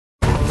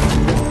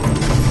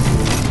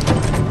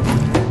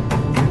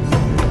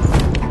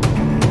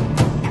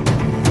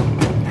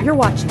You're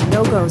watching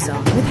No Go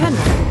Zone with Henry.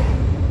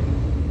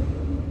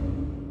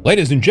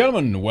 Ladies and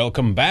gentlemen,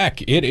 welcome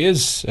back. It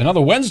is another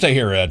Wednesday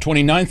here,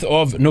 29th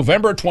of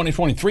November,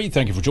 2023.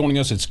 Thank you for joining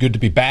us. It's good to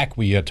be back.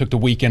 We took the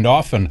weekend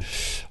off, and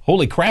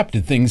holy crap,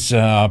 did things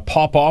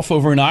pop off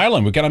over in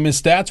Ireland. We kind of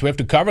missed that, so we have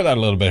to cover that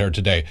a little bit here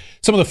today.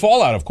 Some of the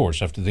fallout, of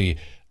course, after the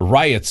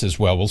riots as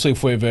well. We'll see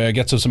if we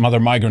get to some other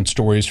migrant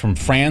stories from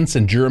France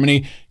and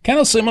Germany. Kind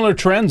of similar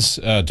trends,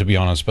 to be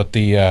honest, but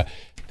the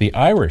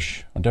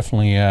Irish are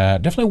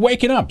definitely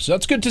waking up, so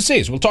that's good to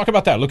see. So we'll talk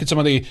about that, look at some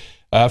of the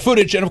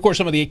footage, and of course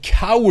some of the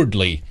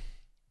cowardly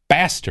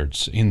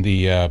bastards in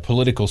the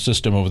political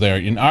system over there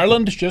in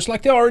Ireland, just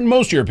like they are in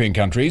most European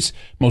countries,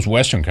 most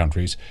Western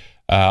countries,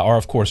 are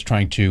of course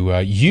trying to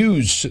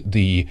use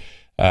the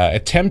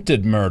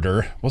attempted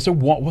murder. Was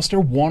there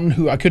one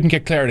who, I couldn't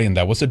get clarity in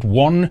that, was it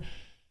one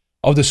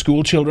of the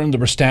school children that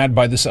were stabbed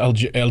by this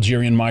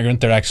Algerian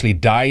migrant that actually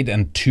died,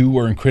 and two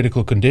were in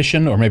critical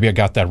condition? Or maybe I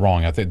got that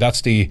wrong. I think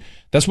that's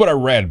what I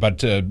read. But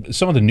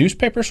some of the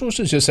newspaper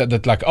sources just said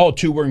that, like,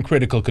 two were in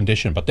critical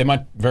condition, but they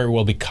might very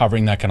well be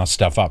covering that kind of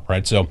stuff up,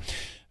 right? So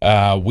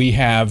we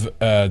have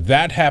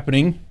that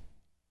happening.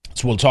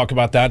 So we'll talk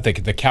about that.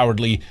 The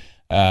cowardly,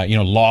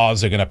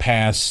 laws are going to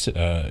pass,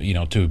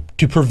 to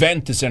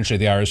prevent essentially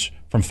the Irish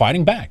from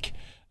fighting back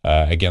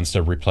against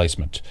a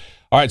replacement.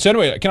 All right, so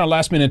anyway, kind of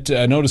last minute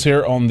notice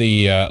here on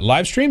the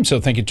live stream. So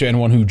thank you to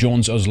anyone who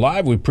joins us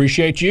live. We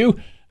appreciate you.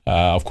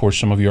 Of course,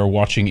 some of you are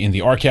watching in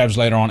the archives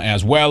later on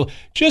as well.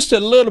 Just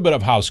a little bit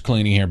of house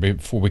cleaning here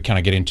before we kind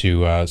of get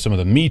into some of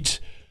the meat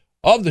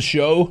of the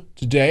show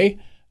today.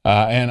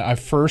 And I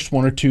first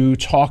wanted to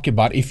talk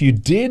about, if you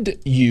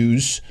did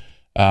use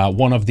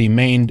one of the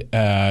main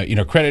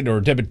credit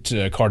or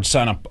debit card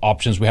sign-up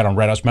options we had on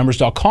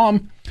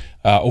redhousemembers.com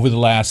over the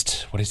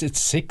last,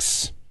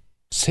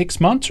 6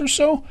 months or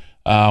so?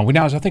 I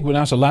think we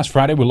announced last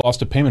Friday we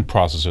lost a payment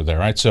processor there,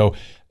 right? So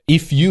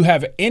if you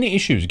have any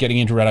issues getting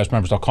into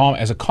redhousemembers.com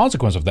as a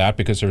consequence of that,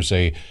 because there's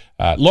a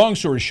long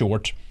story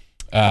short,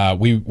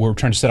 we were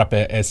trying to set up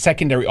a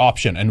secondary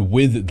option, and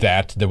with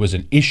that there was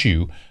an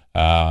issue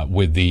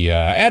with the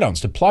add-ons,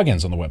 the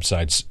plugins on the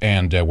websites,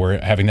 and we're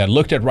having that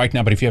looked at right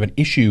now. But if you have an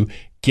issue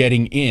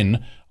getting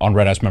in on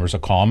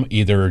redhousemembers.com,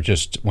 either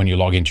just when you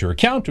log into your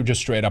account or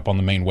just straight up on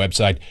the main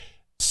website,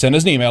 send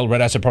us an email,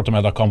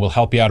 redhouse@protonmail.com. We'll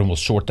help you out and we'll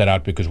sort that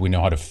out, because we know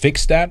how to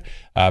fix that.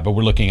 But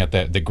we're looking at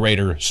the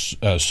greater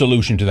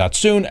solution to that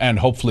soon, and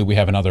hopefully we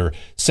have another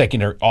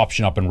secondary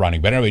option up and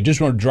running. But anyway,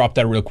 just want to drop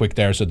that real quick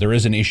there. So there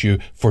is an issue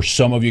for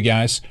some of you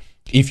guys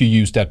if you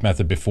used that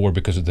method before,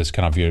 because of this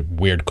kind of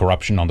weird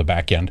corruption on the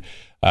back end.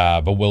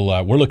 But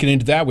we're looking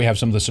into that. We have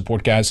some of the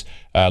support guys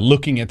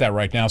looking at that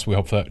right now, so we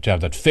hope to have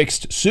that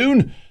fixed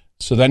soon.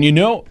 So then you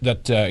know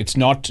that it's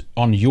not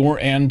on your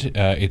end,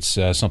 it's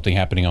something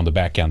happening on the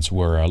back end. So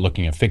we're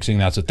looking at fixing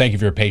that. So thank you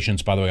for your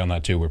patience, by the way, on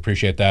that too. We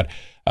appreciate that.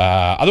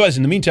 Otherwise,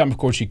 in the meantime, of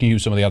course, you can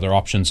use some of the other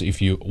options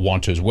if you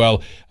want to as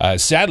well.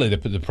 Sadly,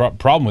 the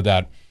problem with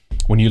that,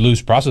 when you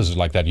lose processes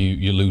like that,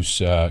 you lose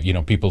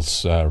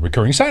people's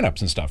recurring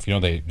signups and stuff.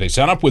 They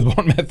sign up with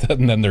one method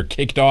and then they're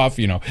kicked off.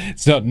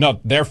 It's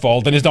not their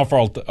fault, and it's not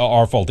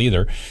our fault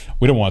either.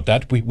 We don't want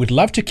that. We'd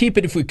love to keep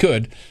it if we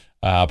could.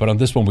 But on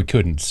this one, we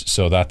couldn't.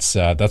 So that's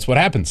what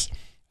happens.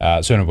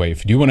 So anyway,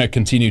 if you do want to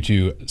continue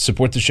to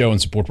support the show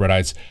and support Red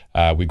Eyes,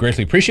 we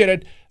greatly appreciate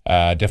it.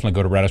 Definitely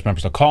go to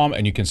redhousemembers.com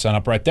and you can sign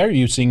up right there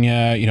using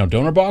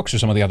Donor Box or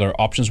some of the other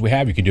options we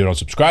have. You can do it on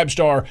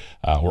Subscribestar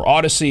or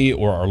Odyssey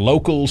or our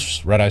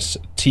locals,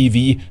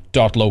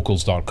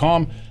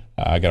 redicetv.locals.com.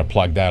 I got to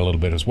plug that a little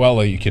bit as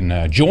well. You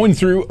can join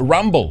through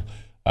Rumble,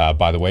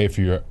 by the way, if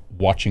you're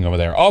watching over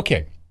there.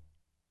 Okay.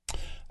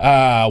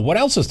 What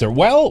else is there?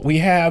 Well, we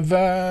had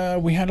a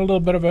little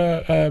bit of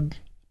a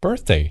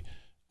birthday.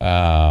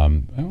 I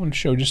want to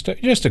show just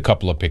a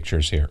couple of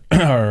pictures here.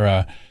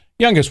 Our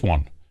youngest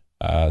one,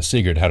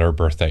 Sigurd, had her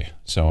birthday.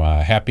 So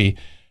happy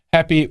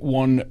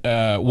 1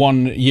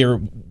 year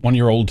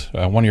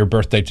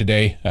birthday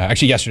today.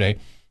 Actually, yesterday,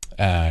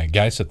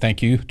 guys. So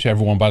thank you to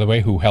everyone, by the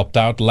way, who helped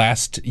out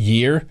last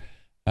year.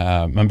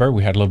 Remember,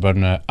 we had a little bit of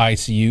an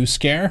ICU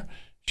scare.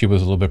 She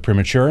was a little bit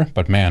premature,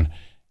 but man,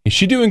 is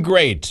she doing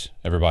great,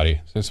 everybody?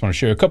 So I just want to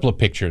show you a couple of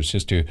pictures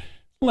just to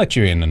let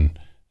you in and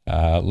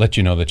let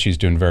you know that she's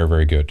doing very,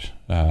 very good.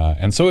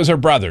 And so is her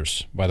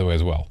brothers, by the way,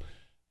 as well.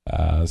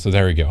 So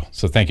there we go.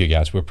 So thank you,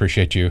 guys. We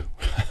appreciate you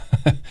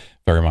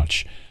very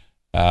much.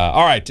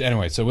 All right.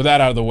 Anyway, so with that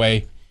out of the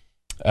way,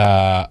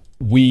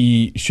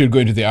 we should go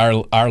into the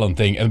Ireland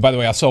thing. And by the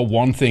way, I saw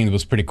one thing that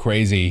was pretty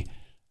crazy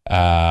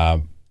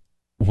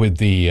with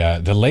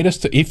the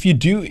latest. If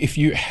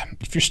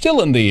you're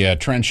still in the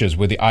trenches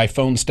with the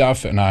iPhone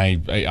stuff, and I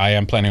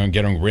am planning on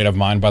getting rid of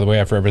mine, by the way,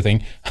 after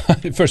everything.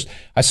 First,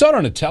 I saw it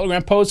on a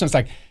Telegram post, and it's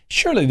like,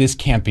 surely this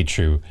can't be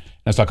true. And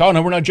it's like, oh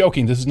no, we're not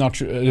joking. This is not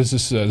true.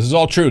 This is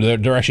all true.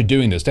 They're actually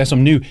doing this. There's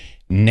some new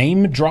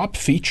name drop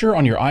feature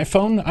on your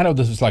iPhone. I know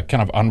this is like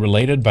kind of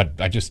unrelated, but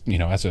I just,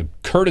 as a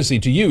courtesy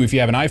to you, if you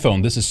have an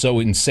iPhone, this is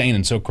so insane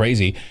and so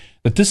crazy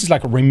that this is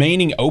like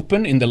remaining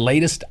open in the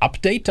latest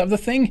update of the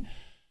thing.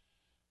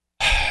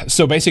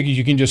 So basically,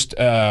 you can just,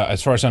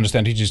 as far as I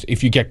understand,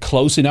 if you get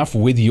close enough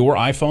with your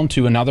iPhone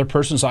to another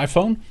person's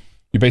iPhone,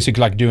 you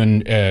basically like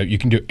doing, you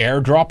can do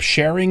airdrop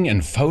sharing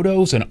and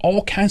photos and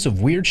all kinds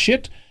of weird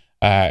shit.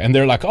 And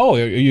they're like, oh,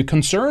 are you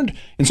concerned?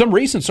 In some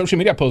recent social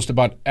media post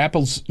about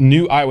Apple's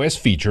new iOS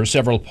feature,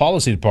 several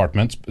police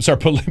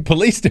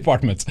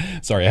departments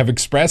have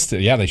expressed,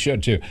 yeah, they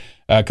should too,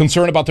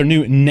 concern about their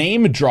new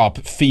name drop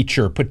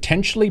feature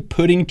potentially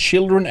putting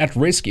children at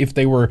risk if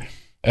they were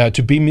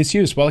to be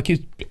misused. Well, like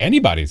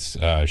anybody's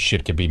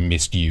shit can be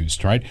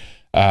misused, right?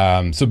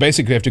 So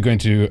basically, you have to go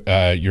into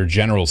your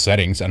general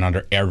settings, and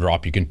under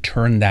AirDrop, you can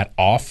turn that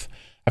off.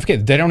 I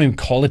forget, they don't even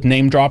call it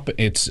name drop.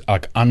 It's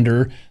like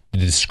under the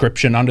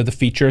description under the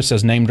feature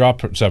says name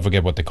drop, so I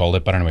forget what they called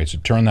it. But anyway, so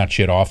turn that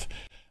shit off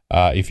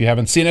if you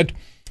haven't seen it.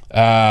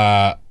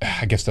 I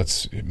guess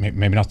that's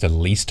maybe not the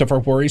least of our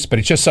worries, but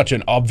it's just such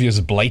an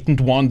obvious,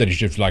 blatant one that it's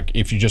just like,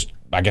 if you just,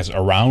 I guess,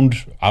 around,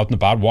 out and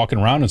about, walking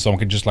around, and someone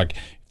can just like,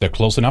 if they're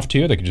close enough to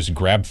you, they can just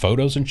grab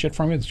photos and shit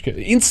from you. It's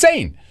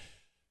insane.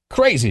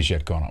 Crazy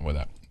shit going on with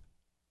that.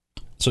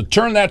 So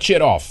turn that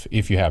shit off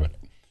if you haven't.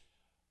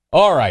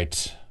 All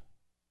right.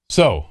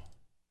 So,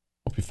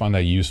 hope you find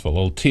that useful. A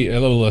little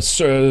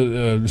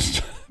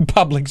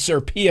public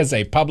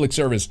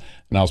service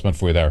announcement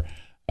for you there.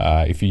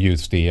 If you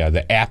use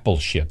the Apple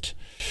shit.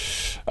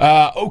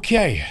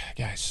 Okay,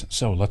 guys.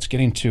 So let's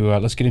get into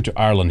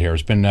Ireland here.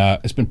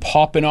 It's been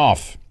popping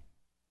off,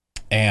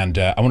 and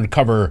I wanted to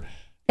cover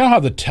kind of how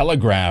the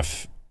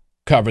Telegraph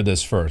covered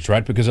this first,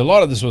 right? Because a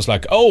lot of this was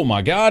like, oh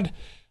my God,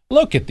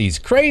 look at these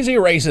crazy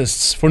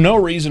racists for no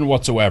reason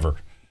whatsoever.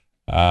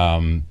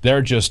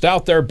 They're just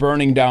out there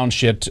burning down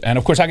shit. And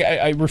of course,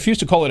 I refuse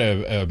to call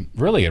it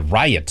really a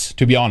riot,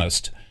 to be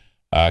honest,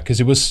 because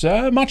it was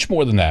much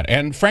more than that.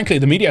 And frankly,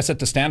 the media set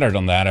the standard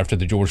on that after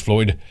the George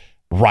Floyd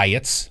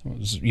riots,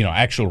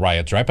 actual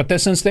riots, right?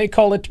 But since they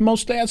call it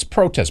mostly as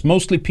protest,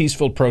 mostly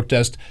peaceful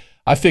protest,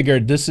 I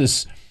figured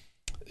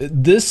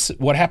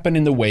what happened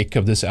in the wake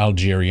of this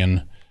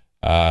Algerian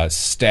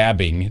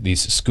stabbing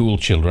these school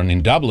children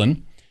in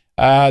Dublin,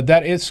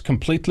 that is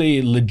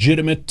completely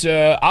legitimate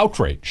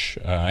outrage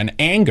and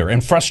anger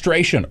and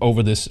frustration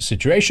over this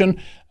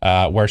situation,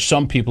 where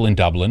some people in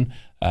Dublin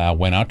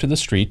went out to the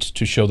street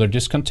to show their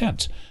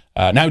discontent.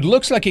 Now, it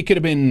looks like it could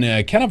have been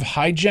kind of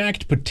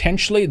hijacked,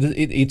 potentially.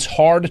 It's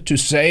hard to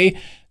say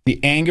the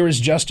anger is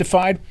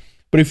justified.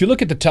 But if you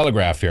look at the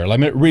Telegraph here, let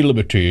me read a little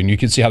bit to you, and you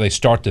can see how they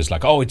start this.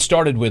 Like, oh, it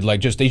started with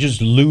they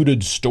just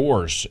looted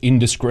stores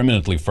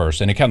indiscriminately first,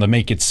 and it kind of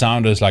make it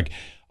sound as like,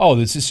 oh,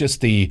 this is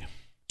just so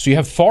you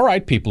have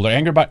far-right people, they're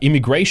angry about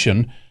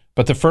immigration,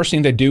 but the first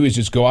thing they do is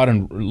just go out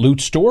and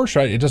loot stores,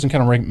 right? It doesn't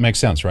kind of make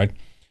sense, right?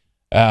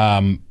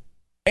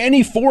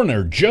 Any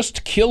foreigner,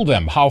 just kill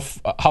them. How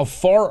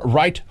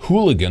far-right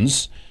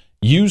hooligans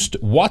used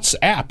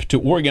WhatsApp to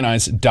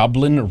organize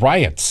Dublin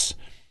riots.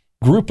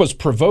 Group was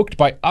provoked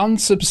by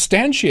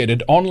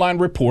unsubstantiated online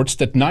reports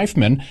that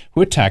knifeman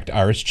who attacked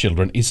Irish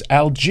children is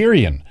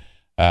Algerian.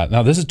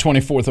 Now, this is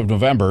 24th of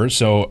November,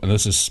 so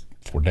this is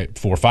 4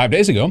 or 5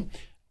 days ago.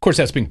 Of course,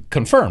 that's been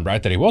confirmed,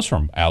 right, that he was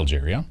from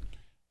Algeria.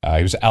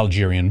 He was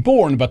Algerian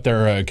born, but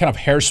they're kind of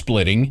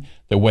hair-splitting.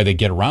 The way they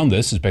get around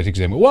this is basically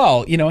saying,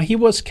 well, he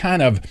was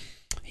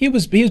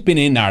he's been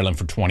in Ireland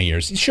for 20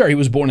 years. Sure, he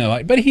was born in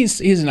Ireland, but he's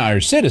an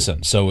Irish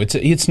citizen, so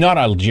it's not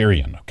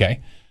Algerian,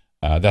 okay?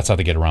 That's how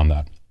they get around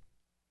that.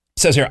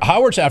 It says here,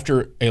 hours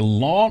after a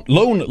lone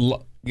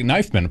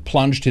knifeman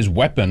plunged his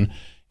weapon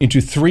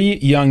into 3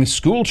 young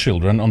school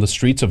children on the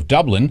streets of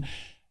Dublin,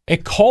 a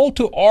call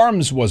to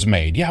arms was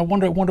made. Yeah, I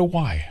wonder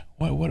why.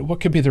 What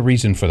could be the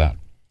reason for that?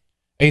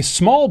 A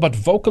small but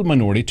vocal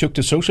minority took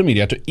to social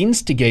media to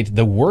instigate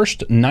the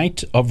worst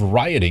night of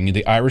rioting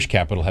the Irish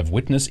capital have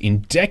witnessed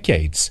in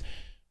decades.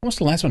 What was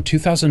the last one?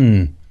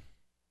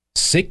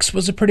 2006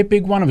 was a pretty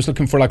big one. I was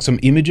looking for like some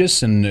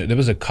images, and there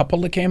was a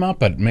couple that came up,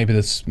 but maybe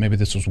this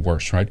was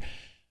worse, right?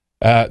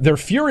 Their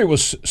fury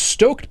was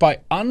stoked by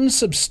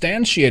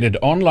unsubstantiated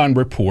online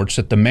reports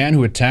that the man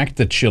who attacked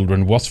the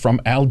children was from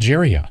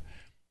Algeria.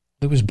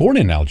 He was born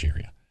in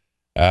Algeria.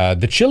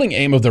 The chilling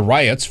aim of the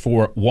riots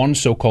for one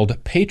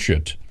so-called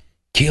patriot,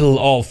 kill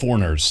all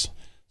foreigners.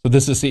 So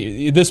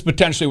this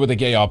potentially where the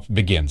gay op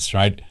begins,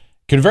 right?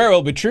 Could very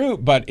well be true,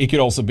 but it could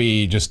also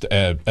be just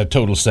a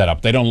total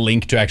setup. They don't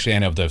link to actually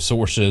any of the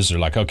sources. They're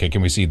like, okay,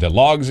 can we see the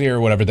logs here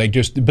or whatever? They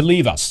just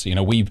believe us.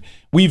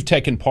 We've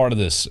taken part of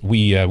this.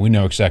 We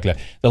know exactly.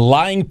 The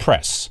lying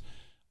press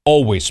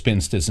always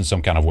spins this in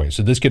some kind of way.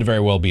 So this could very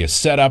well be a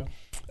setup,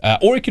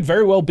 or it could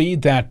very well be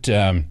that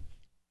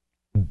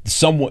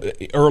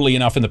early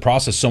enough in the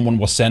process, someone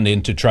was sent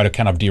in to try to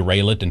kind of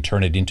derail it and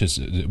turn it into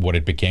what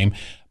it became.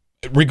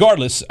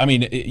 Regardless, I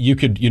mean, you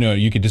could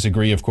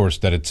disagree, of course,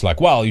 that it's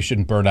like, well, you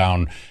shouldn't burn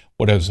down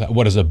what is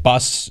a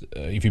bus.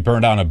 If you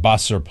burn down a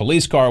bus or a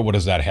police car, what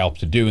does that help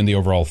to do in the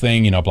overall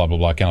thing? Blah blah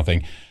blah kind of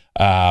thing.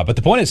 But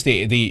the point is,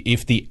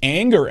 if the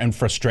anger and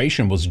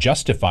frustration was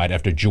justified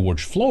after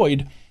George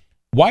Floyd,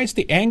 why is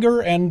the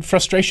anger and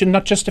frustration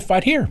not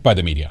justified here by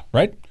the media,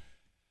 right?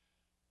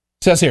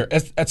 Says here,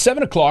 at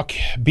 7 o'clock,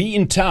 be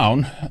in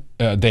town,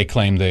 they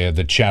claim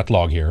the chat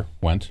log here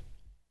went.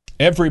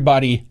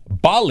 Everybody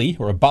bali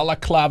or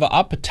balaclava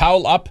up,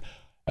 towel up,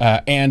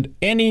 and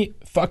any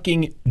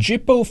fucking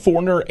jippo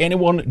foreigner,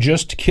 anyone,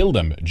 just kill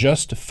them.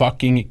 Just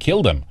fucking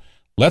kill them.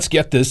 Let's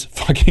get this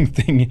fucking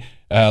thing,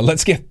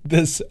 let's get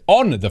this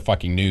on the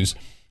fucking news.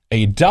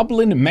 A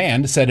Dublin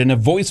man said in a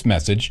voice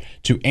message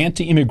to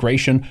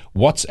anti-immigration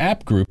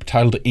WhatsApp group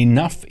titled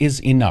 "Enough is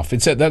Enough."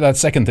 It said that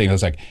second thing. I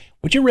was like,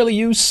 would you really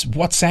use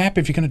WhatsApp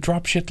if you're going to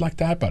drop shit like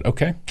that? But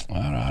okay,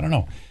 I don't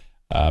know.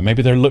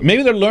 Maybe they're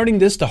learning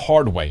this the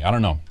hard way. I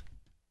don't know.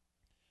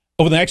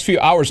 Over the next few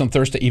hours on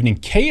Thursday evening,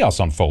 chaos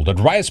unfolded.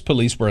 Riot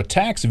police were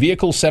attacked,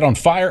 vehicles set on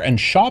fire, and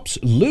shops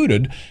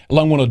looted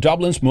along one of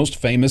Dublin's most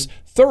famous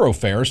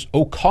thoroughfares,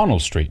 O'Connell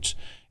Street.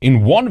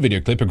 In one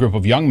video clip, a group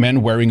of young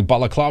men wearing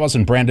balaclavas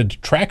and branded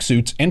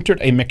tracksuits entered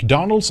a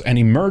McDonald's and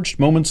emerged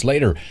moments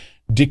later,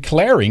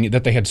 declaring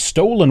that they had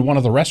stolen one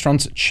of the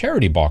restaurant's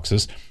charity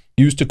boxes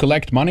used to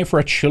collect money for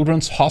a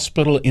children's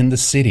hospital in the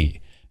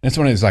city. And it's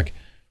when it's like,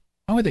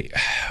 how would they?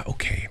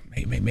 Okay,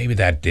 maybe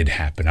that did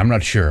happen. I'm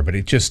not sure, but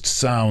it just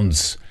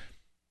sounds,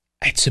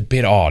 it's a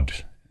bit odd.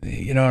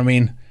 You know what I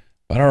mean?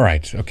 But all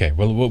right, okay,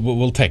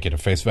 we'll take it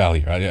at face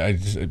value.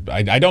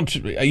 I don't.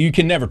 You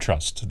can never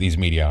trust these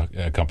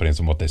media companies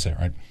and what they say,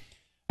 right?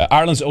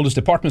 Ireland's oldest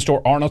department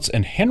store, Arnott's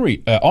on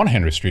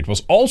Henry Street,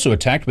 was also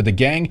attacked with the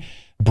gang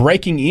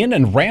breaking in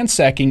and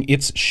ransacking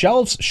its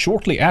shelves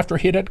shortly after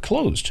it had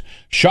closed.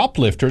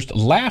 Shoplifters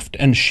laughed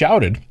and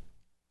shouted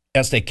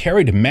as they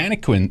carried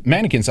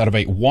mannequins out of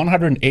a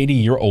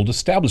 180-year-old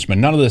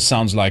establishment. None of this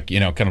sounds like,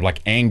 kind of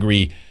like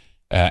angry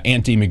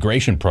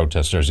anti-immigration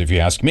protesters, if you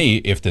ask me,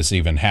 if this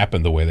even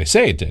happened the way they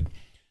say it did.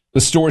 The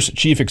store's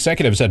chief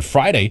executive said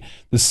Friday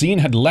the scene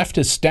had left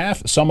his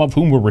staff, some of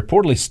whom were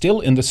reportedly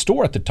still in the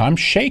store at the time,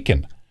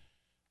 shaken.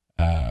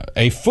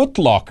 A Foot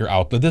Locker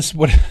outlet.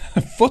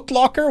 Foot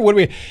Locker? What do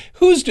we?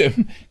 Who's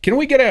doing? Can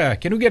we get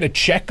a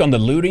check on the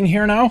looting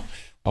here now?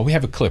 Oh, we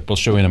have a clip. We'll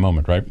show you in a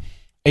moment, right?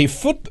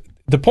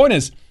 The point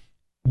is,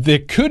 there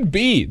could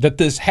be that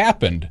this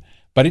happened,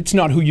 but it's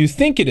not who you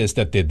think it is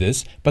that did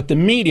this. But the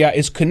media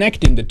is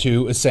connecting the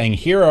two, as saying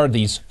here are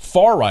these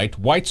far-right,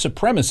 white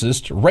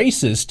supremacist,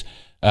 racist,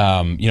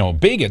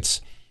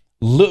 bigots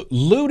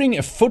looting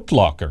a Foot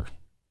Locker.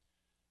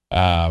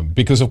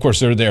 Because, of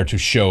course, they're there to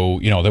show,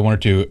 they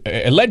wanted to,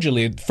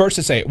 allegedly, first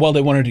to say, well,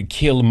 they wanted to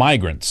kill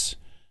migrants.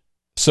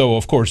 So,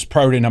 of course,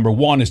 priority number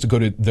one is to go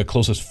to the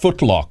closest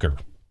Foot Locker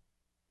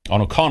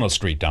on O'Connell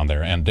Street down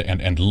there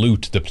and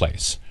loot the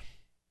place.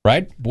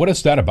 Right? What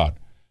is that about?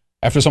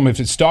 After some of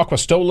its stock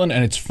was stolen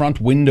and its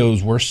front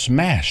windows were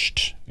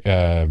smashed,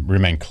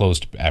 remained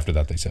closed after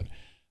that, they said.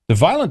 The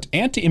violent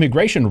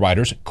anti-immigration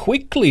rioters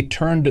quickly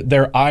turned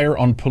their ire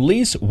on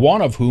police,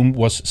 one of whom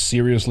was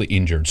seriously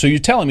injured. So you're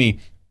telling me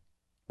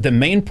the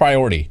main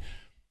priority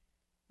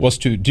was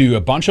to do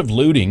a bunch of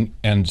looting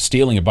and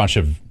stealing a bunch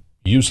of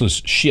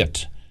useless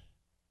shit,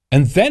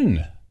 and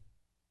then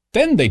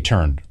they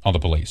turned on the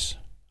police.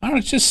 I don't know,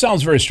 it just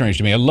sounds very strange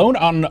to me. A lone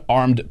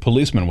unarmed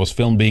policeman was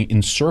filmed being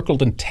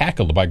encircled and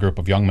tackled by a group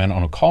of young men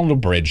on O'Connell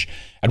Bridge.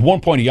 At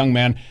one point, a young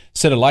man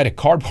set alight a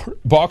cardboard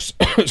box,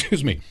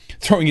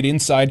 throwing it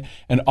inside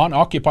an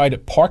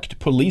unoccupied parked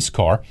police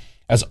car.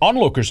 As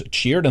onlookers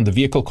cheered and the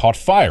vehicle caught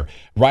fire,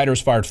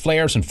 rioters fired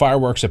flares and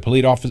fireworks at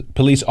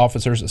police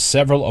officers,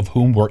 several of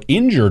whom were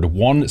injured,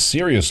 one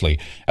seriously.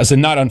 As the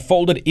night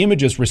unfolded,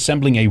 images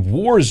resembling a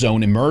war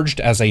zone emerged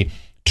as a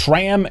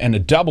tram and a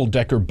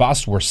double-decker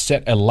bus were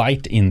set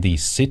alight in the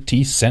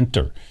city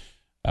center.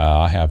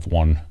 I have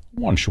one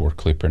short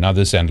clip here. Now,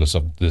 there's endless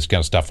of this kind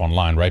of stuff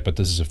online, right? But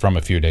this is from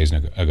a few days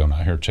ago now.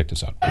 Here, check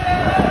this out.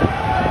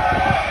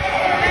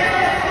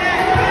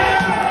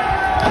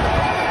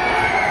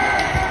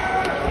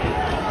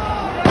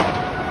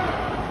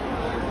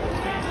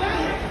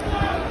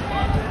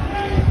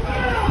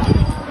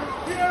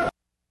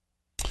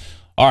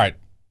 All right.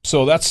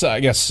 So that's,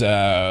 I guess,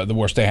 the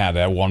worst they had.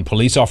 One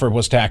police officer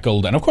was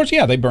tackled. And, of course,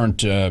 yeah, they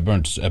burnt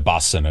a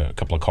bus and a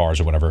couple of cars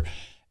or whatever.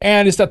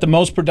 And is that the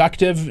most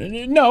productive?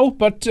 No.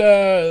 But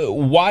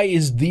why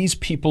is these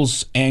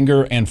people's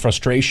anger and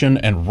frustration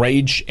and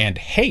rage and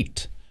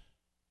hate,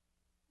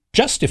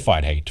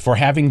 justified hate, for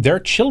having their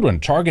children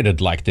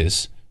targeted like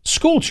this,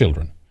 school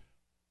children?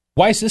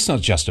 Why is this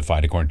not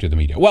justified according to the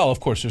media? Well, of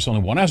course, there's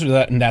only one answer to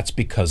that, and that's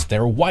because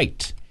they're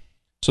white.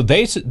 So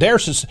they're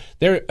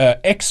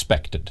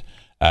expected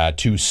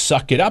to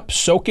suck it up,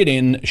 soak it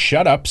in,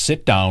 shut up,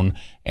 sit down,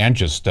 and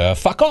just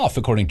fuck off,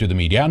 according to the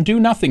media, and do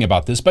nothing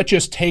about this, but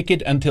just take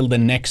it until the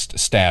next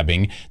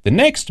stabbing, the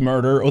next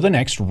murder, or the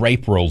next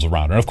rape rolls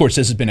around. And of course,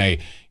 this has been an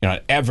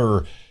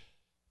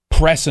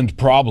ever-present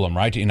problem,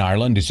 right, in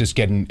Ireland. It's just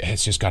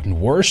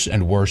gotten worse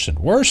and worse and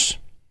worse.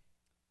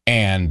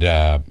 And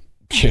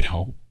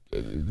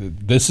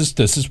this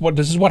is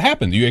what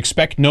happened. You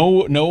expect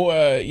no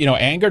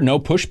anger, no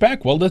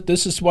pushback. Well,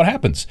 this is what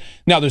happens.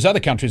 Now, there's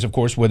other countries, of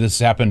course, where this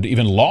has happened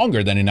even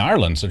longer than in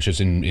Ireland, such as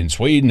in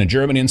Sweden and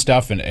Germany and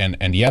stuff.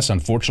 And yes,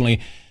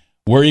 unfortunately,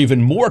 we're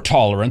even more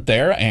tolerant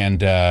there,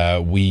 and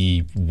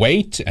we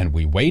wait and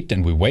we wait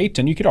and we wait.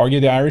 And you could argue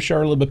the Irish are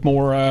a little bit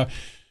more.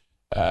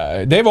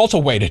 They've also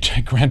waited.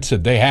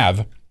 Granted, they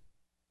have,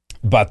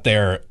 but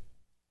they're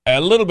a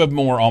little bit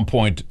more on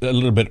point, a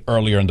little bit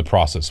earlier in the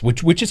process,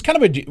 which is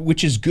kind of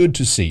which is good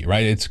to see,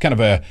 right? It's kind of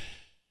a.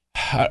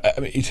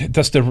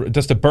 Does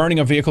the burning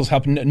of vehicles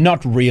help?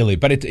 Not really,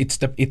 but it's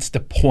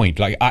the point.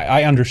 Like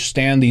I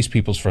understand these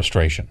people's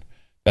frustration.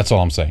 That's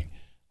all I'm saying.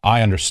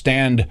 I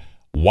understand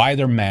why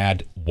they're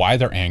mad, why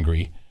they're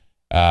angry,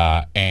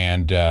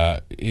 and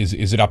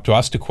is it up to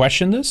us to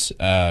question this?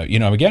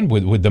 Again,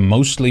 with the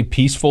mostly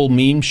peaceful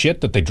meme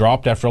shit that they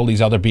dropped after all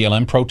these other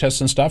BLM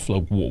protests and stuff.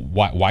 Like,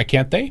 why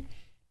can't they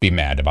be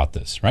mad about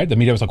this? Right? The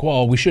media was like,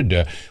 well, we should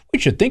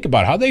think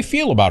about how they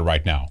feel about it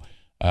right now.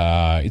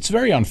 It's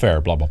very unfair,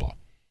 blah, blah,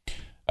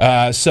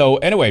 blah. So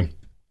anyway,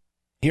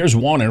 here's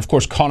one. And of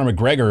course, Conor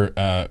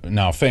McGregor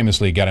now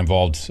famously got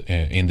involved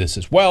in this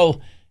as well.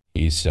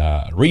 He's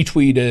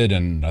retweeted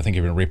and I think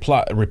even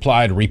replied,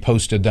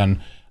 reposted then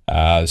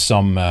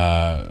some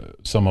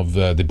of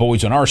the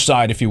boys on our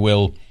side, if you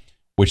will,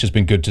 which has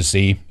been good to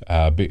see.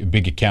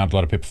 Big account, a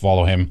lot of people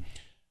follow him.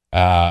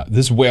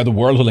 This is where the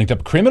world who linked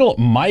up criminal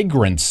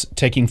migrants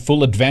taking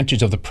full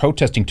advantage of the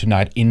protesting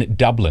tonight in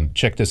Dublin.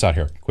 Check this out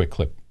here. Quick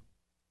clip.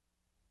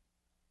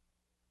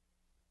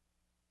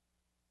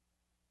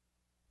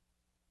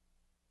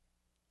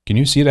 Can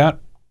you see that?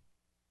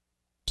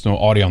 There's no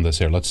audio on this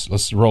here.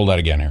 Let's roll that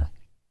again here.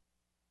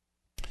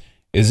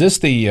 Is this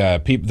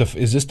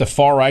is this the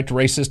far right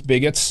racist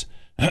bigots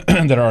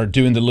that are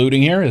doing the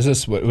looting here? Is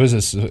this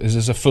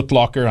a Foot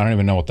Locker? I don't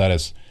even know what that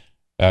is.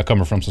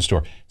 Coming from some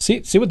store.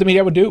 See what the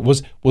media would do?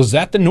 Was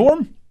that the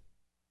norm?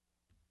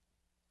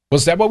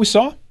 Was that what we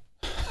saw?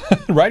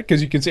 Right?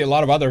 Because you can see a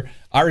lot of other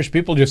Irish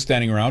people just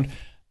standing around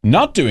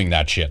not doing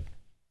that shit.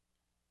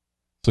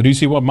 So do you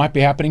see what might be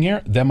happening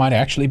here? They might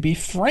actually be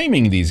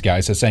framing these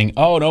guys as saying,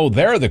 oh, no,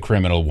 they're the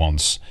criminal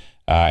ones.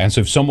 And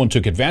so if someone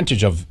took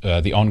advantage of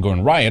the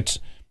ongoing riots,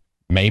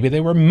 maybe they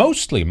were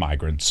mostly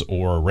migrants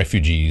or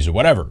refugees or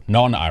whatever,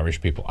 non-Irish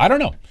people. I don't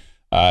know.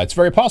 It's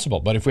very possible.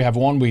 But if we have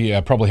one,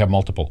 we probably have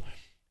multiple.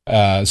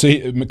 Conor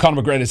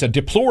McGregor said,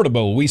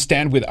 deplorable. We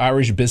stand with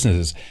Irish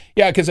businesses.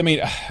 Yeah, because, I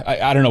mean,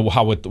 I don't know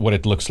what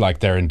it looks like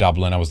there in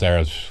Dublin. I was there.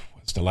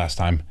 What's the last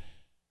time?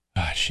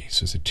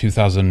 Was it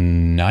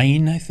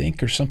 2009, I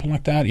think, or something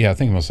like that? Yeah, I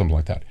think it was something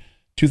like that.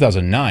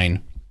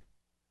 2009.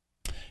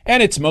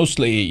 And it's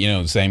mostly,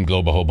 the same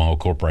global homo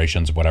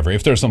corporations, whatever.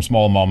 If there's some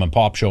small mom and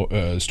pop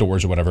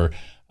stores or whatever,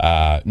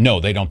 no,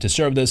 they don't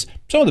deserve this.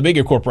 Some of the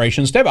bigger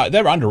corporations, they've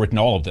underwritten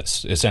all of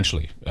this,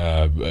 essentially.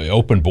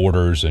 Open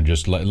borders and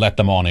just let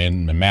them on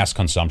in, mass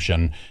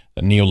consumption,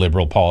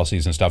 neoliberal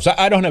policies and stuff. So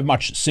I don't have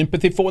much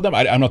sympathy for them.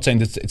 I'm not saying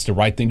that it's the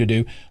right thing to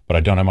do, but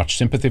I don't have much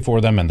sympathy for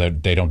them and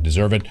they don't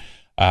deserve it.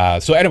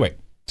 So anyway,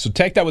 so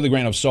take that with a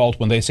grain of salt.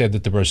 When they said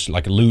that there was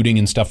like looting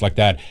and stuff like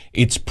that,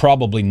 it's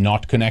probably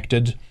not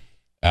connected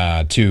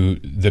to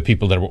the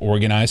people that were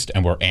organized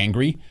and were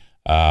angry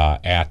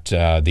at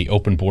the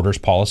open borders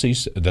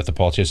policies that the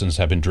politicians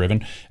have been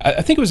driven.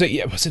 I think was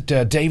it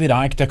David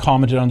Icke that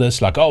commented on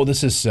this? Like, oh,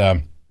 this is,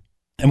 and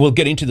we'll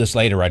get into this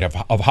later, right?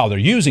 Of how they're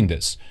using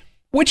this,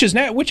 which is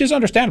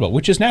understandable,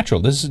 which is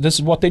natural. This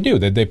is what they do.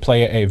 They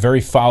play a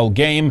very foul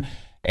game.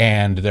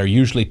 And they're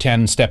usually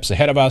 10 steps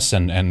ahead of us,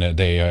 and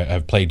they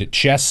have played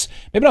chess.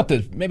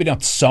 Maybe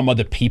not some of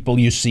the people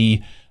you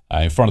see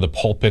in front of the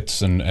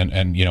pulpits and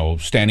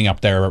standing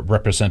up there,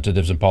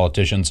 representatives and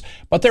politicians,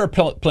 but there are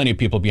plenty of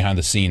people behind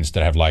the scenes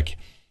that have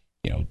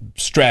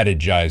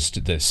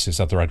strategized this. Is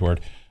that the right word?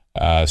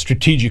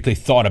 Strategically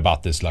thought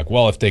about this. Like,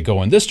 well, if they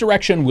go in this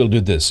direction, we'll do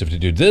this. If they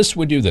do this,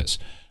 we do this.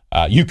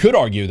 You could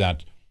argue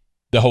that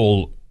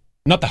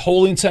not the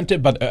whole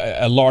incentive, but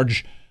a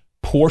large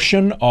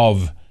portion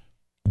of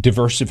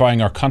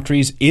diversifying our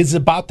countries is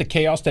about the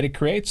chaos that it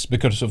creates,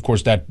 because of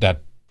course that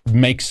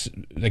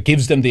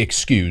gives them the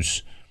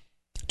excuse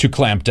to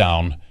clamp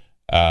down,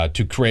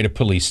 to create a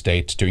police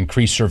state, to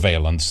increase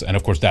surveillance, and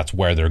of course that's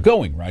where they're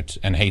going, right?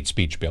 And hate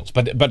speech bills.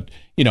 But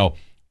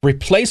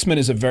replacement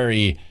is a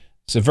very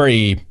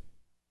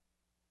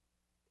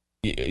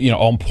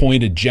on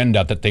point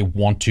agenda that they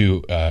want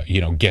to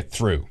get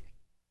through.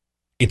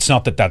 It's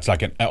not that's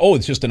like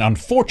it's just an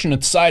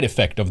unfortunate side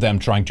effect of them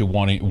trying to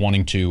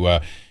wanting to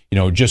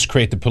just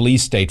create the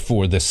police state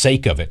for the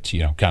sake of it,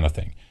 kind of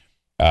thing.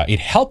 It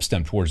helps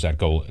them towards that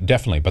goal,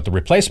 definitely. But the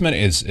replacement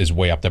is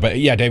way up there. But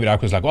yeah, David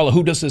Icke was like, well,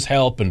 who does this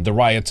help? And the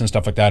riots and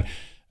stuff like that.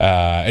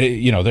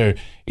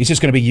 It's just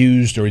going to be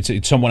used, or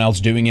it's someone else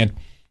doing it.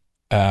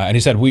 And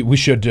he said we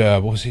should.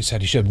 What was he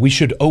said? He said we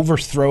should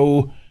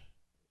overthrow.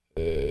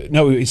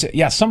 He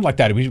said, something like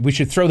that. We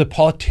should throw the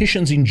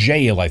politicians in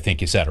jail, I think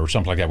he said, or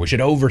something like that. We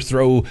should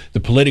overthrow the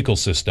political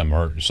system,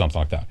 or something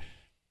like that.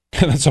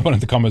 And then someone in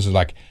the comments was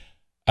like,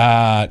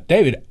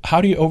 David,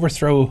 how do you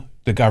overthrow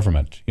the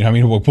government?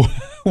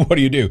 What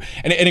do you do?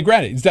 And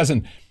granted, it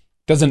doesn't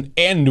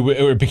end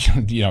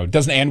it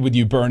doesn't end with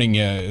you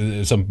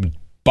burning some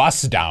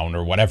bus down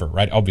or whatever,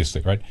 right?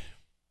 Obviously, right?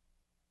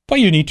 But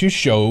you need to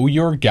show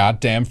your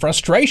goddamn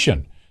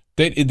frustration.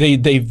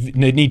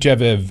 They need to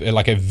have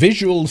a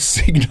visual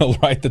signal,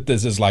 right? That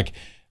this is like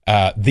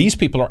these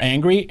people are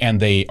angry and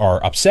they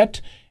are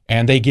upset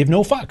and they give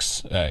no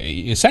fucks,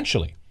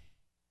 essentially.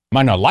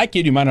 Might not like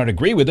it, you might not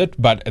agree with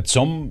it, but at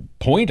some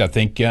point, I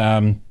think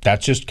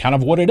that's just kind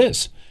of what it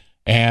is.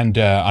 And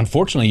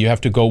unfortunately, you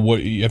have to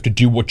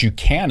do what you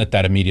can at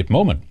that immediate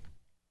moment.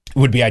 It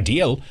would be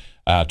ideal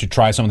to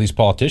try some of these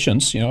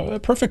politicians,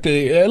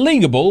 perfectly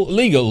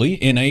legally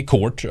in a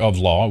court of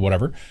law or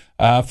whatever,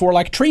 for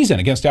like treason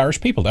against the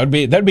Irish people. That'd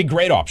be a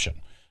great option.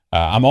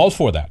 I'm all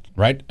for that,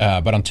 right?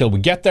 But until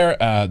we get there,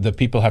 the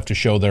people have to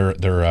show their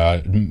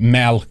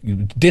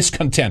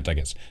discontent, I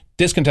guess,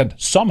 discontent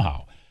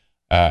somehow.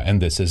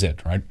 And this is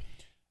it, right?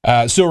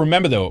 So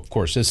remember, though, of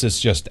course, this is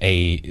just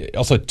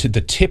also to the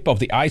tip of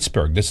the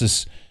iceberg. This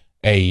is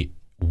a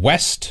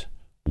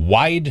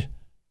West-wide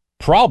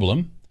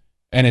problem,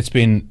 and it's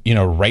been,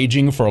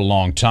 raging for a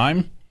long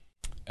time.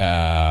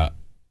 Let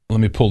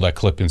me pull that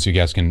clip in so you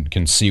guys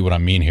can see what I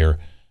mean here.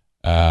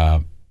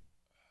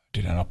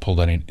 Did I not pull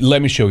that in?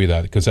 Let me show you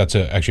that, because that's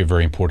actually a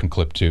very important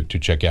clip to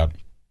check out.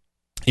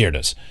 Here it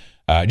is.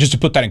 Just to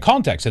put that in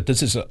context, that this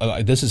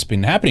has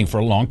been happening for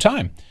a long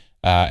time.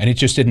 And it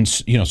just didn't,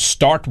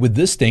 start with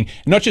this thing,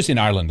 not just in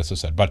Ireland, as I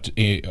said, but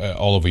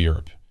all over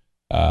Europe.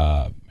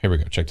 Here we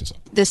go. Check this out.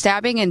 The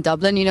stabbing in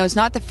Dublin, it's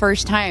not the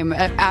first time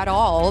at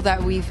all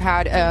that we've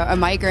had a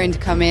migrant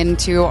come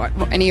into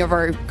any of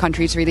our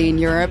countries really in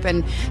Europe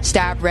and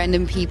stab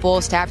random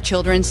people, stab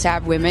children,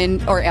 stab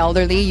women or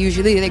elderly.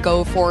 Usually they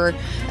go for,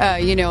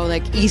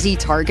 easy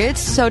targets,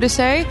 so to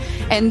say.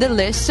 And the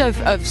list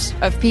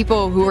of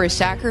people who were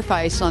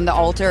sacrificed on the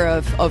altar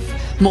of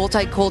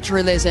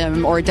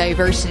multiculturalism or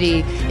diversity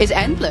is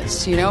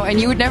endless,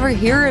 and you would never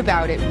hear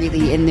about it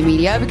really in the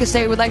media because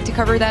they would like to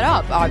cover that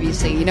up,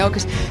 obviously,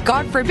 because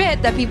God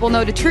forbid that people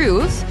know the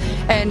truth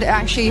and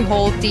actually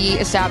hold the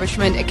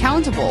establishment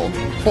accountable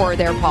for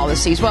their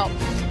policies. Well,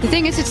 the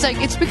thing is,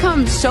 it's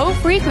become so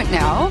frequent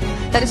now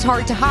that it's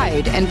hard to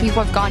hide, and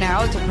people have gone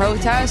out to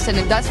protest, and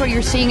that's what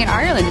you're seeing in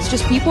Ireland. It's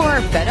just people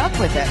are fed up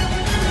with it.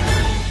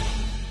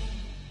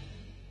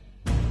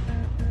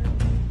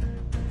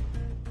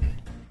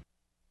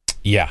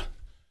 Yeah.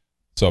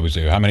 So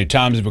obviously, how many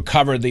times have we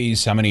covered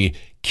these? How many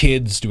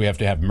kids do we have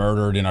to have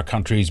murdered in our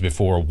countries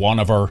before one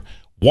of our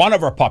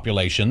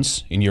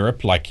populations in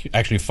Europe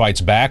actually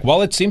fights back?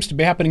 Well, it seems to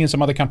be happening in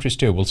some other countries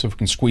too. We'll see if we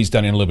can squeeze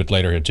that in a little bit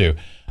later here too.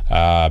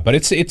 But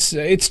it's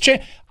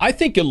I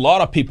think a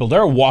lot of people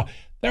they're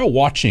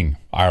watching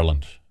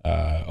Ireland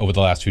over the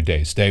last few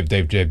days.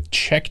 They've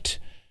checked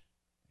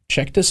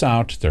this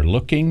out. They're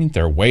looking.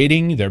 They're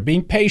waiting. They're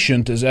being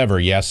patient as ever.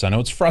 Yes, I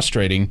know it's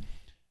frustrating.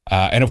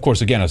 And of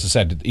course, again, as I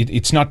said,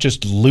 it's not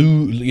just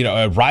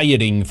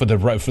rioting for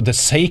the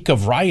sake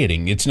of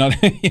rioting. It's not,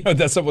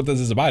 that's not what this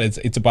is about.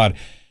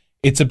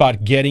 It's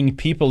about getting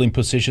people in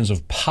positions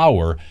of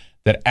power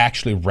that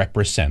actually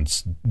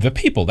represents the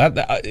people.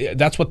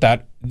 That's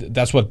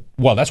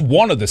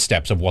one of the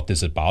steps of what this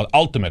is about.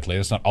 Ultimately,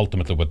 it's not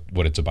ultimately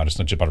what it's about. It's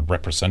not just about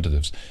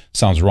representatives.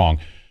 Sounds wrong.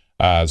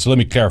 So let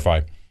me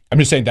clarify. I'm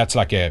just saying that's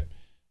like a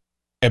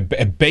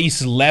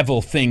base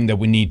level thing that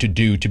we need to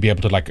do to be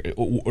able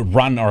to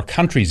run our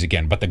countries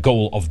again. But the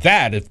goal of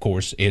that, of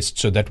course, is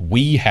so that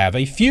we have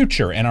a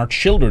future and our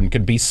children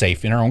can be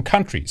safe in our own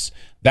countries.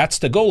 That's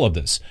the goal of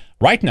this.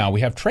 Right now,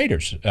 we have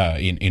traitors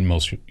in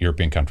most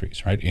European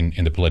countries, right,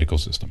 in the political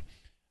system.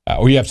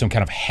 Or you have some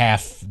kind of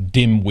half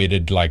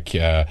dim-witted,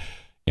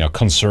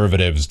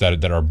 conservatives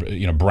that are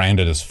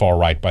branded as far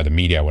right by the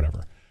media, or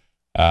whatever.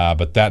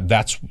 But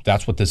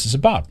that's what this is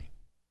about.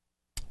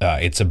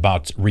 It's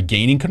about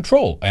regaining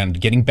control and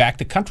getting back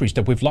the countries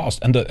that we've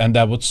lost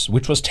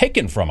which was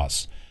taken from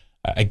us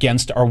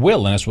against our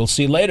will. And as we'll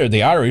see later,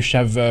 the Irish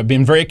have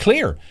been very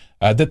clear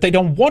that they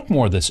don't want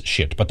more of this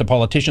shit, but the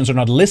politicians are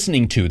not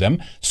listening to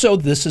them. So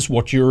this is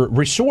what you're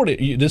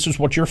this is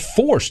what you're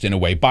forced in a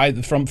way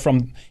from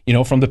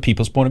the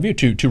people's point of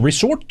view to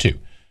resort to.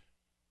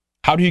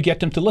 How do you get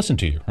them to listen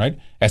to you, right?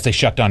 As they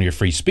shut down your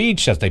free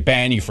speech, as they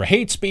ban you for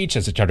hate speech,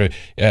 as they try to,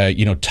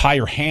 tie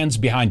your hands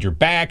behind your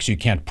back so you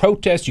can't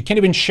protest. You can't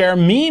even share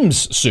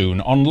memes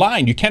soon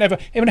online. You can't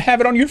even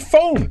have it on your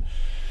phone.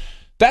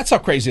 That's how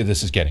crazy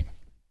this is getting.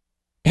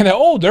 And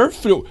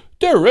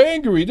they're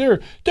angry,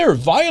 they're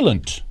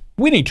violent.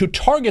 We need to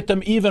target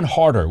them even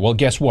harder. Well,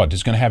 guess what?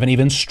 It's going to have an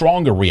even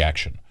stronger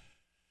reaction.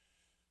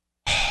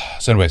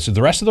 So anyway, so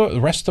the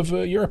rest of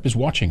Europe is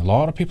watching. A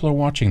lot of people are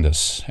watching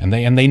this, and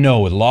they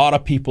know. A lot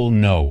of people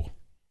know.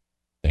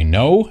 They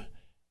know,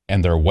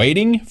 and they're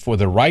waiting for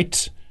the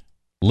right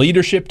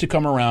leadership to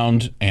come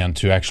around and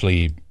to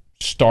actually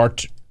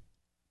start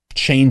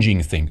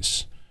changing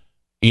things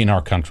in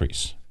our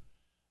countries.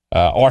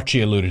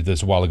 Archie alluded to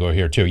this a while ago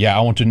here too. Yeah,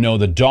 I want to know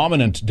the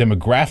dominant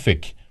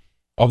demographic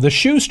of the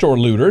shoe store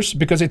looters,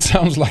 because it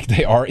sounds like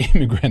they are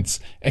immigrants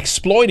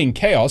exploiting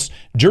chaos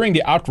during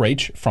the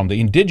outrage from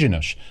the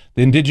indigenous.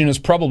 The indigenous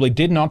probably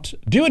did not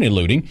do any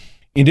looting.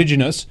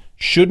 Indigenous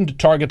shouldn't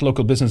target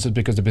local businesses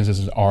because the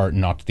businesses are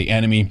not the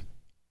enemy.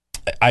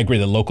 I agree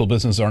that local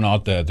businesses are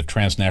not. The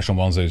transnational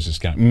ones are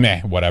just kind of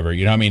meh, whatever.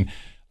 You know what I mean?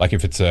 Like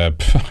if it's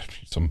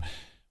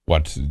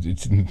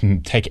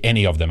take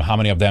any of them. How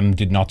many of them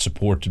did not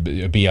support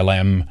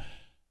BLM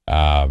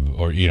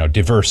or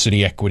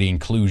diversity, equity,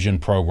 inclusion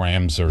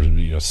programs, or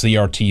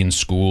CRT in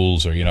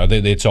schools, or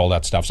it's all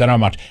that stuff. So I don't have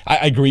much. I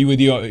agree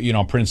with you,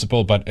 on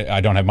principle, but I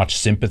don't have much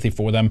sympathy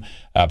for them.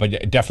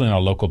 But definitely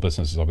not local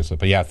businesses, obviously.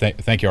 But yeah,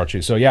 thank you,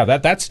 Archie. So yeah,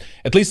 that's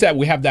at least that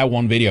we have that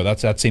one video.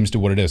 That seems to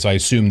what it is. I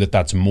assume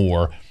that's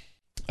more.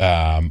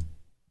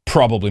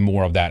 Probably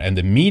more of that, and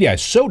the media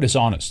is so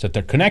dishonest that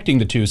they're connecting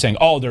the two, saying,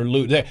 "Oh, they're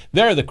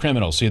the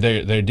criminals. See,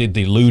 they did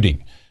the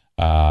looting,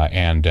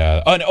 and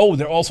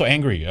they're also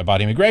angry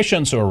about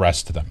immigration, so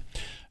arrest them."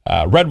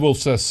 Red Wolf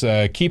says,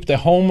 "Keep the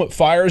home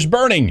fires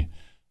burning."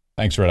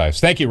 Thanks, Red Eyes.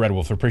 Thank you, Red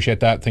Wolf.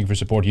 Appreciate that. Thank you for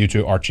support. You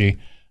too, Archie.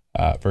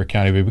 For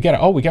County, we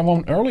got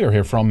one earlier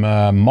here from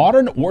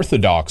Modern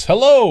Orthodox.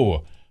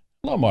 Hello,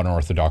 Modern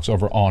Orthodox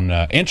over on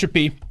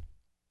Entropy.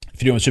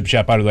 If you're doing a super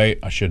chat, by the way,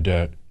 I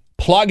should.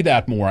 Plug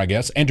that more, I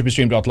guess.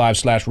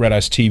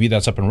 EntropyStream.live/RedEyes TV.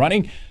 That's up and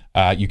running.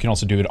 You can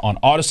also do it on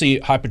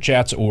Odyssey,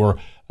 Hyperchats, or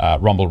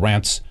Rumble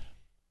Rants.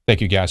 Thank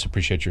you, guys.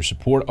 Appreciate your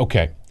support.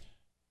 Okay.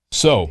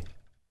 So,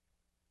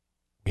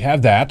 we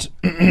have that.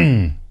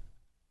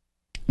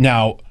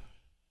 Now,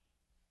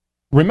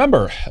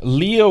 remember,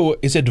 Leo,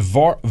 is it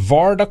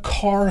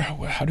Vardakar?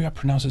 How do I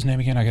pronounce his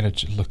name again? I got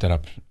to look that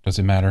up. Does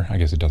it matter? I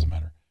guess it doesn't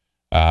matter.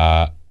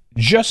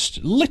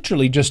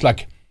 Literally just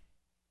like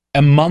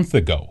a month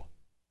ago,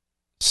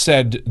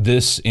 said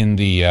this in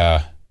the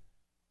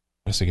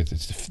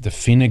it's the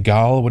Fine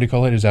Gael. What do you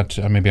call it? Is that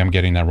maybe I'm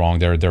getting that wrong?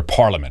 Their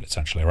parliament,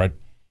 essentially, right?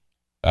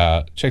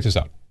 Check this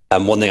out.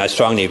 One thing I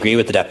strongly agree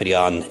with the deputy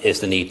on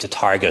is the need to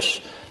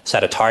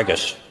set a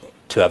target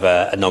to have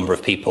a number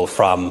of people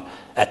from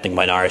ethnic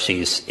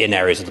minorities in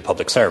areas of the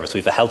public service. We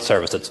have a health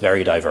service that's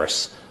very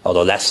diverse,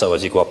 although less so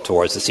as you go up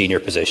towards the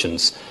senior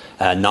positions.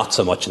 Not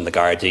so much in the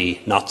Gardaí,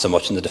 not so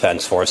much in the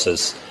Defence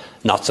Forces,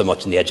 not so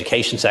much in the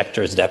education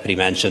sector, as the deputy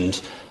mentioned.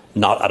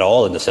 Not at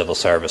all in the civil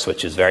service,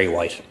 which is very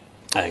white,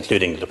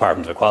 including the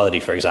Department of Equality,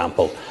 for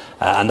example,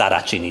 and that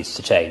actually needs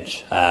to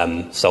change.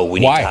 So we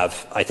need to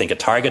have, I think, a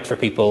target for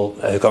people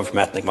who come from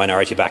ethnic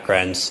minority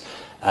backgrounds,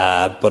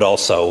 but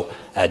also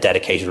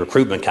dedicated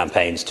recruitment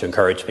campaigns to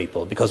encourage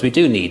people, because we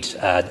do need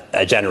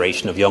a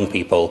generation of young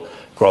people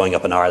growing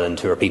up in Ireland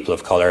who are people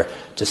of colour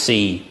to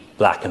see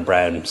black and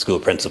brown school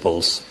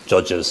principals,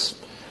 judges,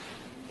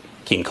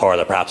 Keen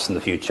Corla perhaps in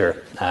the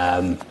future.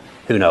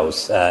 Who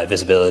knows?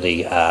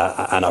 Visibility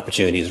and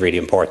opportunity is really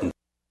important.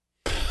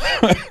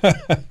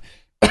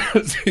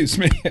 Excuse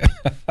me.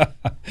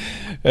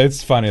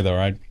 It's funny though,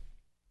 right?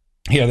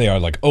 Here they are,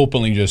 like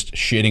openly just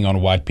shitting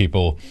on white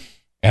people,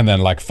 and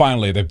then like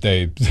finally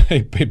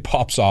it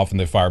pops off and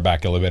they fire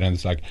back a little bit, and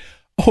it's like,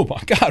 oh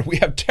my God, we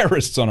have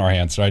terrorists on our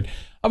hands, right?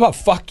 How about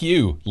fuck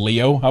you,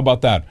 Leo? How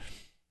about that?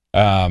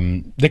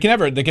 They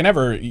can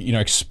never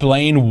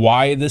explain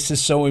why this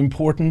is so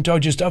important, or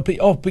just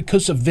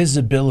because of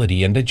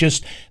visibility, and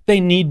they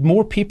need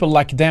more people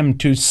like them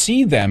to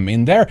see them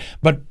in there.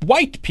 But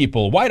white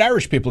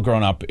Irish people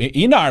growing up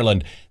in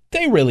Ireland,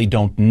 they really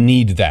don't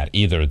need that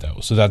either, though.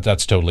 So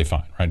that's totally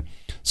fine, right?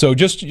 So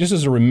just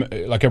as a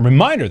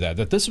reminder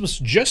that this was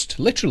just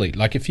literally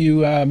like a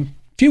few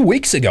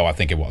weeks ago, I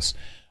think it was.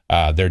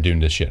 They're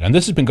doing this shit, and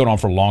this has been going on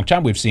for a long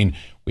time.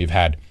 We've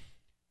had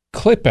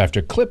clip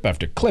after clip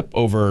after clip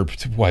over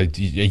a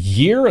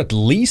year at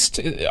least,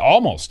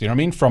 almost,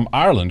 from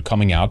Ireland,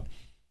 coming out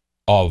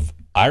of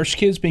Irish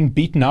kids being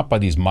beaten up by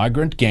these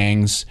migrant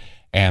gangs,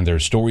 and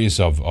there's stories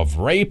of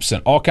rapes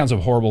and all kinds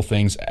of horrible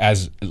things,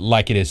 as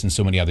like it is in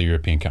so many other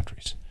European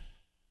countries.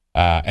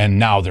 And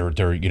now they're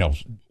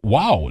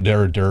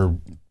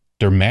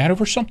mad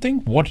over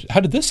something. How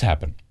did this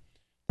happen?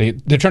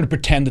 They're trying to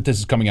pretend that this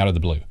is coming out of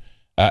the blue.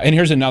 And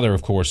here's another,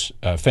 of course,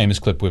 famous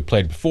clip we've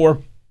played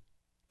before.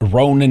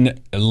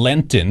 Ronan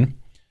Lentin,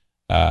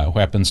 who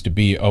happens to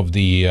be of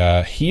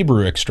the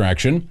Hebrew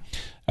extraction,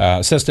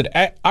 says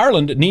that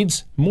Ireland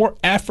needs more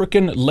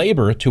African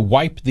labour to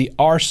wipe the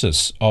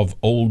arses of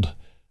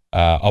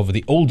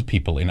the old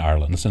people in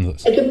Ireland. Listen to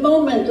this. At the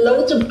moment,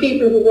 loads of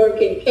people who work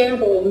in care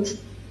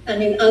homes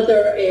and in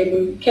other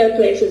care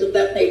places of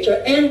that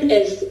nature, and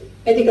as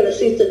medical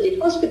assistants in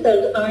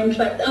hospitals, are in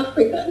fact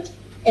Africans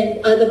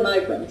and other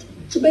migrants.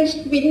 So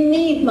basically, we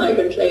need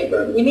migrant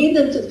labour. We need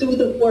them to do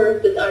the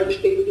work that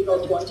Irish people do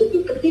not want to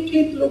do,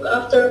 particularly to look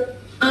after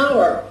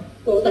our,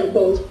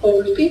 quote-unquote,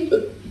 old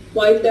people,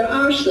 wipe their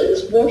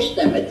arses, wash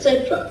them,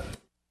 etc.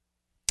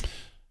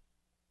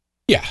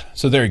 Yeah,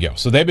 so there you go.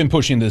 So they've been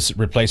pushing this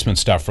replacement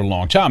stuff for a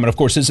long time. And of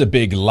course, it's a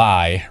big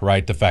lie,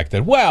 right? The fact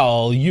that,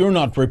 well, you're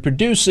not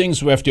reproducing,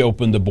 so we have to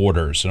open the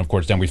borders. And of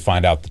course, then we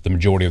find out that the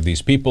majority of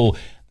these people,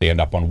 they end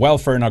up on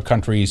welfare in our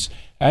countries.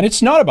 And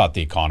it's not about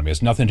the economy.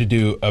 It's nothing to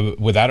do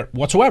with that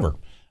whatsoever.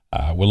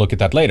 We'll look at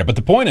that later. But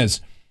the point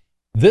is,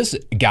 this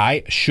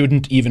guy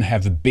shouldn't even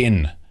have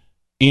been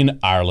in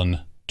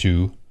Ireland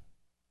to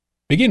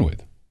begin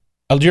with.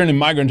 Algerian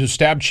migrant who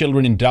stabbed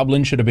children in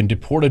Dublin should have been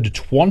deported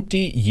 20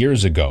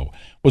 years ago.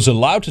 Was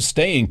allowed to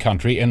stay in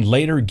country and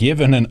later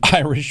given an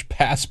Irish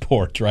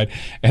passport, right?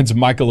 And it's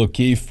Michael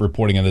O'Keefe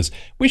reporting on this.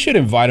 We should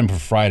invite him for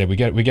Friday. We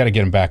got to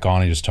get him back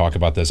on and just talk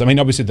about this. I mean,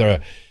 obviously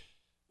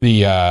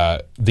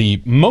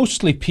the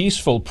mostly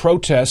peaceful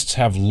protests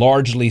have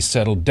largely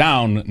settled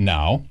down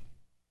now.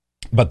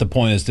 But the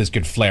point is, this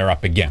could flare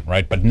up again,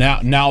 right? But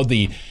now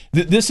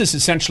this is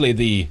essentially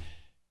the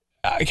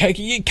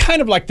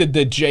kind of like the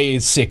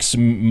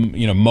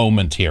J6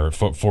 moment here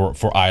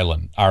for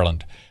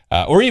Ireland,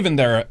 or even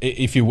their,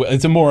 if you will,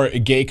 it's a more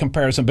gay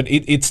comparison, but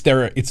it's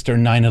their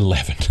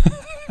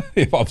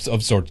 9/11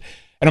 of sorts.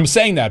 And I'm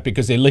saying that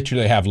because they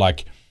literally have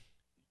like,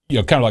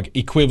 kind of like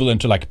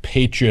equivalent to like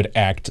Patriot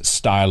Act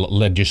style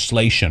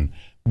legislation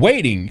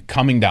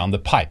coming down the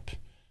pipe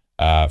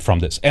from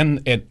this,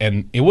 and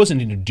it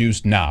wasn't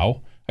introduced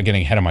now. I'm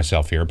getting ahead of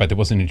myself here, but it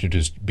wasn't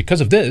introduced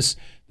because of this.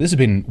 This has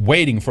been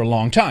waiting for a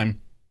long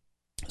time,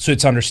 so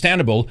it's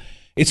understandable.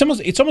 It's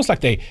almost like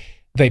they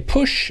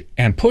push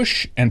and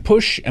push and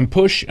push and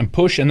push and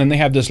push, and then they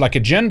have this like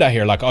agenda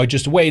here, like, oh,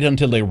 just wait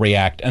until they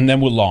react, and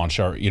then we'll launch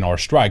our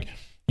strike.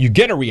 You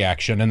get a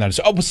reaction, and then it's,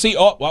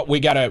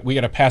 we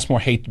gotta pass more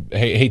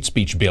hate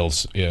speech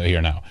bills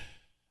here now.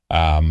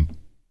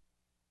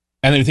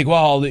 And then you think,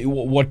 well,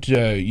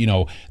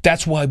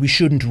 that's why we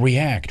shouldn't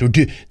react. Or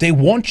they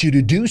want you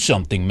to do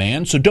something,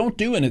 man, so don't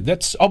do it.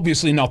 That's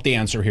obviously not the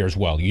answer here as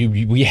well.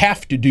 We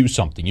have to do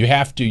something. You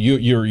have to.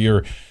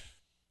 You're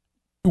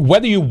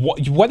whether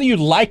you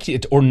like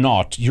it or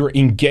not, you're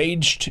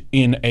engaged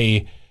in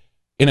a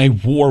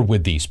war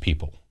with these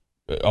people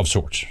of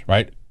sorts,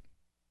 right?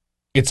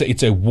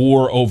 It's a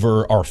war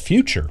over our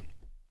future.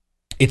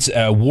 It's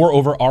a war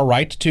over our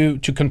right to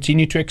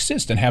continue to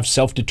exist and have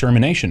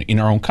self-determination in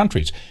our own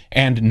countries.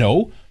 And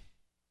no,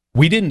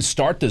 we didn't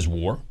start this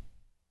war.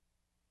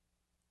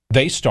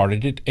 They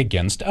started it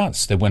against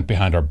us. They went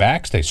behind our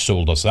backs. They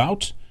sold us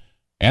out.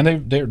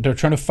 And they're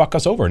trying to fuck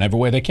us over in every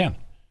way they can.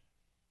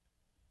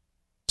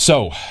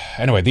 So,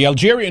 anyway, the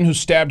Algerian who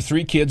stabbed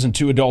 3 kids and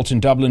 2 adults in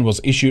Dublin was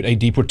issued a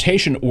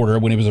deportation order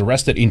when he was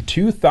arrested in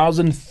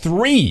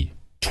 2003,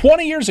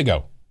 20 years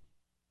ago.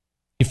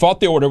 He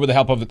fought the order with the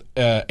help of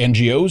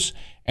NGOs,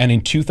 and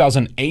in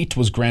 2008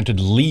 was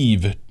granted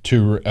leave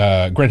to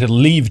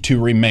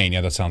remain. Yeah,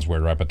 that sounds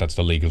weird, right? But that's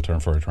the legal term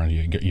for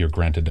it. You're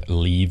granted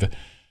leave.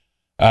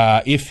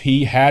 If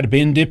he had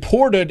been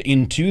deported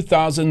in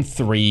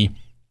 2003,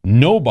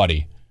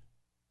 nobody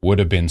would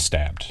have been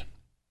stabbed.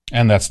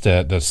 And that's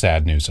the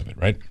sad news of it,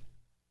 right?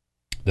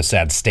 The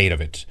sad state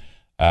of it.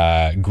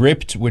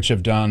 Gript, which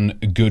have done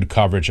good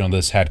coverage on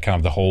this, had kind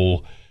of the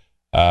whole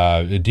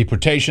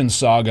deportation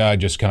saga,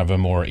 just kind of a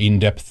more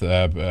in-depth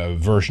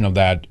version of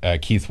that.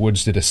 Keith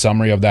Woods did a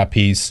summary of that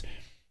piece.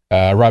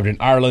 Arrived in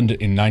Ireland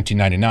in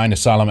 1999,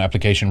 asylum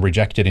application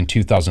rejected in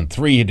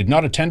 2003. He did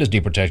not attend his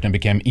deportation and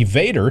became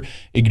evader,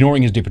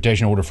 ignoring his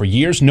deportation order for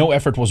years. No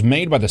effort was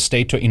made by the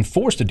state to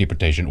enforce the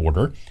deportation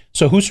order.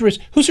 So who's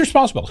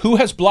responsible? Who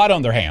has blood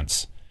on their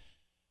hands?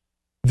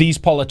 These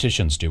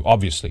politicians do,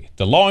 obviously.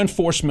 The law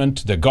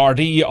enforcement, the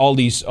Gardaí, all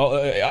these,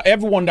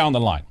 everyone down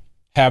the line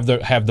have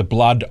the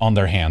blood on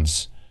their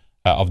hands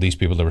of these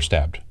people that were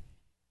stabbed.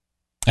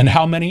 And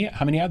how many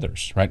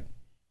others, right?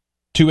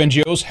 2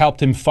 NGOs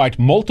helped him fight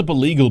multiple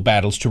legal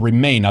battles to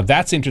remain. Now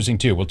that's interesting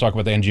too. We'll talk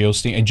about the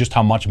NGOs thing and just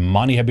how much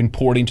money had been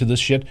poured into this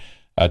shit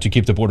to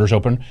keep the borders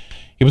open.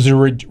 He was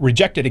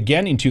rejected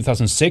again in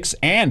 2006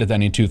 and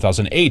then in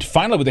 2008.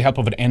 Finally, with the help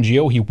of an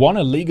NGO, he won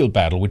a legal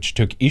battle which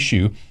took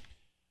issue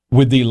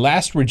with the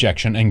last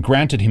rejection and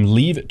granted him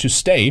leave to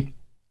stay,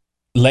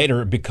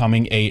 later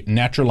becoming a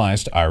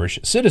naturalized Irish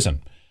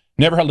citizen.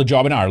 Never held a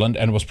job in Ireland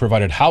and was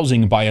provided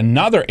housing by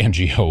another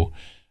NGO.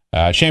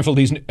 Shameful,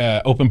 these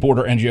open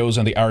border NGOs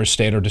and the Irish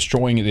state are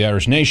destroying the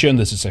Irish nation.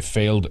 This is a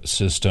failed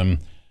system.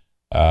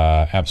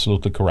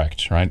 Absolutely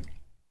correct, right?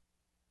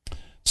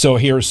 So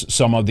here's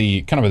some of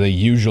the kind of the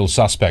usual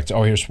suspects.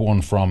 Oh, here's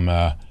one from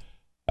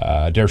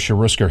Der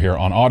Cherusker here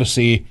on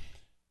Odyssey.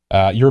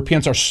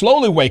 Europeans are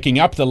slowly waking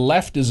up. The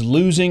left is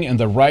losing and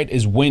the right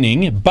is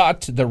winning,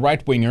 but the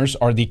right-wingers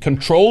are the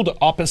controlled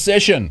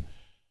opposition.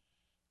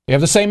 They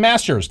have the same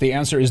masters. The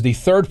answer is the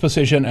third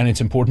position, and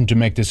it's important to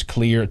make this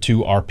clear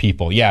to our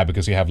people. Yeah,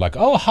 because you have like,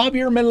 oh,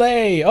 Javier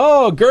Milei,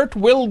 oh, Geert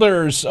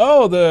Wilders,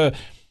 oh, to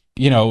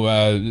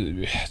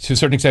a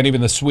certain extent, even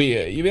the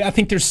Swede. I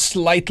think they're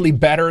slightly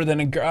better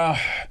than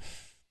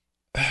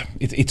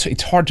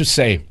it's hard to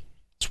say.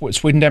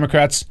 Sweden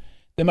Democrats,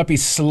 they might be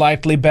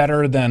slightly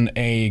better than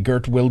a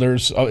Geert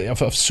Wilders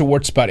of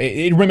sorts, but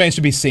it remains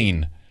to be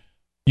seen.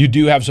 You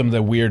do have some of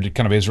the weird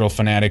kind of Israel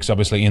fanatics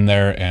obviously in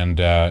there, and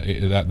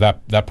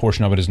that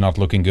portion of it is not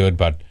looking good,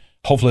 but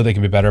hopefully they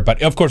can be better.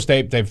 But of course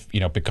they've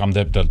become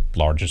the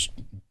largest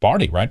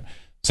party, right?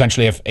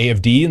 Essentially have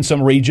AfD in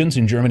some regions,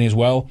 in Germany as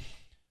well.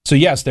 So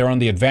yes, they're on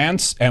the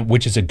advance, and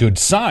which is a good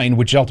sign,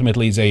 which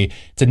ultimately is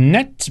it's a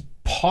net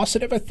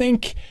positive, I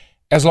think,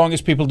 as long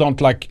as people don't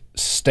like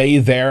stay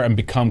there and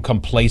become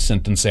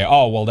complacent and say,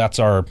 oh well, that's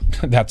our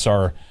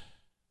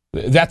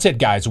that's it,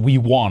 guys. We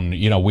won.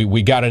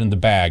 We got it in the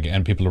bag,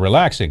 and people are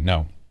relaxing.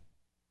 No,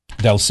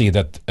 they'll see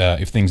that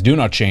if things do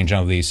not change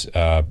under these,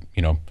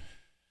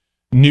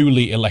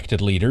 newly elected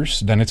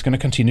leaders, then it's going to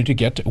continue to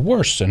get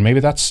worse, and maybe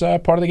that's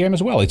part of the game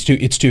as well. It's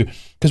to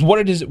because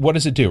what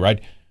does it do, right?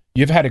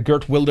 You've had a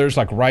Geert Wilders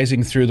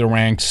rising through the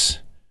ranks.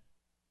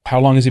 How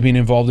long has he been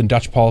involved in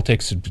Dutch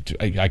politics?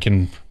 I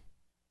can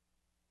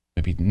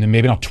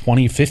maybe not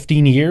 20,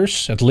 15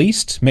 years at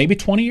least, maybe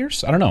 20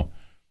 years. I don't know.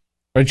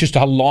 But it's just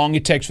how long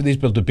it takes for these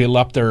people to build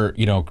up their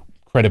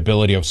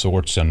credibility of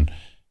sorts and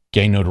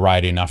gain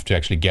notoriety enough to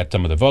actually get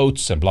some of the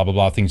votes and blah blah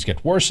blah. Things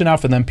get worse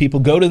enough, and then people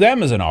go to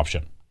them as an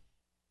option.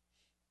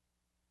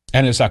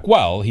 And it's like,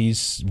 well,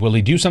 will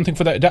he do something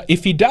for that?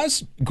 If he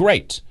does,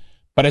 great.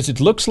 But as it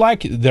looks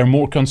like, they're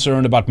more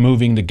concerned about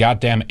moving the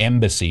goddamn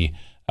embassy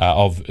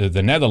of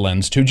the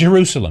Netherlands to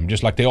Jerusalem,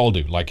 just like they all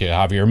do, like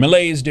Javier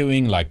Milei is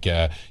doing, like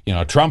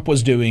Trump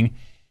was doing.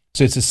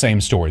 So it's the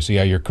same story. So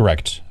yeah, you're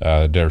correct,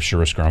 Der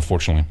Schurusker,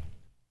 unfortunately.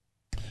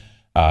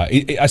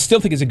 I still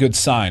think it's a good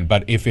sign,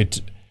 but if it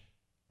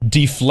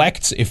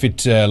deflects, if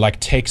it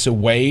takes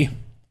away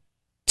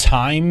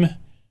time,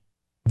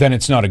 then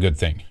it's not a good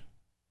thing,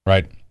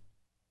 right?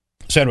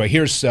 So anyway,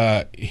 here's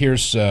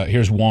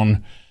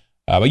one.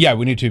 But yeah,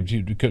 we need to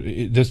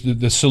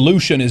the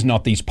solution is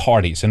not these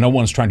parties, and no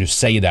one's trying to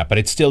say that, but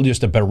it's still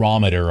just a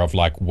barometer of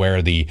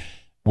where the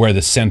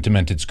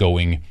sentiment is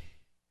going,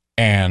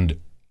 and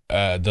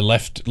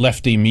the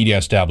lefty media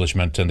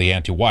establishment and the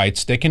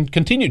anti-whites, they can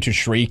continue to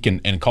shriek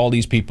and call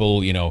these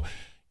people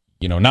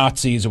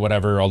Nazis or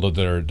whatever,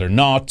 although they're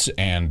not,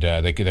 and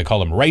they call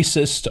them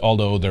racist,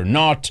 although they're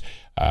not.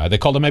 They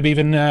call them maybe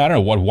even, I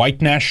don't know, white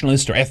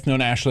nationalists or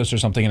ethno-nationalists or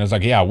something. And it's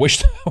like, yeah, I wish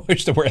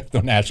they were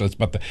ethno-nationalists,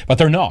 but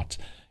they're not.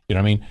 You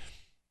know what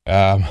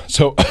I mean?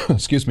 So,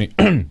 excuse me.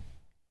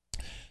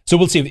 So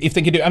we'll see if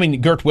they can do. I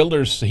mean, Geert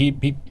Wilders, he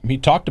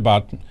talked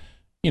about,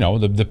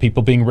 the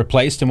people being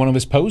replaced in one of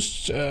his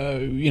posts,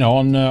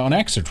 on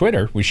X or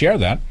Twitter. We share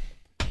that.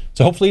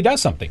 So hopefully he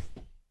does something.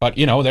 But,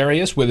 there he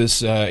is with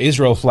his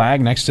Israel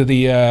flag next to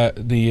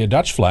the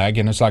Dutch flag.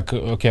 And it's like,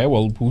 okay,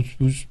 well,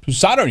 whose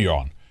side are you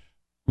on?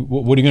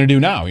 What are you going to do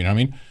now? You know what I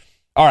mean?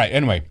 All right,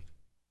 anyway.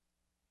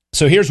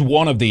 So here's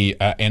one of the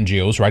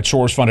NGOs, right?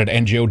 Soros-funded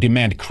NGO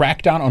demand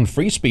crackdown on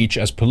free speech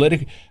as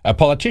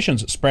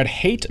politicians spread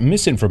hate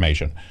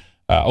misinformation.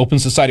 Open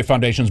Society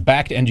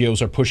Foundations-backed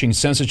NGOs are pushing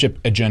censorship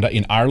agenda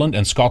in Ireland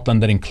and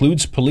Scotland that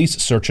includes police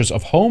searches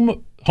of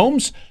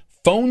homes,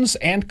 phones,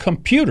 and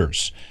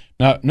computers.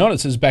 Now,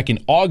 notice this is back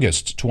in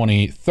August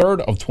 23rd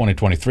of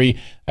 2023,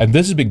 and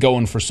this has been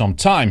going for some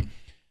time.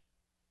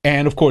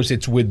 And, of course,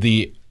 it's with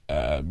the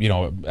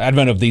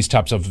advent of these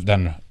types of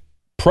then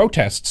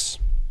protests,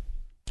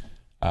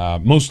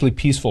 mostly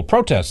peaceful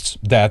protests,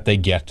 that they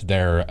get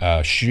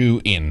their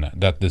shoe in,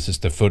 that this is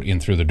the foot in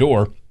through the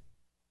door,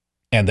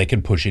 and they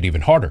can push it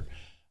even harder.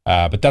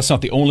 But that's not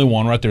the only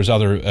one, right? There's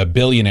other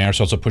billionaires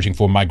also pushing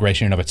for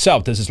migration in of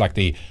itself. This is like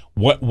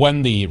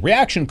when the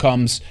reaction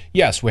comes,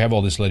 yes, we have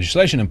all this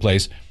legislation in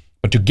place,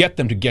 but to get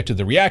them to get to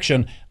the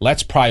reaction,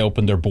 let's pry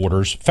open their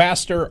borders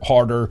faster,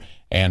 harder,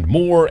 and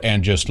more,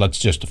 and let's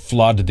just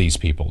flood these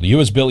people. The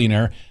U.S.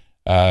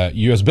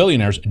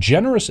 billionaire's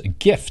generous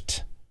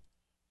gift.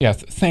 Yeah,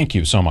 thank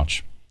you so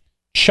much.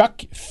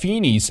 Chuck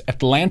Feeney's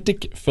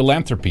Atlantic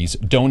Philanthropies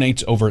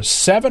donates over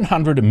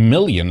 $700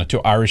 million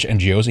to Irish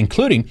NGOs,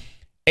 including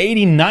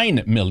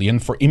 $89 million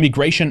for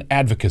immigration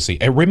advocacy.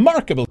 A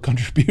remarkable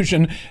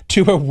contribution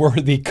to a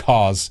worthy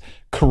cause.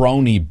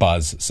 Coroni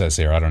Buzz says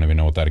here. I don't even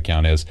know what that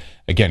account is.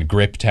 Again,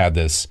 Gript had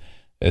this.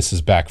 This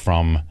is back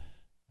from,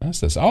 what's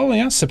this? Oh,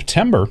 yeah,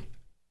 September.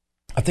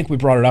 I think we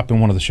brought it up in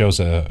one of the shows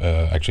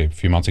actually a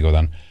few months ago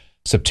then.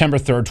 September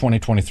 3rd,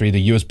 2023,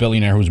 the U.S.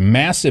 billionaire whose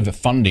massive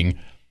funding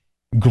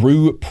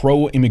grew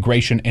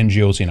pro-immigration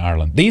NGOs in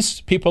Ireland. These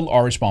people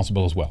are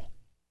responsible as well.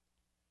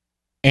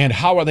 And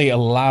how are they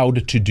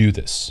allowed to do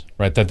this?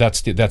 Right?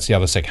 That's the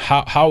other thing.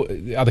 How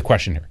the other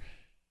question here.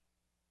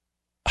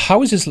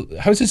 How is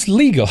this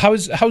legal? How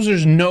is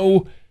there's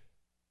no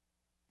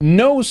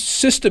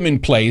system in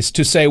place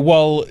to say,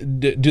 well,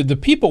 do the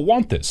people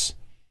want this?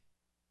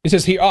 He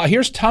says,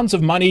 here's tons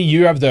of money.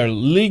 You have the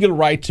legal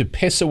right to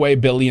piss away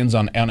billions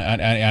on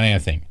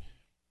anything.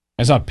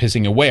 It's not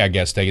pissing away, I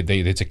guess.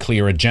 It's a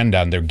clear agenda,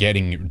 and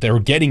they're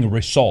getting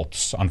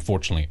results,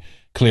 unfortunately,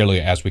 clearly,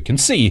 as we can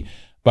see.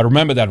 But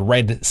remember that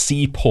Red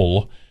Sea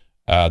poll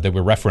that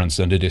we referenced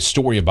and did a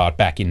story about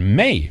back in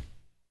May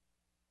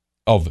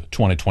of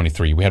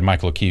 2023. We had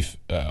Michael O'Keefe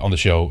on the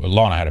show.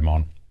 Lana had him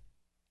on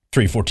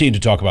 314 to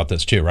talk about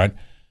this too, right?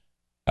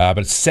 But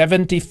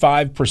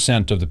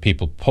 75% of the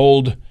people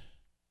polled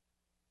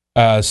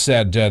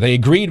said they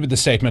agreed with the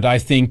statement. I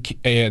think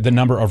the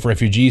number of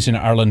refugees in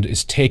Ireland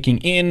is taking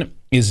in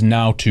is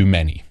now too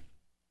many,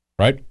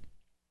 right?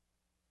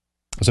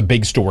 It was a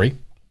big story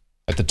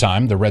at the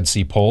time, the Red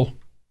Sea poll.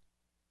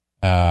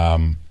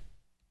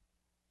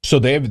 So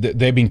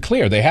they've been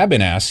clear. They have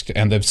been asked,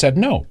 and they've said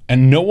no.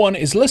 And no one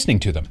is listening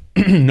to them.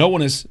 No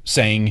one is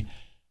saying,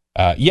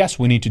 yes,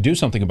 we need to do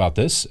something about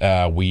this.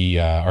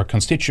 Our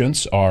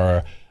constituents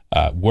are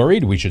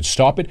worried. We should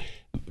stop it.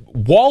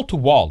 Wall to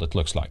wall, it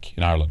looks like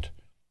in Ireland.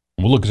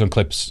 We'll look at some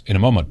clips in a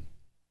moment.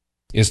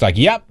 It's like,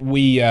 yep,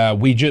 we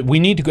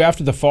need to go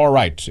after the far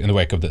right in the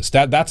wake of this.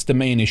 That's the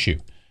main issue.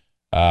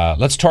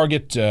 Let's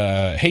target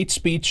hate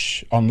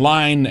speech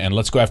online, and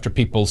let's go after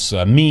people's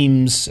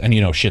memes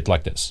and shit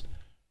like this.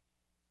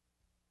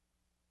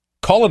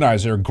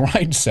 Colonizer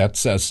Grindset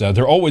says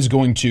they're always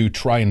going to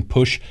try and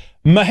push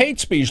hate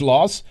speech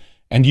laws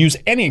and use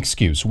any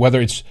excuse, whether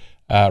it's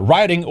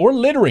rioting or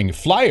littering,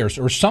 flyers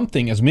or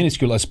something as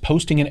minuscule as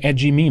posting an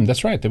edgy meme.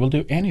 That's right, they will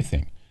do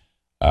anything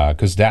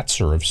because that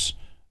serves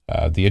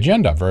the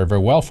agenda very,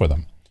 very well for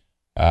them.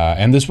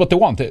 And this is what they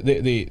want.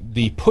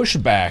 The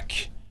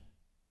pushback,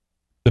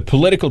 the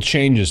political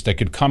changes that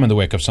could come in the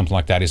wake of something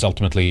like that is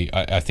ultimately,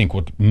 I think,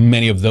 what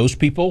many of those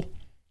people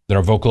that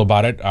are vocal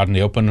about it out in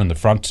the open on the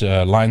front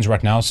lines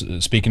right now,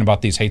 speaking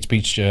about these hate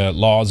speech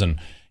laws and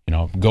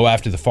go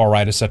after the far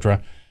right,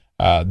 etc.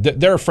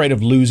 They're afraid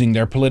of losing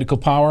their political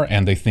power,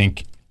 and they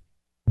think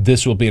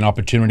this will be an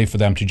opportunity for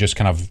them to just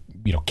kind of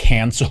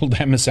cancel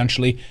them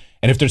essentially.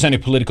 And if there's any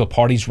political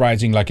parties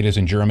rising like it is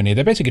in Germany,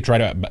 they basically try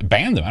to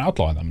ban them and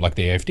outlaw them, like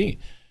the AfD.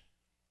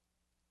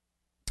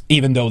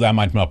 Even though that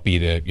might not be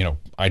the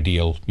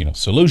ideal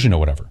solution or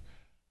whatever.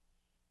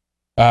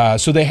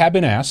 So they have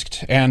been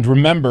asked, and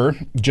remember,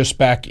 just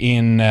back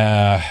in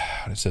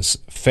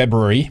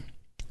February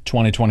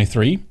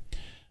 2023,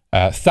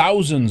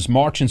 thousands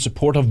march in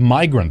support of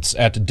migrants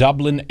at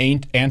Dublin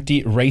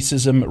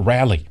anti-racism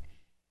rally.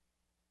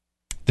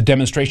 The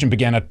demonstration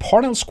began at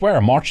Parnell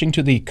Square, marching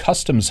to the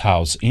Customs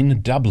House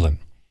in Dublin.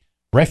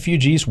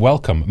 Refugees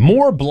welcome.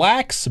 More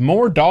blacks,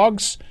 more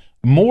dogs,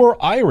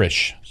 more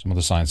Irish, some of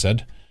the signs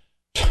said.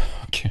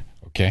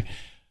 Okay.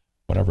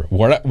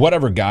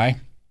 Whatever, guy.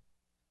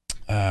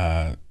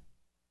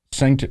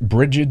 St.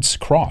 Bridget's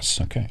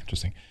Cross. Okay,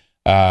 interesting.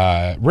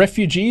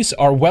 Refugees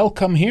are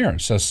welcome here,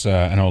 says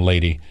an old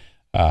lady.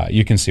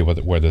 You can see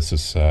where this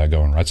is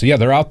going, right? So yeah,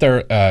 they're out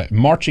there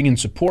marching in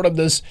support of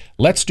this.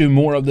 Let's do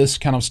more of this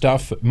kind of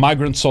stuff.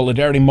 Migrant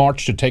Solidarity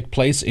March to take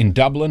place in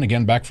Dublin,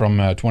 again, back from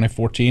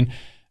 2014.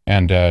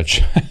 And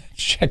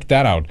check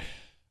that out.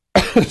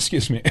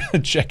 Excuse me.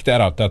 Check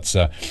that out. It's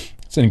an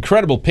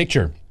incredible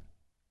picture.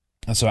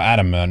 So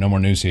Adam, No More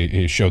News,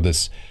 he showed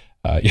this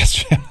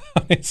yesterday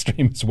on his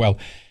stream as well.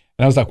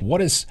 And I was like,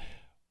 what is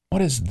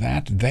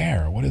that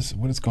there? What is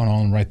going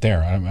on right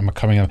there? I'm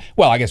coming up.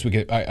 Well, I guess we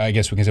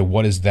can say,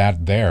 what is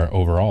that there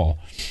overall?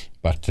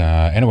 But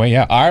anyway,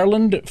 yeah,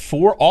 Ireland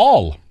for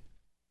all.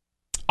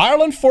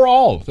 Ireland for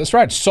all. That's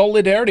right.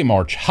 Solidarity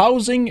March.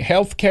 Housing,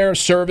 healthcare,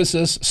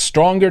 services,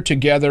 stronger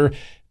together.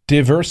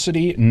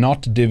 Diversity,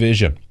 not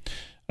division.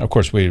 And of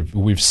course,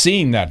 we've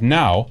seen that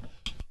now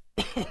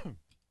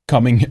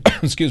coming,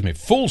 excuse me,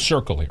 full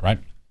circle here, right?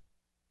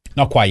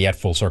 Not quite yet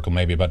full circle,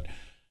 maybe, but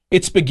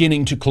it's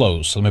beginning to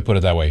close. Let me put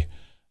it that way,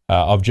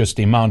 of just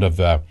the amount of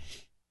the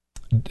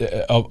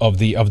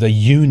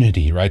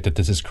unity, right, that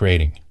this is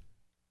creating.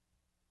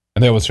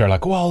 And they always are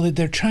like, well,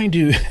 they're trying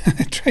to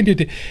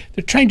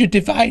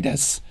divide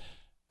us.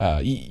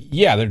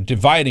 Yeah, they're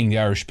dividing the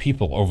Irish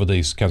people over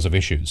these kinds of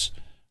issues.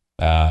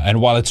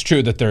 And while it's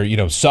true that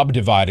they're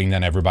subdividing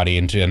then everybody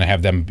into and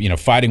have them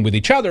fighting with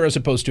each other as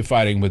opposed to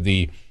fighting with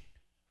the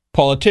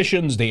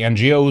politicians, the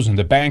NGOs, and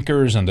the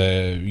bankers, and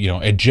the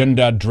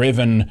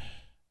agenda-driven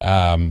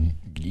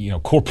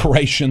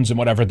corporations and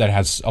whatever that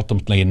has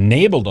ultimately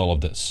enabled all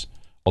of this,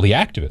 all the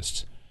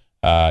activists.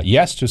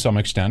 Yes, to some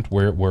extent,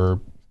 we're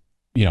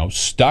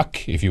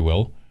stuck, if you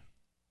will,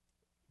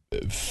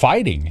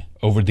 fighting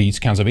over these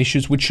kinds of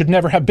issues, which should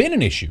never have been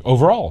an issue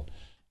overall.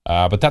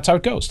 But that's how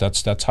it goes.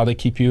 That's how they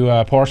keep you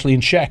partially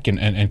in check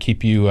and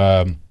keep you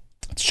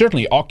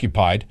certainly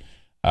occupied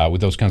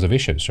with those kinds of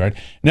issues, right?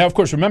 Now, of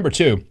course, remember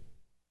too,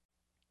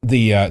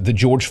 the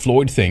George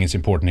Floyd thing is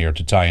important here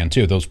to tie in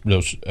too. Those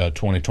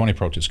 2020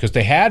 protests, because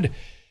they had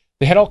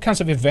all kinds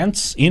of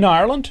events in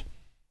Ireland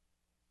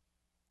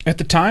at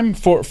the time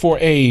for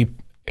a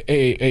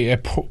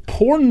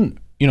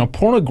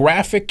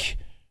pornographic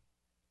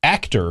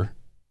actor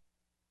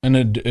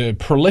and a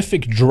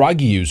prolific drug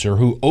user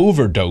who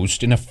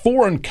overdosed in a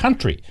foreign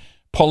country.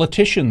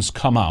 Politicians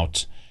come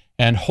out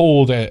and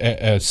hold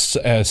a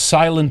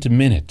silent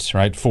minute,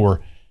 right,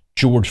 for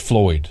George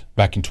Floyd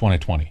back in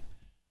 2020.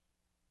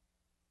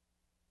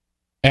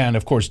 And,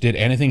 of course, did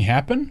anything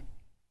happen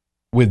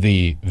with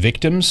the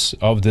victims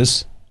of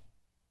this,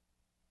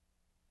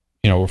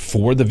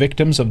 for the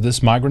victims of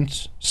this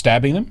migrant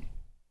stabbing them?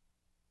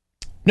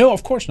 No,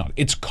 of course not.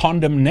 It's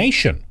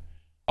condemnation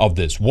of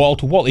this, wall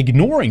to wall,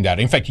 ignoring that.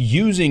 In fact,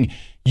 using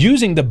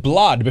the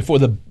blood before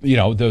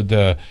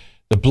the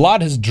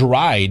blood has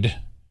dried.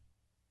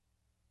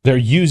 They're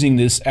using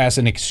this as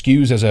an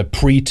excuse, as a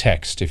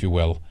pretext, if you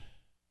will,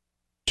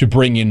 to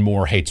bring in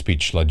more hate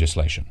speech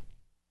legislation.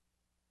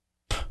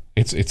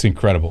 It's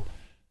incredible.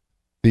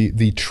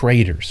 The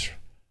traitors,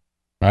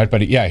 right?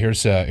 But yeah,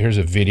 here's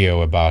a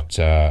video about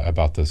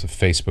this, a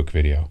Facebook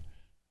video.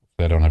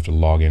 I don't have to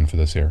log in for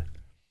this here.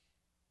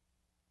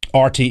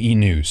 RTE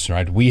News,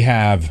 right? We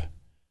have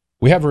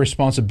a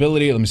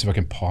responsibility. Let me see if I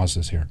can pause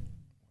this here.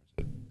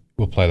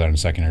 We'll play that in a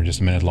second here, just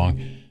a minute long.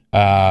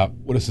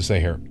 What does it say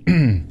here?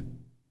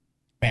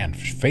 Man,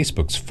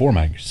 Facebook's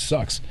formatting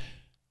sucks.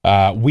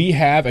 We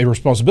have a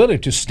responsibility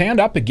to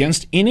stand up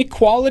against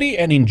inequality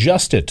and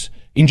injustice.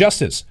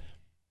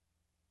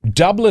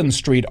 Dublin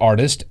street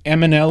artist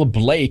Eminelle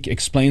Blake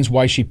explains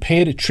why she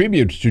paid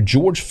tribute to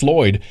George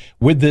Floyd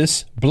with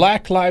this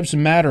Black Lives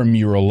Matter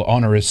mural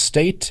on her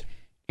estate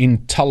in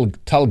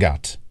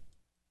Tulgat.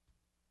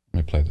 Let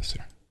me play this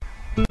here.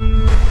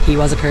 He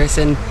was a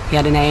person, he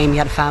had a name, he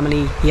had a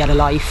family, he had a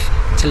life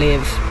to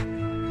live.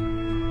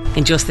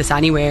 Injustice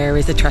anywhere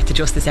is a threat to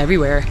justice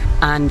everywhere,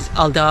 and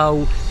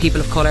although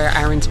people of colour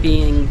aren't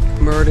being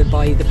murdered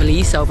by the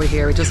police over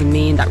here, it doesn't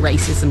mean that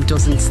racism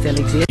doesn't still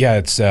exist. Yeah,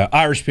 it's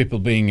Irish people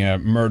being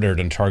murdered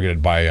and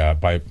targeted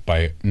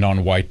by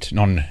non-white,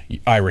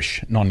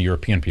 non-Irish,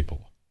 non-European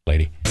people,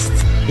 lady.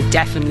 It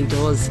definitely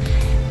does.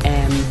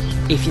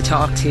 If you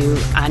talk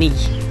to any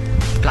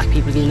black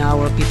people you know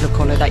or people of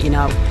colour that you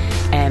know,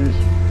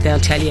 they'll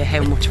tell you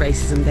how much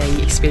racism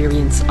they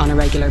experience on a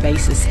regular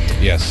basis.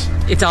 Yes.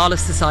 It's all of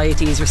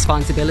society's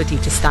responsibility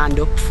to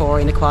stand up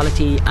for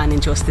inequality and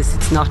injustice.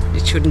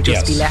 It shouldn't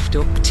just be left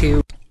up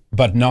to...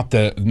 But not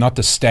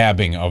the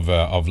stabbing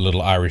of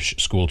little Irish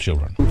school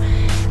children.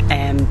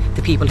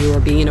 The people who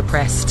are being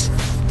oppressed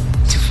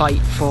to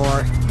fight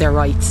for their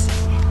rights.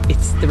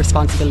 The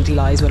responsibility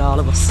lies with all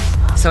of us.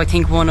 So I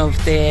think one of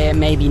the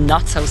maybe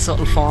not so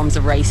subtle forms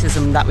of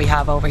racism that we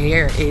have over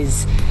here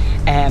is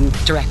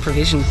direct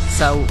provision.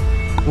 So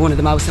one of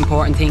the most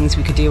important things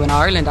we could do in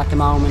Ireland at the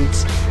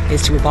moment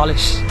is to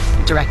abolish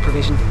direct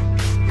provision.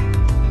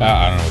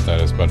 I don't know what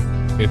that is, but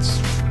it's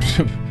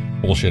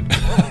bullshit.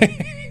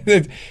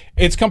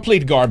 It's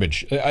complete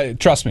garbage.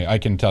 Trust me, I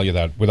can tell you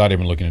that without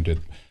even looking into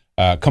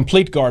it.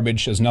 Complete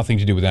garbage, has nothing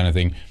to do with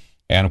anything.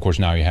 And of course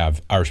now you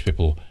have Irish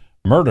people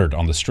murdered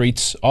on the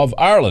streets of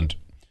Ireland.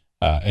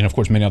 And of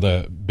course many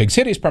other big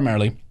cities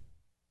primarily.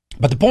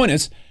 But the point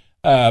is,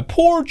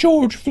 poor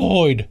George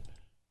Floyd.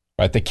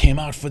 Right, they came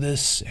out for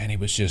this, and it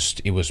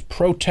was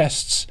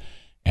protests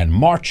and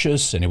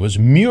marches, and it was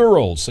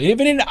murals,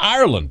 even in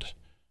Ireland.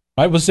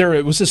 Right, was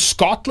it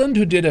Scotland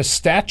who did a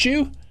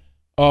statue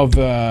of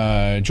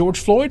George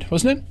Floyd,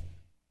 wasn't it?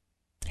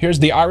 Here's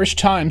the Irish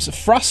Times,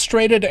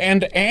 frustrated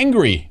and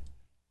angry.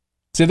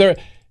 See,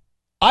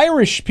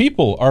 Irish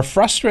people are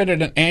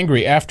frustrated and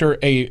angry after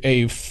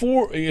a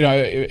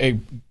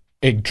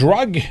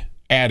drug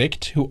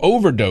addict who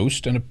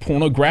overdosed and a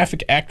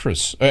pornographic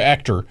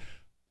actor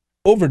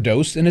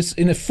overdosed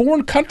in a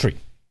foreign country.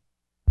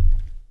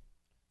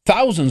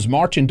 Thousands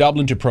march in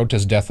Dublin to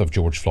protest death of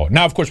George Floyd.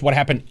 Now, of course, what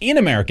happened in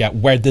America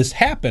where this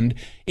happened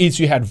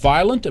is you had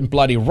violent and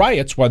bloody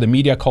riots while the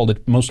media called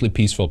it mostly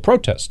peaceful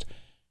protest.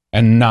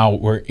 And now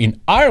we're in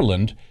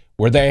Ireland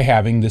where they're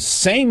having the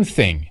same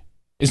thing.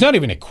 It's not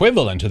even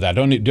equivalent to that.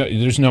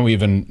 There's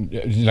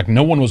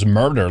no one was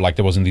murdered like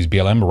there was in these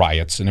BLM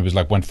riots. And it was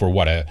went for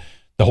the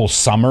whole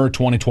summer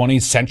 2020,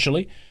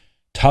 essentially.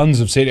 Tons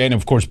of cities, and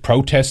of course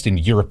protests in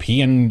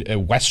European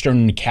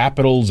Western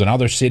capitals and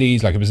other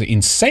cities. It was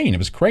insane. It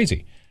was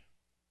crazy.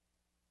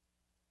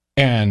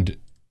 And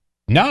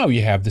now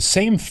you have the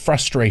same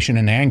frustration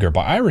and anger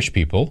by Irish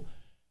people.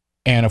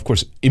 And of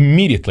course,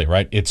 immediately,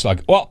 right, it's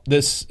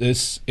this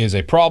is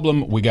a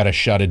problem. We got to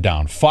shut it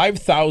down.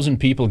 5,000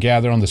 people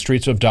gathered on the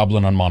streets of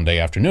Dublin on Monday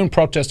afternoon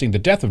protesting the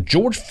death of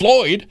George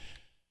Floyd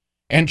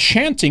and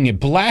chanting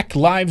Black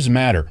Lives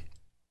Matter.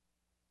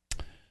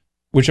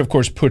 Which, of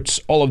course, puts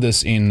all of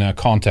this in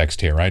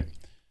context here, right?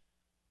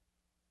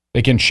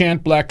 They can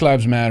chant Black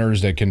Lives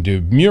Matters, they can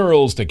do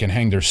murals, they can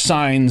hang their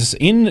signs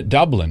in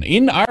Dublin,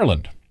 in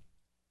Ireland.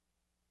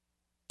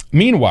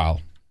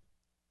 Meanwhile,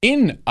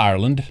 in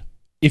Ireland,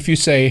 if you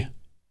say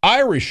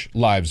Irish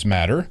Lives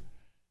Matter,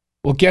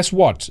 well, guess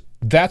what?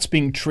 That's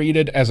being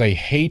treated as a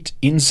hate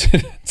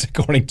incident,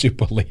 according to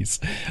police.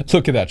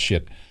 Look at that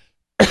shit.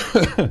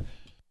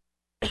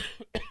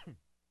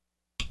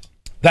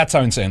 That's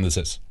how insane this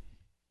is.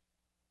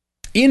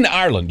 In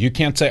Ireland, you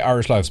can't say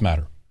Irish Lives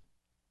Matter.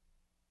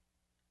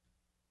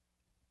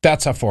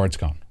 That's how far it's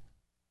gone.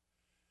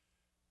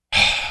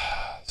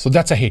 So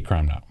that's a hate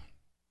crime now.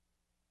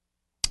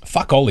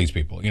 Fuck all these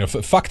people.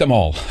 Fuck them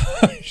all.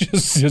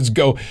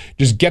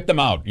 just get them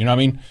out. You know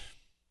what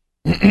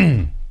I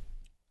mean?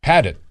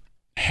 Had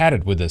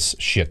it with this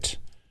shit.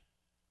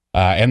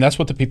 And that's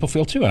what the people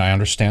feel too. And I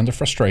understand the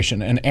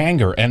frustration and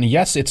anger. And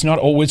yes, it's not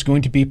always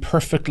going to be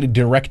perfectly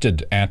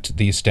directed at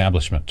the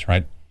establishment,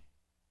 right?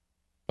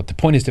 But the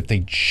point is, if they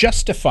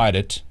justified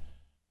it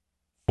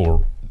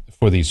for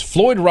these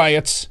Floyd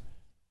riots,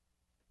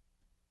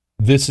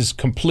 this is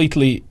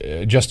completely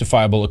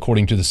justifiable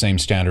according to the same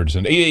standards,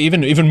 and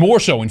even more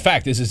so. In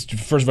fact, this is,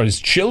 first of all,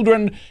 his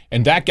children,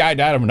 and that guy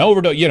died of an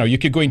overdose. You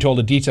could go into all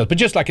the details, but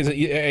just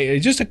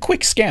just a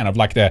quick scan of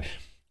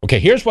okay,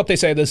 here's what they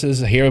say this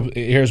is.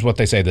 Here's what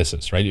they say this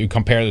is. Right? You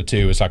compare the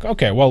two. It's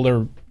okay,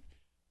 well,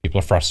 people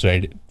are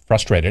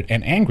frustrated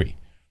and angry.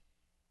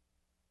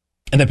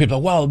 And then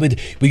people are, but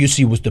you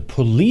see, was the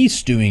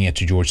police doing it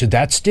to George? So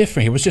that's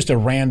different. It was just a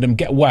random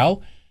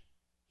Well,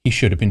 he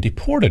should have been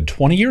deported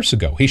 20 years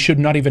ago. He should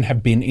not even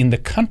have been in the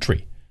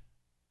country.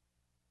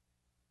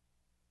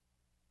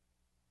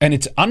 And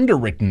it's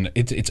underwritten,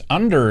 it's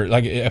under,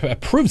 like,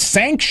 approved,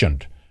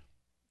 sanctioned,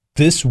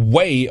 this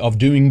way of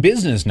doing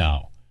business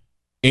now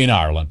in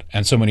Ireland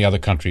and so many other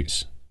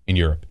countries in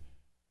Europe.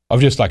 Of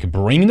just like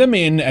bring them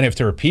in, and if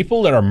there are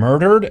people that are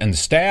murdered and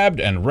stabbed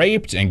and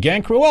raped and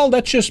gang crew, well,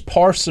 that's just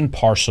part and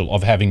parcel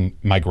of having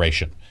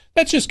migration.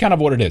 That's just kind of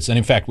what it is. And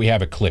in fact, we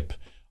have a clip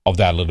of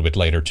that a little bit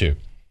later too,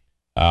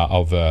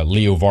 of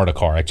Leo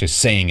Varadkar actually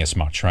saying as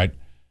much, right?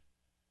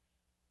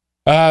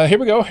 Here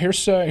we go.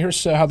 Here's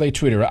how they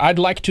tweeted. I'd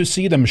like to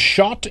see them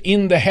shot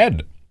in the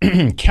head.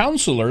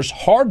 Councillors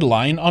hard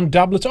line on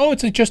Dublin. Oh,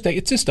 it's just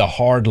a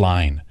hard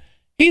line.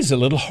 He's a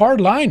little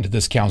hard-lined,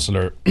 this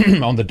councillor,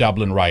 on the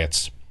Dublin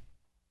riots.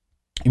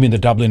 You mean the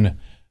Dublin,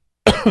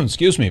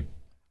 excuse me,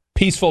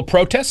 peaceful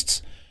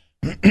protests?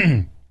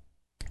 I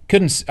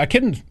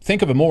couldn't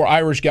think of a more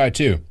Irish guy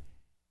too.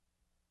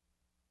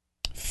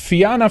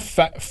 Fianna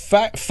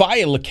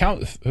Fáil,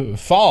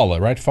 Fall,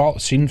 right? Fall,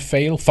 Sinn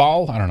Féin,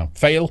 Fall, I don't know,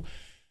 Fail.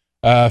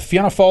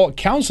 Fianna Fáil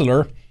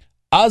councillor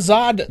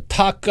Azad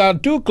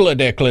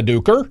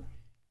Takadukladekladukar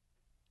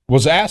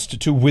was asked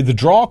to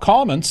withdraw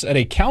comments at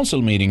a council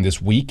meeting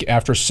this week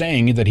after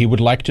saying that he would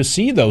like to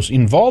see those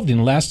involved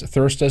in last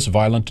Thursday's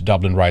violent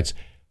Dublin riots,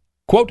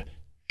 quote,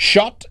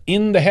 shot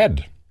in the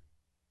head,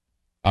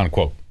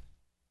 unquote.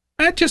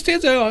 That just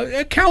is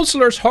a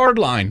councillor's hard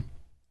line.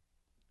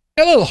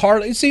 A little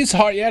hard. It's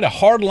hard. He had a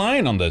hard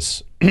line on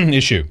this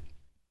issue.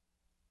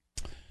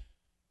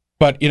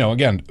 But, you know,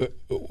 again,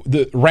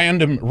 the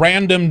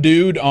random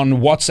dude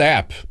on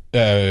WhatsApp,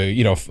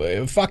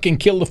 fucking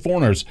kill the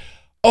foreigners.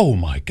 Oh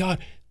my God,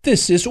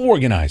 this is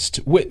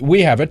organized.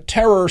 We have a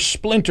terror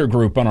splinter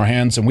group on our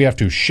hands and we have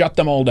to shut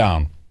them all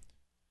down.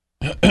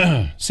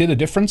 See the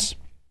difference?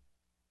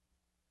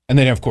 And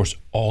then, of course,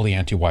 all the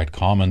anti-white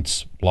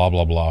comments, blah,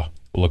 blah, blah.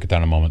 We'll look at that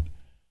in a moment.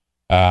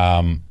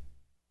 Yeah,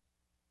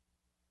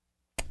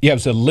 it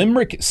was a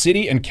Limerick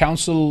City and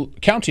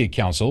County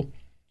Council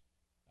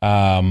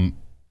at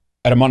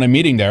a Monday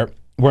meeting there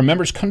where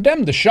members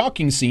condemned the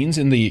shocking scenes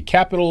in the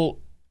capital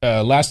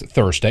last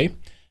Thursday.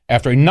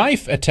 After a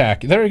knife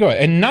attack, there you go,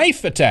 a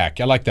knife attack.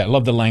 I like that. I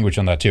love the language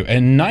on that too. A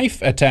knife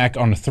attack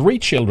on 3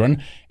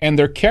 children and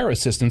their care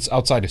assistants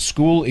outside a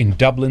school in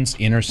Dublin's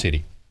inner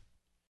city.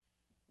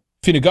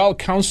 Fine Gael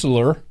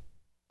councillor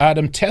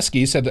Adam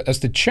Teskey said that as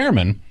the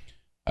chairman,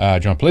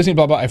 John Plisny,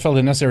 blah, blah, I felt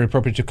it necessary and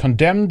appropriate to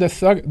condemn the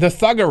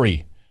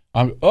thuggery.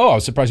 I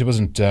was surprised he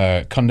wasn't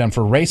condemned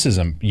for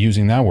racism,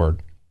 using that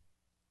word.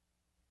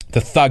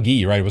 The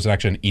Thuggee, right? It was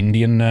actually an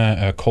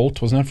Indian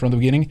cult, wasn't it, from the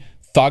beginning?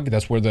 Thug,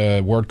 that's where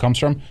the word comes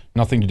from.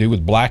 Nothing to do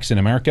with blacks in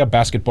America,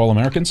 basketball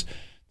Americans.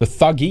 The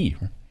Thuggee.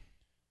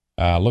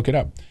 Look it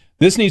up.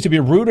 This needs to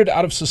be rooted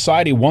out of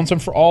society once and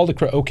for all.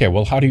 Okay,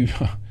 well, how do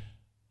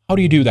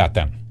you do that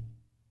then?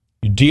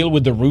 You deal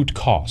with the root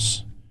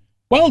cause.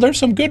 Well, there's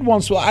some good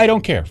ones. Well, I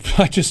don't care.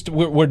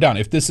 We're done.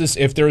 If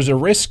there's a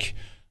risk,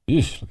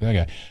 look at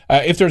that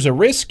guy. If there's a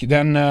risk,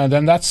 then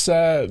that's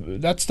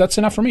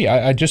enough for me.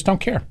 I just don't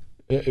care.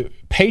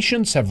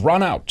 Patience have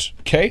run out.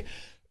 Okay.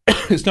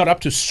 It's not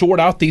up to sort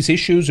out these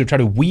issues or try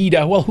to weed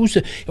out. Well,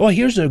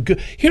 here's a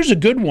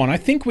good one. I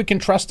think we can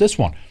trust this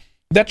one.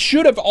 That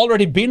should have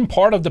already been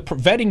part of the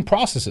vetting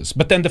processes.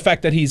 But then the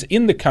fact that he's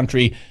in the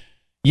country,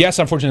 yes,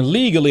 unfortunately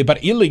legally,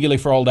 but illegally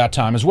for all that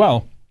time as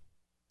well,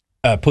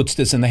 puts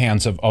this in the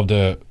hands of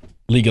the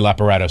legal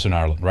apparatus in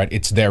Ireland. Right?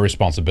 It's their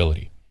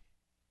responsibility.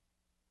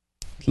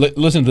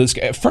 Listen to this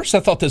guy. At first, I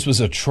thought this was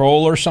a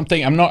troll or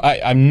something.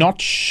 I'm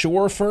not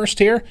sure. First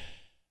here.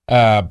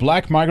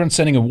 Black migrants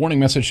sending a warning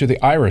message to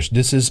the Irish.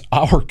 This is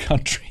our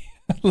country.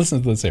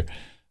 Listen to this here.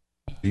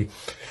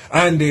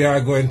 And they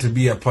are going to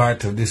be a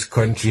part of this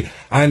country,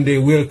 and they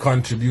will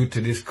contribute to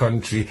this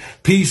country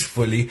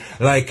peacefully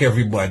like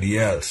everybody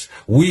else.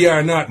 We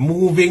are not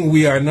moving,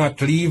 we are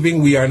not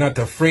leaving, we are not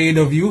afraid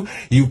of you.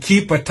 You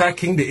keep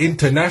attacking the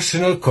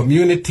international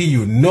community,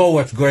 you know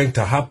what's going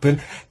to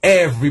happen.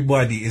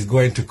 Everybody is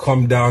going to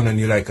come down on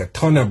you like a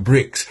ton of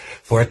bricks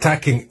for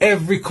attacking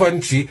every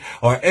country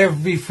or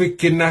every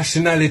freaking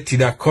nationality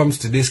that comes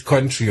to this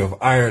country of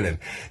Ireland.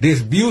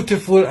 This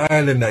beautiful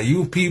Ireland that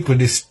you people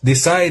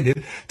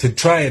decided to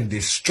try and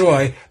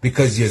destroy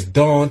because you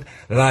don't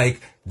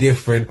like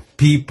different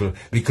people,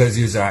 because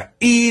you are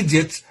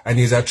idiots and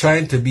you are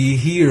trying to be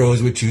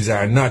heroes, which you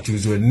are not.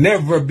 You will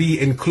never be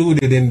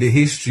included in the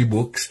history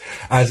books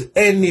as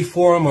any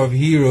form of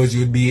heroes.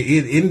 You'd be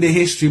in the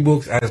history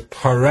books as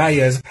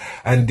pariahs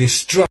and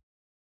destroy.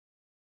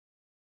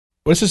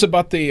 What's this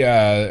about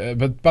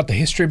the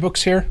history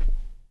books here?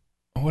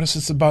 What is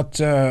this about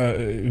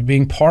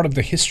being part of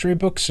the history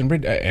books?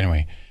 And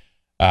anyway.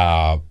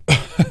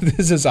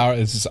 This is our.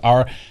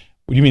 What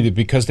do you mean?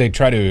 Because they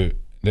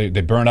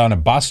burn down a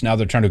bus, now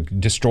they're trying to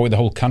destroy the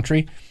whole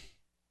country?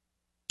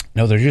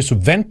 No, they're just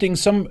venting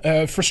some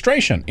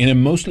frustration in a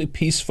mostly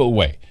peaceful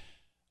way.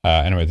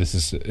 Anyway,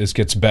 this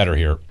gets better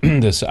here.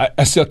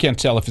 I still can't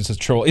tell if it's a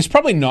troll. It's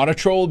probably not a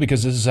troll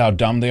because this is how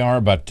dumb they are,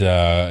 but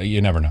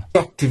you never know.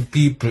 Productive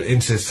people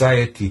in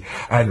society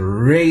and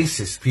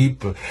racist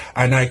people,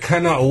 and I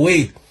cannot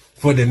wait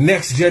for the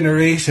next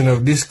generation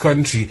of this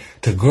country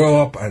to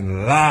grow up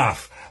and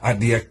laugh at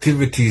the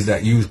activities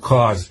that you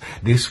caused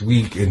this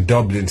week in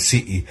Dublin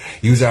City.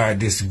 You are a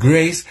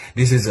disgrace.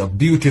 This is a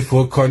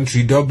beautiful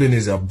country. Dublin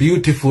is a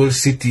beautiful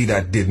city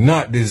that did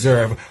not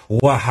deserve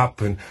what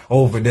happened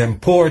over them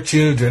poor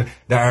children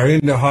that are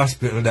in the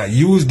hospital that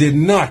you did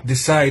not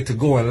decide to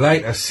go and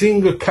light a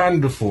single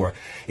candle for.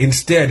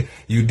 Instead,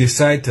 you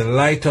decide to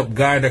light up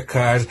Garda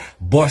cars,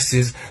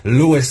 buses,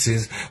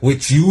 Lewis's,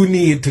 which you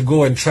need to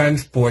go and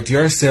transport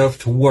yourself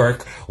to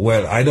work.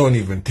 Well, I don't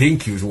even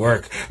think you's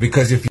work,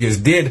 because if you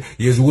did,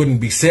 you wouldn't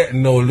be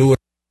setting no Lewis.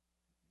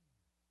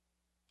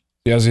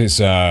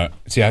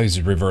 See how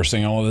he's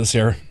reversing all of this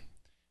here?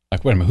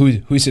 Like, wait a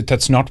minute, who is it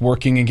that's not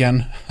working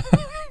again?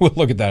 We'll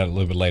look at that a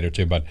little bit later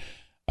too, but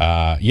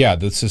yeah,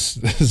 this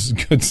is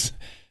good.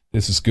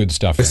 This is good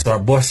stuff. Our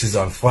bus is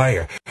on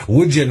fire.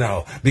 Would you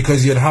now?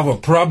 Because you'd have a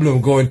problem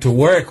going to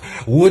work,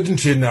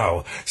 wouldn't you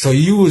now? So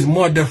you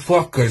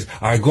motherfuckers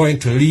are going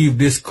to leave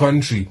this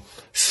country.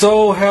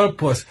 So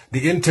help us,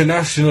 the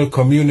international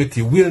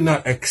community will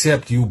not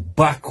accept you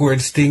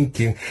backwards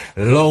thinking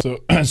low.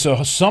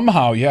 So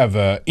somehow you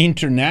have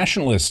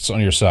internationalists on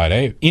your side,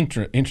 eh?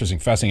 Interesting,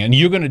 fascinating. And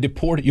you're going to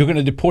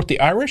deport the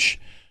Irish?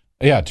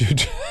 Yeah,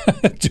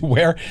 to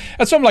where?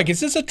 That's what I'm like, is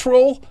this a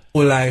troll?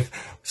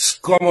 Life,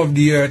 scum of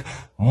the earth,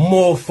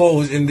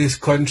 mofos in this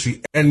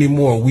country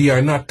anymore. We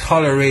are not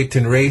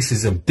tolerating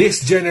racism.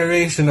 This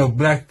generation of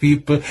black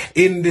people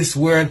in this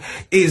world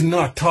is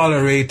not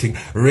tolerating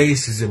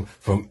racism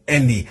from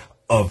any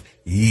of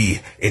ye.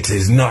 It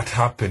is not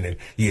happening.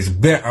 You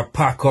better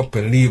pack up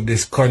and leave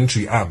this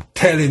country. I'm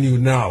telling you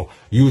now.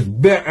 You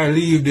better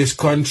leave this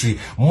country.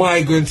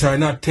 Migrants are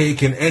not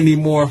taking any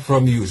more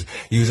from you.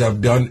 You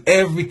have done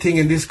everything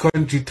in this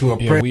country to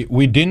oppress. Yeah,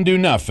 we didn't do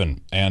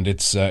nothing, and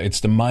it's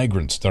the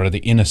migrants that are the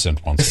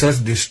innocent ones. Let us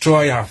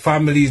destroy our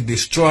families,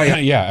 destroy.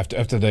 Yeah,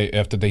 after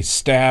they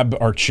stab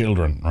our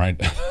children, right?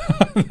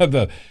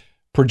 The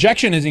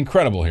projection is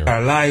incredible here.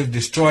 Our lives,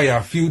 destroy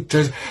our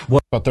futures,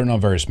 but they're not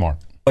very smart.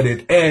 But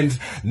it ends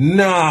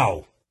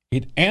now.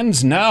 It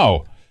ends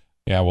now.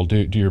 Yeah, well,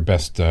 do your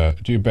best. Do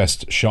your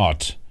best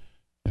shot.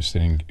 I'm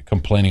sitting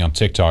complaining on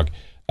TikTok.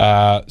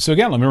 So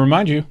again, let me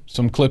remind you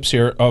some clips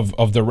here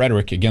of the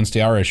rhetoric against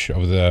the Irish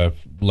over the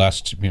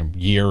last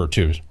year or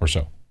two or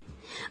so.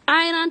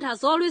 Ireland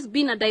has always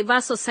been a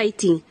diverse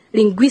society,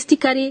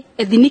 linguistically,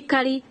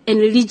 ethnically, and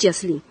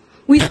religiously.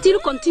 We still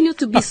continue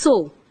to be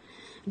so.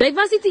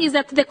 Diversity is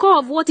at the core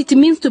of what it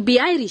means to be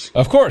Irish.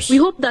 Of course. We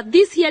hope that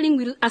this hearing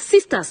will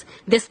assist us,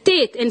 the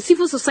state and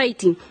civil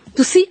society,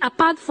 to see a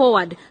path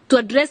forward to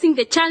addressing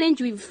the challenge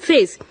we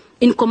face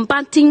in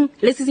combating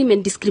racism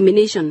and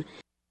discrimination.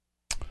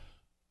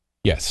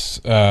 Yes.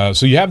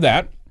 So you have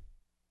that.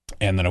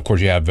 And then, of course,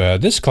 you have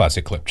this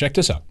classic clip. Check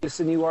this out. It's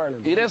a new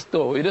Ireland. It is,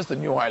 though. It is the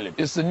new Ireland.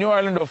 It's the new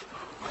Ireland of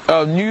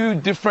new,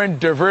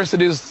 different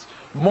diversities,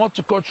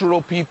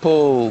 multicultural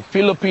people,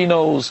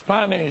 Filipinos,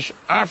 Spanish,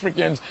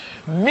 Africans,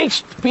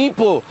 mixed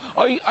people.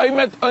 I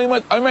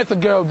met a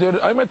girl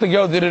the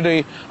other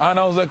day, and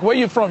I was like, "Where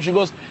you from?" She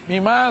goes, "My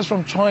man's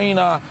from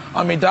China,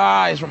 and my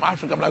dad is from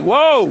Africa." I'm like,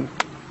 "Whoa,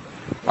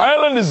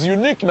 Ireland is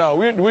unique now.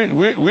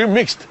 We're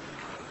mixed."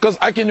 Because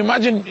I can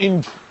imagine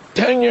in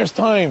 10 years'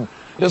 time,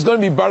 there's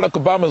going to be Barack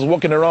Obamas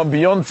walking around,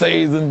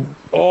 Beyonce's, and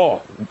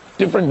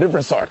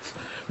different sorts,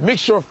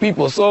 mixture of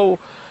people. So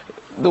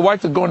the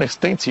whites are going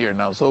extinct here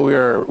now, so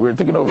we're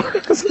taking over.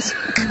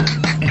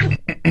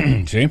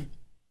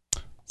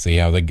 See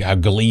how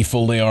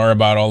gleeful they are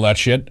about all that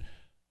shit.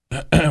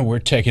 We're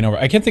taking over.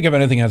 I can't think of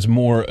anything that's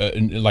more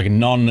like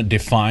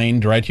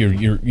non-defined, right?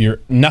 You're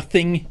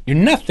nothing. You're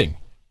nothing.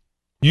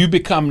 You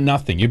become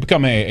nothing. You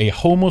become a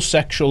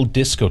homosexual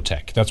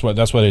discotheque. That's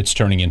what it's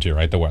turning into,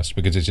 right? The West,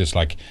 because it's just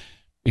like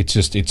it's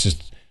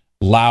just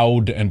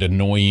loud and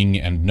annoying,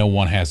 and no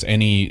one has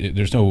any.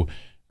 There's no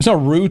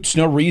roots,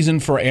 no reason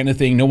for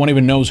anything. No one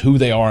even knows who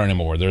they are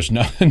anymore. There's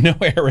no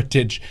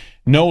heritage,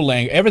 no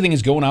language. Everything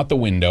is going out the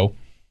window,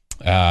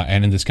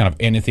 and in this kind of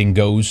anything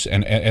goes.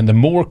 And the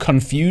more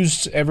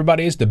confused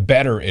everybody is, the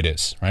better it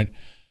is, right?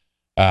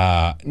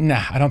 I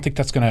don't think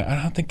that's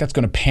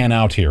gonna pan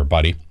out here,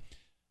 buddy.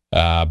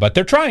 But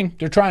they're trying,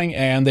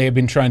 and they have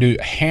been trying to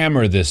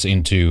hammer this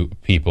into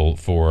people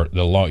for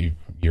the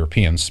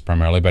Europeans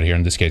primarily, but here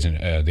in this case,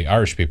 the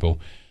Irish people,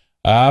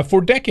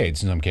 for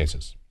decades in some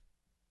cases.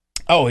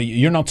 Oh,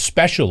 you're not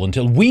special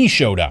until we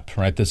showed up,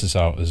 right? This is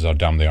how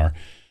dumb they are.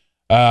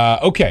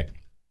 Okay,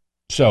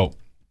 so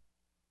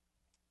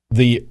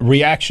the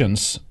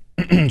reactions,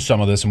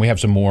 some of this, and we have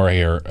some more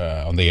here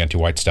on the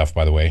anti-white stuff,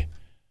 by the way.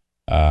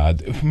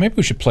 Maybe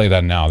we should play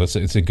that now.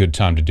 It's a good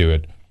time to do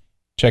it.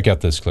 Check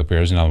out this clip here.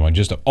 Here's another one.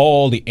 Just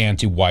all the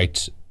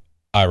anti-white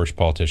Irish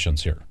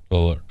politicians here.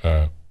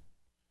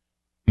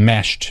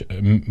 Mashed,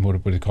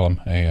 what do you call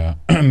them? A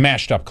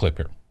mashed up clip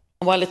here.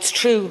 While it's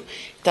true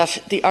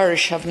that the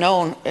Irish have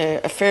known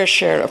a fair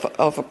share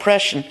of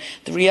oppression,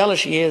 the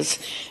reality is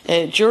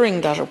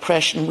during that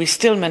oppression we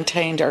still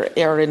maintained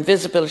our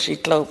invisibility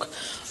cloak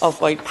of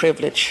white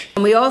privilege.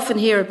 And we often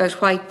hear about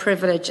white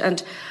privilege,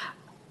 and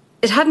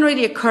it hadn't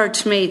really occurred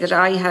to me that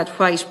I had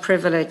white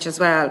privilege as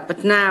well,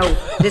 but now,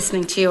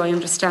 listening to you, I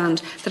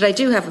understand that I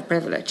do have a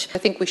privilege. I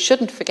think we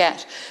shouldn't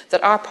forget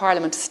that our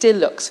Parliament still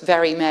looks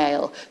very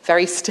male,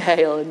 very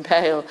stale and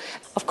pale.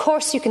 Of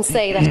course you can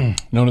say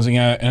that. Noticing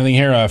anything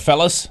here,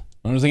 fellas?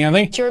 Noticing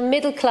anything? You're a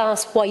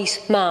middle-class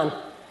white man.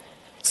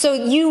 So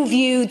you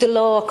view the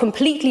law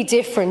completely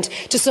different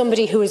to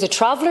somebody who is a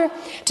traveller,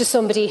 to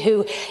somebody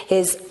who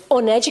is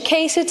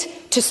uneducated,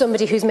 to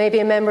somebody who's maybe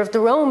a member of the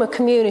Roma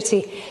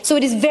community. So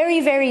it is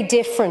very, very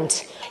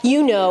different.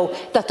 You know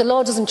that the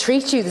law doesn't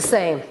treat you the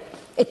same.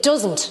 It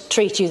doesn't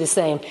treat you the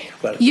same.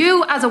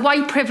 You, as a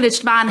white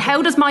privileged man,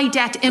 how does my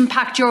debt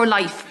impact your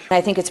life? I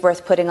think it's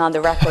worth putting on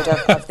the record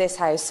of this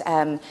House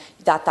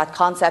that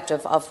concept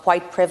of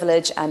white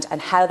privilege and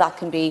how that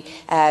can be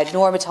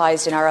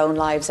normatised in our own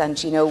lives.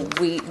 And, you know,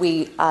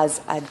 we as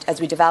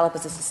we develop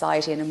as a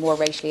society and a more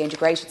racially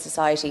integrated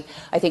society,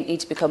 I think need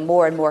to become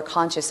more and more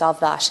conscious of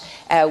that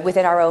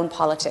within our own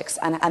politics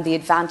and the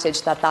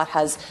advantage that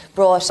has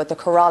brought, the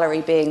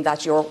corollary being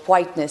that your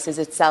whiteness is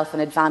itself an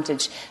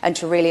advantage, and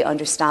to really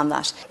understand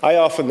that. I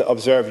often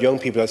observe young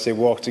people as they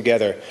walk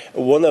together.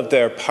 One of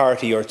their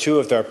party or two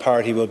of their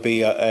party will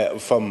be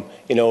from,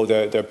 you know,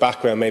 their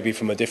background maybe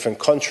from a different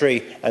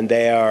country, and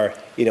they are,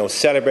 you know,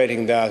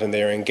 celebrating that and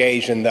they are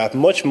engaged in that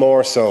much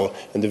more so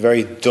than the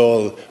very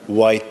dull,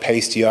 white,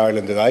 pasty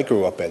Ireland that I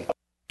grew up in.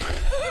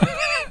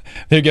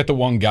 They get the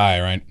one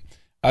guy, right?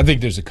 I think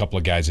there's a couple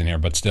of guys in here,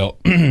 but still.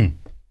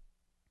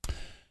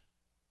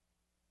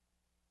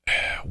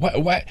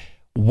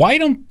 Why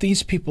don't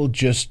these people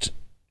just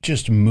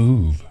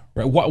move?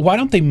 Right? Why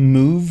don't they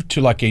move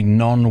to like a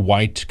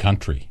non-white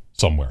country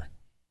somewhere?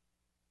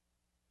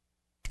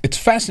 It's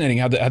fascinating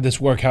how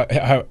this works.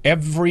 How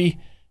every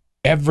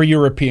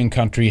European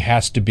country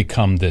has to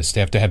become this. They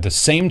have to have the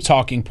same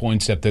talking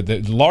points that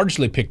they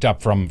largely picked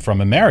up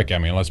from America. I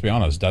mean, let's be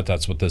honest.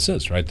 That's what this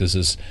is, right? This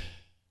is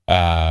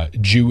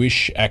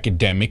Jewish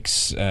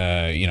academics,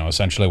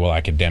 essentially,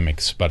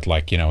 academics, but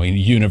like, in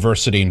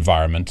university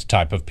environment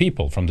type of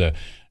people, from the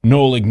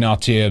Noel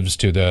Ignatievs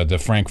to the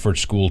Frankfurt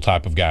School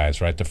type of guys,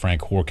 right? The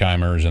Frank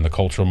Horkheimers and the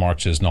cultural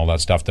Marxists and all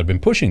that stuff that have been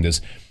pushing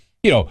this,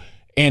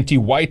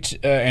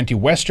 anti-white,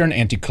 anti-Western,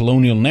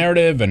 anti-colonial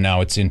narrative, and now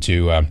it's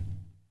into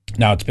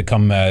now it's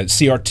become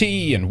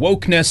CRT and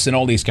wokeness and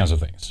all these kinds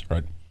of things,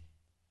 right?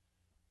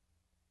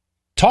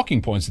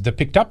 Talking points that they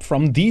picked up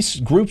from these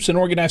groups and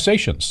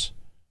organizations,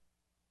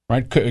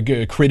 right?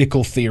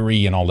 Critical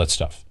theory and all that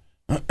stuff.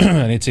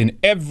 And it's in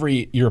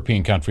every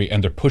European country,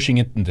 and they're pushing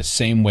it in the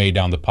same way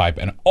down the pipe.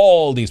 And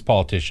all these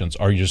politicians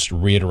are just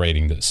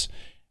reiterating this.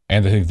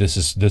 And I think this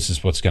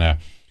is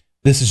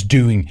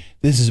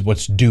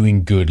what's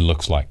doing good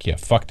looks like. Yeah,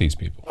 fuck these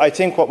people. I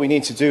think what we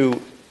need to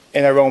do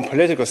in our own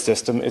political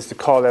system is to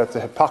call out the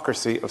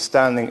hypocrisy of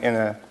standing in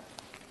a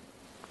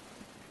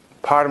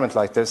parliament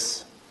like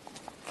this,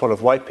 full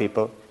of white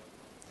people,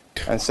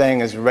 and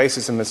saying as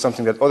racism is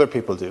something that other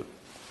people do,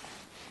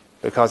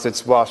 because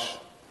it's what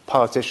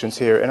politicians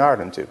here in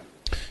Ireland do.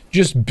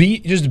 Just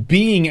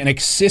being and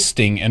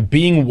existing and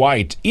being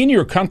white in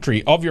your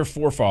country of your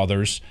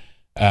forefathers,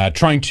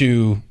 trying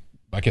to,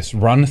 I guess,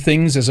 run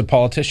things as a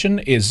politician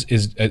is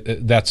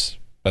that's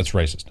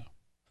racist now.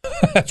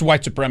 That's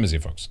white supremacy,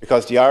 folks.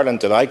 Because the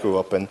Ireland that I grew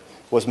up in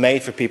was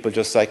made for people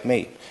just like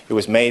me. It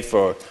was made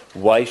for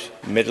white,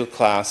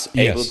 middle-class,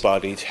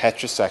 able-bodied,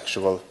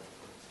 heterosexual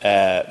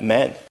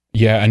men.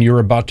 Yeah, and you're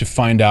about to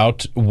find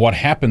out what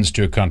happens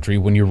to a country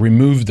when you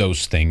remove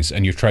those things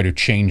and you try to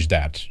change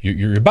that.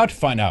 You're about to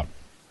find out.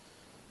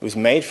 It was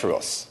made for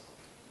us.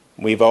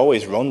 We've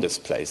always run this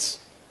place.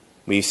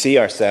 We see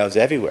ourselves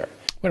everywhere.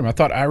 Wait a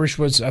minute,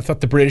 I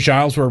thought the British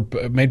Isles were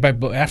made by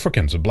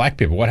Africans or black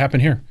people. What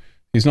happened here?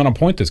 He's not on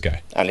point, this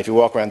guy. And if you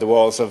walk around the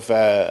walls of,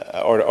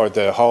 or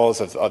the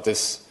halls of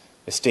this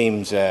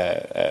esteemed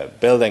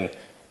building,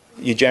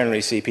 you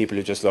generally see people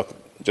who just look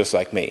just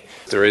like me.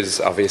 There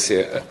is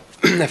obviously a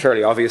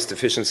fairly obvious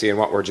deficiency in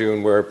what we're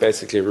doing. We're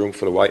basically a room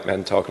full of white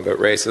men talking about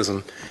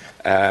racism.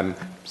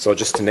 So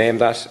just to name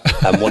that.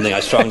 One thing I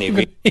strongly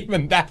agree.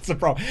 Even that's the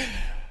problem.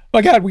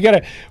 My God, we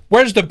gotta.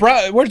 Where's the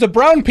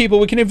brown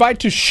people we can invite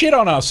to shit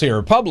on us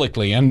here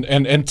publicly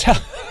and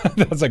tell?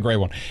 That's a great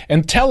one.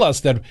 And tell us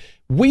that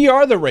we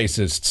are the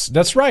racists.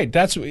 That's right.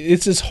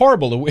 It's as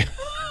horrible that we.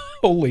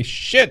 Holy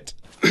shit.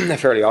 A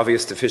fairly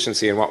obvious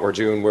deficiency in what we're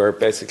doing. We're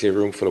basically a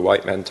room full of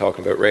white men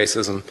talking about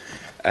racism.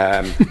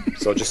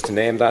 So just to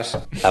name that.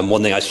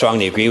 One thing I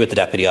strongly agree with the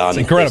Deputy on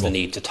is the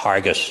need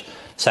to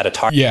set a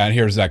target. Yeah, and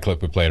here's that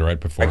clip we played right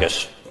before.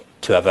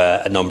 To have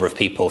a number of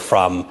people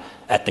from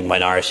ethnic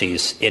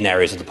minorities in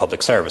areas of the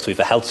public service. We have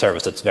a health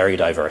service that's very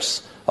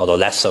diverse, although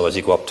less so as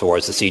you go up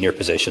towards the senior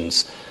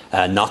positions,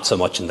 not so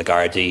much in the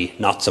Gardaí,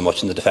 not so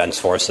much in the Defence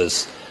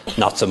Forces,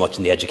 not so much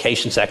in the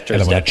education sector,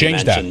 as Deputy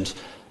mentioned,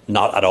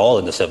 not at all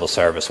in the civil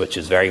service, which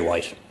is very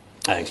white.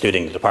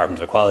 including the Department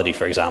of Equality,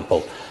 for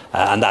example,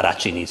 and that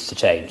actually needs to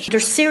change.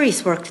 There's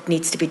serious work that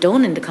needs to be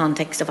done in the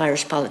context of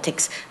Irish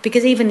politics,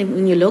 because even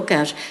when you look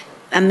at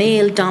a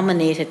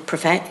male-dominated,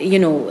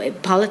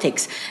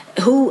 politics,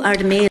 who are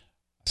the male?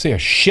 See a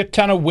shit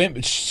ton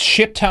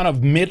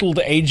of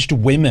middle-aged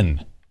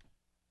women,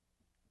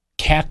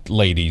 cat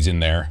ladies in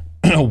there,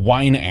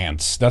 wine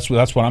ants. That's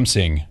what I'm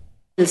seeing.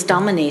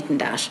 Dominating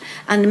that,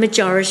 and the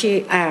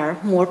majority are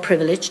more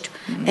privileged,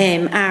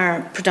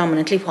 are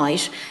predominantly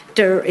white.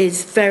 There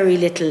is very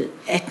little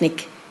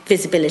ethnic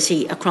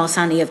visibility across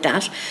any of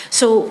that.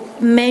 So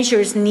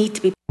measures need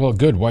to be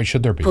good. Why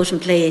should there be put in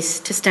place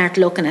to start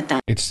looking at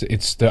that? It's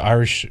the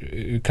Irish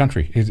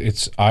country.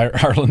 It's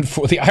Ireland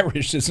for the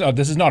Irish. This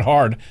is not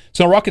hard. It's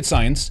not rocket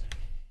science.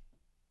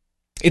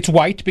 It's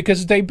white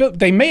because they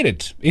made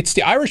it. It's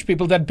the Irish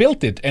people that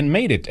built it and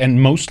made it,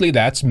 and mostly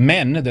that's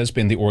men. That's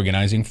been the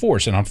organizing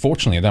force, and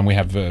unfortunately, then we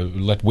have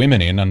let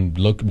women in and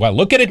look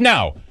at it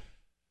now.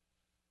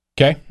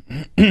 Okay,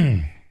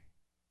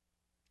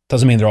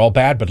 doesn't mean they're all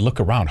bad, but look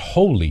around.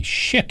 Holy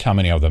shit, how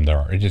many of them there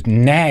are! It's just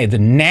the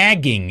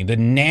nagging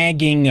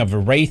of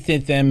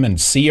racism and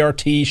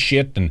CRT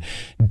shit and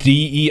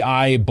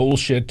DEI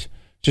bullshit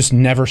just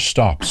never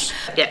stops.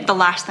 Yeah, the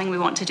last thing we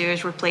want to do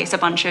is replace a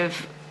bunch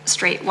of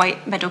straight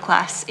white middle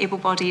class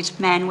able-bodied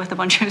men with a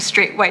bunch of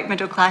straight white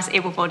middle class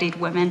able-bodied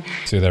women.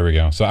 So there we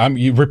go. So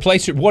you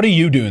replace it. What are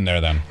you doing there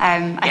then?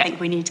 I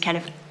think we need kind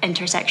of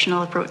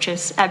intersectional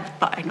approaches,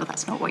 but I know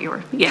that's not what you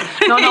were. Yeah,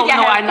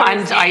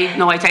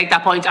 I take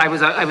that point. I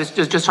was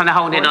just trying to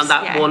hone in on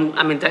that one.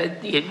 I mean,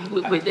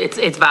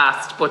 it's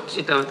vast, but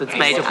it's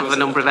made up of a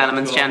number of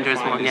elements. Gender is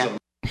one. Yeah.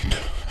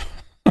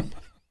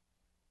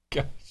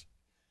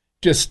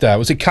 Just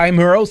was it Kai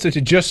Murrell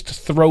to just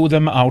throw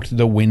them out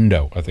the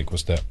window? I think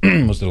was the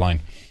was the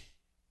line.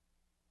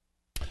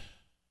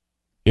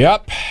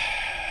 Yep,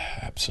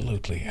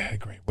 absolutely, I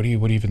agree. What do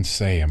you even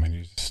say? I mean,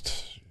 you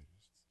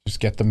just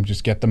get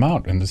them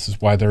out, and this is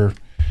why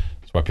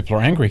people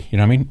are angry. You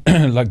know what I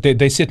mean? Like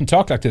they sit and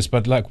talk like this,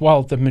 but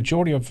the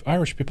majority of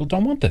Irish people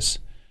don't want this.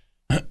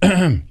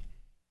 Even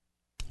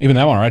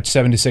that one, right?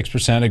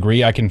 76%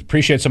 agree. I can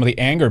appreciate some of the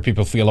anger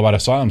people feel about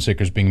asylum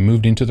seekers being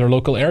moved into their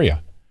local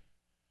area.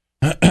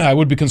 I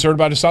would be concerned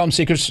about asylum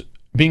seekers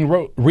being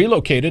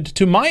relocated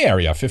to my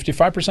area.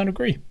 55%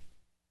 agree.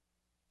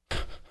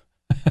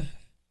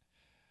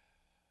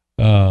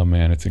 Oh,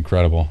 man, it's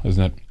incredible,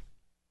 isn't it?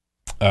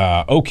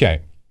 Okay.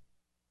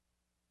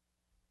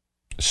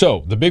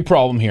 So, the big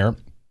problem here,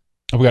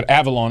 we got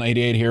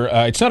Avalon88 here.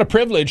 It's not a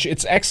privilege,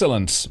 it's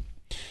excellence.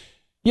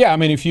 Yeah, I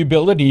mean, if you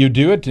build it and you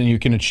do it and you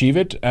can achieve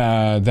it,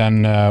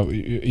 then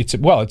it's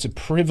a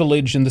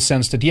privilege in the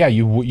sense that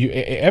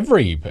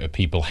every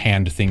people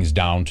hand things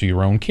down to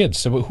your own kids.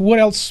 So what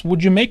else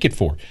would you make it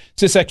for?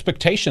 It's this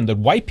expectation that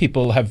white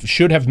people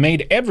should have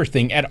made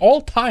everything at all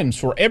times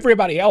for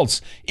everybody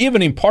else,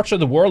 even in parts of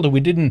the world that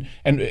we didn't,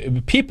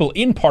 and people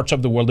in parts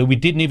of the world that we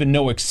didn't even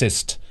know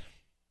exist.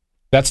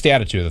 That's the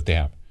attitude that they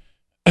have,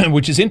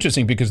 which is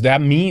interesting because that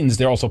means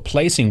they're also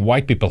placing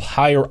white people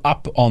higher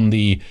up on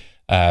the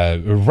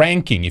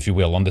ranking, if you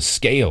will, on the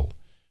scale.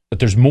 That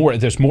there's more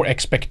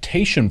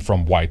expectation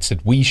from whites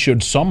that we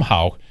should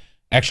somehow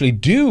actually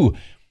do.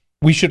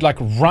 We should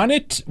run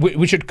it.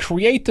 We should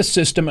create the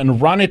system and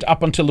run it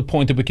up until the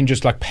point that we can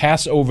just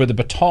pass over the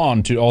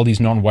baton to all these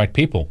non-white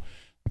people.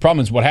 The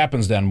problem is what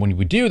happens then when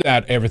we do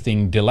that,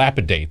 everything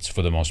dilapidates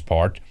for the most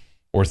part,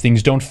 or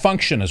things don't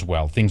function as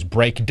well. Things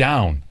break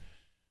down.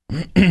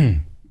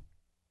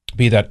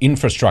 Be that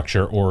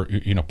infrastructure or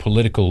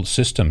political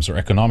systems or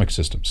economic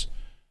systems.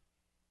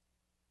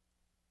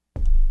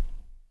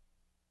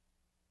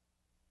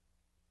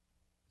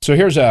 So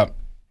here's a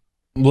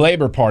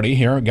Labour Party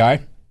here, a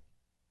guy,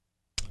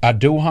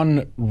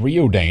 Aduhan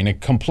Riordan,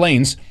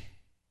 complains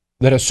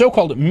that a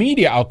so-called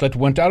media outlet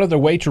went out of their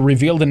way to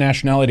reveal the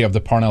nationality of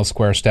the Parnell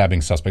Square stabbing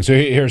suspect. So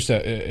here's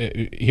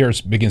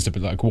begins to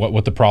be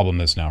what the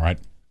problem is now, right?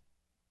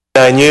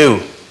 I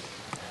knew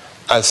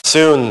as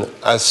soon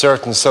as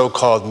certain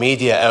so-called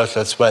media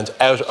outlets went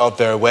out of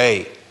their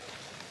way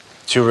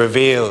to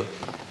reveal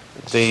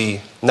the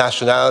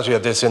nationality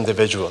of this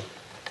individual,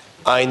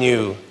 I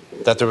knew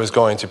that there was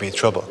going to be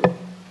trouble.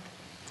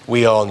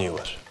 We all knew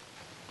it.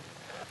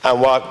 And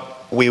what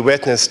we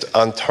witnessed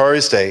on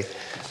Thursday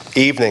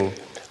evening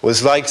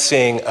was like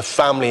seeing a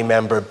family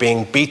member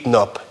being beaten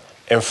up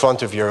in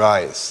front of your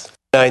eyes.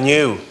 I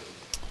knew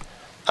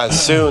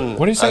as soon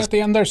what did you say at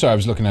the end there? Sorry, I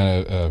was looking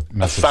at a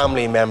message. A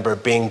family member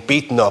being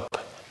beaten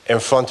up in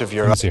front of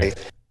your eyes.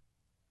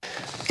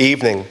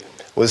 Evening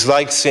was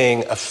like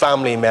seeing a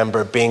family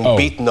member being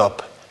beaten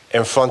up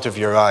in front of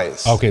your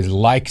eyes. Okay,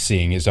 like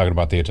seeing is talking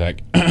about the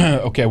attack.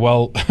 Okay,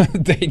 well,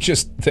 they're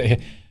just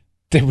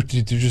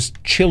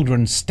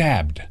children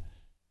stabbed,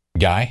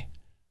 guy.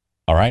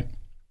 All right,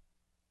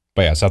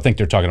 but yes, I think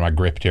they're talking about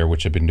Gript here,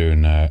 which have been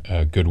doing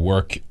good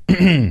work.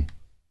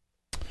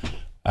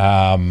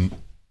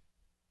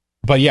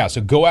 But yeah,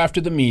 so go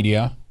after the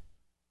media,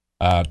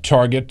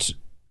 target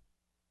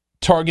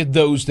target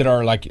those that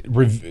are like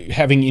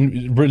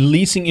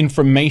releasing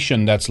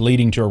information that's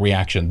leading to a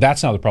reaction.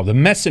 That's not the problem.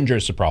 The messenger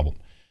is the problem.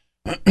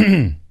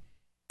 I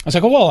was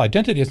like, oh, well,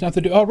 identity has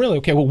nothing to do. Oh, really?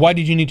 Okay, well, why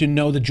did you need to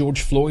know that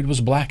George Floyd was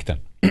black then?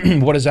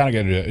 What is that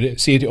going to do?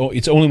 See,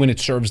 it's only when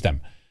it serves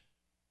them.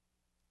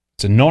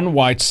 It's a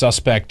non-white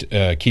suspect.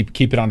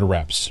 Keep it under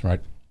wraps, right?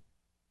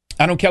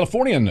 I know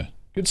Californian.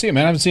 Good to see you,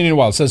 man. I haven't seen you in a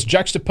while. It says,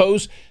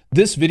 juxtapose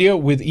this video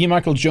with E.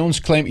 Michael Jones'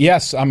 claim.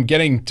 Yes, I'm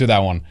getting to that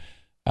one.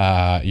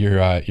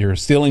 You're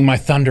stealing my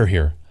thunder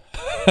here.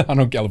 I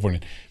know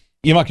Californian.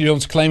 E. Michael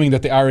Jones claiming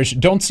that the Irish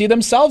don't see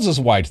themselves as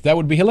white. That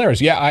would be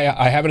hilarious. Yeah,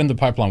 I have it in the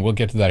pipeline. We'll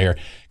get to that here.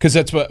 Because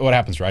that's what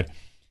happens, right?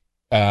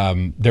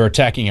 They're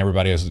attacking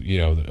everybody as,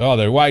 oh,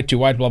 they're white, too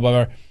white, blah,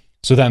 blah, blah.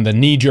 So then the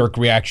knee-jerk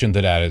reaction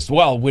to that is,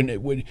 well,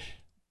 when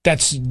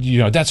that's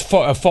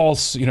a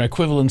false,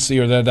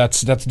 equivalency, or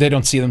that's they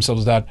don't see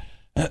themselves as that.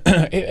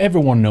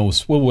 Everyone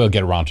knows. We'll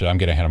get around to it. I'm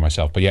getting ahead of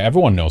myself. But yeah,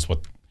 everyone knows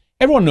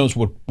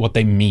what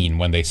they mean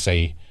when they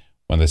say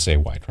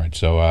white, right?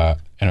 So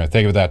anyway,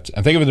 think of that.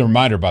 And think of the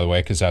reminder, by the way,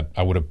 because I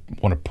would have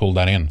want to pull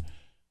that in.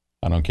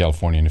 I know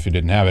Californian if you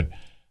didn't have it.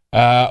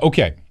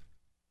 Okay,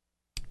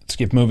 let's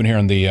keep moving here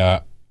on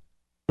the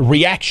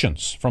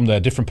reactions from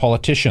the different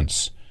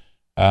politicians.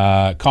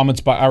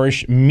 Comments by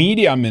Irish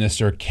Media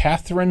Minister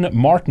Catherine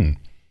Martin,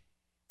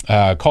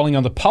 calling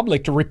on the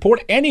public to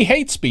report any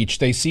hate speech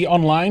they see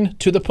online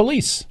to the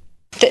police.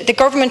 The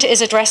government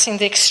is addressing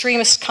the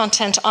extremist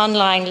content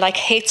online, like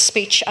hate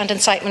speech and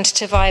incitement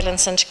to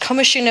violence. And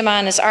Cumashuh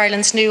Naman is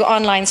Ireland's new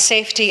online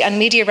safety and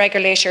media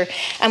regulator,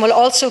 and will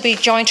also be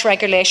joint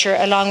regulator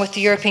along with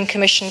the European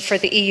Commission for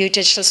the EU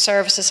Digital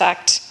Services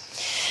Act.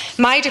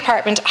 My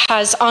department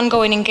has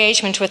ongoing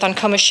engagement with An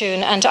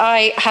Cumashuh, and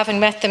I, having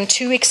met them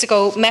 2 weeks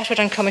ago, met with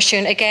An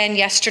Cumashuh again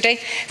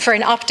yesterday for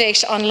an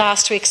update on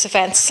last week's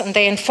events. And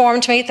they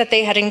informed me that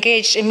they had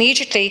engaged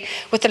immediately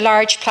with the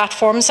large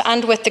platforms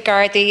and with the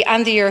Gardaí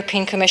and the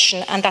European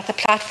Commission, and that the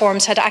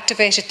platforms had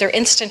activated their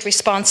instant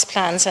response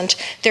plans, and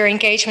their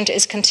engagement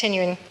is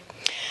continuing.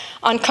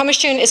 An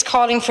Cumashuh is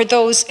calling for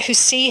those who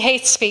see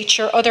hate speech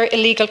or other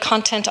illegal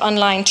content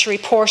online to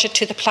report it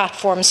to the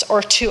platforms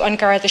or to An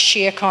Garda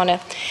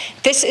Síochána.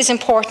 This is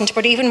important,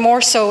 but even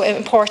more so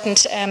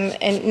important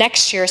in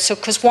next year. So,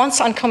 because once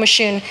An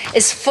Cumashuh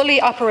is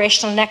fully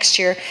operational next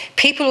year,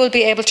 people will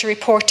be able to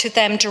report to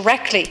them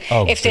directly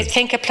if they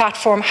think a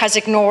platform has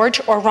ignored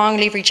or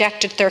wrongly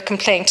rejected their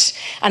complaint.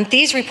 And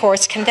these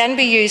reports can then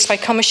be used by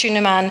Cumashuh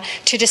Naman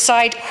to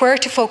decide where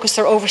to focus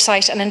their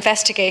oversight and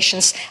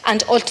investigations,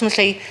 and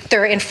ultimately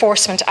their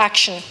enforcement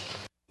action.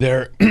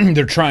 They're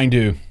trying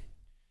to,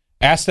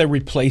 as they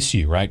replace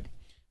you, right?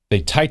 They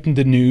tighten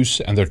the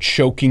noose and they're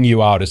choking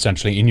you out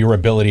essentially in your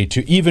ability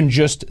to even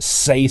just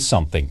say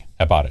something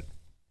about it.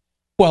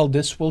 Well,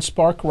 this will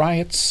spark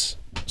riots,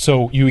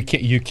 so you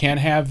can't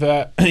have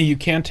any you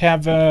don't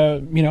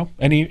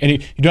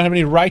have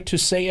any right to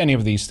say any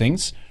of these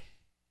things.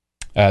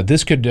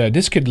 This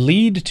could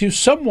lead to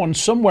someone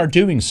somewhere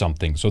doing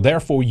something, so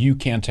therefore you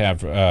can't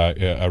have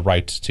a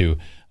right to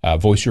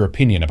voice your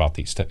opinion about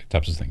these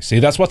types of things. See,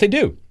 that's what they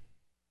do.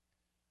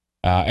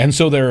 And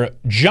so they're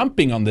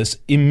jumping on this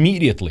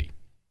immediately,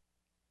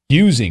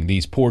 using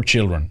these poor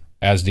children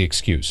as the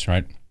excuse,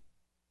 right?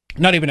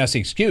 Not even as the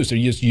excuse, they're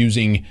just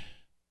using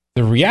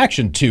the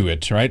reaction to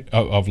it, right?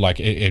 Of like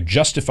a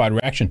justified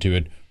reaction to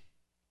it,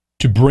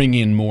 to bring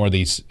in more of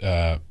these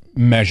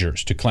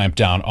measures to clamp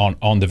down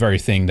on the very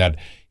thing that,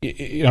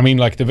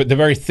 the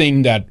very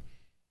thing that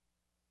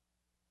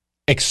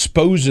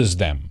exposes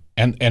them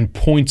and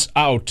points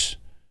out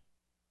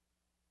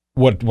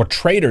what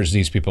traitors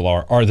these people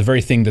are the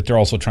very thing that they're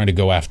also trying to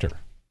go after.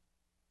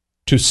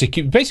 To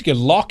basically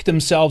lock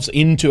themselves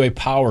into a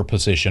power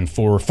position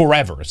for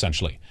forever,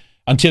 essentially,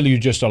 until you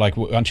just are like,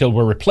 until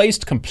we're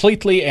replaced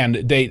completely, and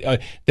they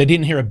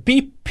didn't hear a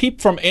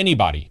peep from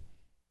anybody.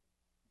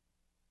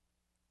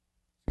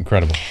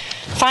 Incredible.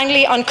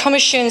 Finally, An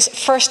Cumashuh's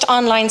first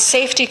online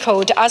safety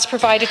code, as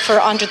provided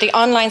for under the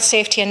Online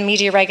Safety and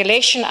Media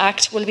Regulation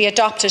Act, will be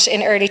adopted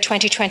in early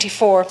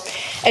 2024.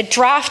 A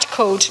draft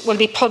code will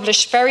be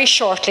published very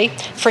shortly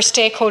for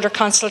stakeholder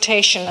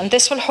consultation, and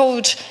this will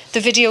hold the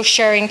video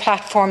sharing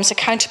platforms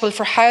accountable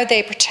for how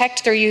they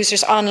protect their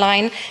users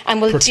online, and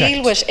will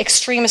deal with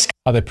extremist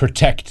how they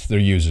protect their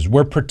users.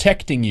 We're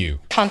protecting you.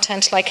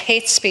 Content like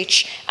hate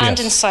speech and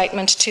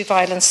incitement to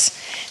violence.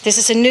 This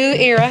is a new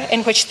era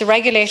in which the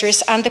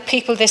regulators and the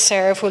people they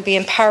serve will be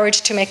empowered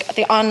to make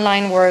the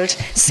online world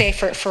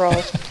safer for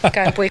all.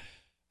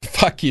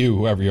 Fuck you,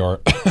 whoever you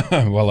are.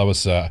 Well, that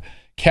was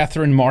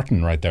Catherine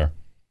Martin right there.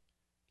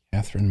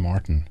 Catherine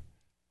Martin.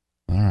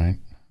 All right.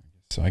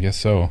 So I guess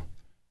so.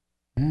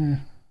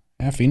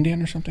 Half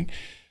Indian or something?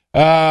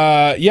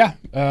 There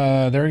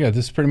we go.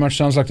 This pretty much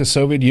sounds like the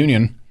Soviet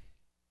Union.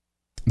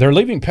 They're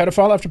leaving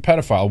pedophile after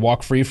pedophile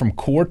walk free from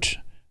court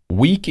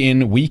week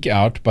in, week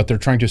out, but they're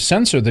trying to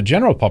censor the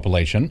general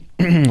population.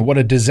 What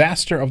a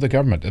disaster of the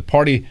government. The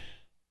party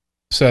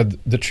said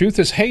the truth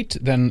is hate,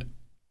 then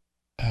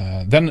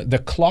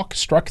the clock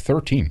struck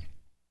 13.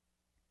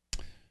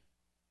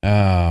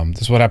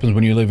 This is what happens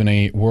when you live in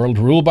a world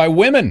ruled by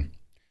women.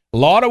 A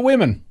lot of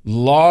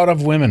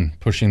women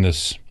pushing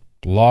this.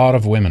 A lot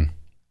of women.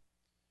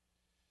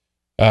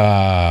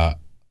 Yeah,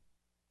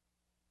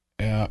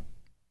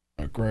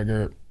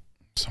 Gregor.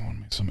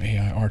 Someone make some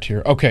AI art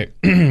here. Okay.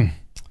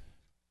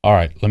 All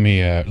right. Let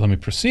me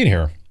proceed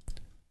here.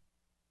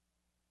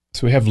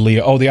 So we have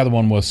Leo. Oh, the other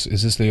one was.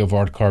 Is this Leo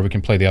Varadkar? We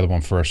can play the other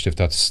one first if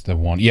that's the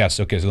one. Yes.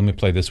 Okay. So let me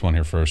play this one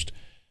here first.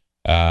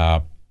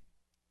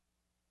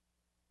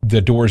 The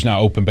door is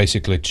now open,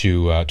 basically,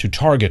 to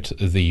target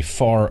the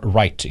far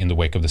right in the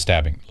wake of the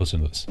stabbing.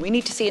 Listen to this. We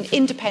need to see an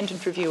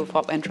independent review of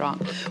what went wrong.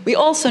 We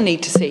also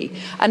need to see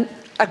a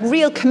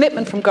real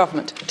commitment from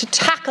government to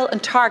tackle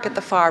and target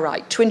the far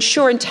right, to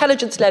ensure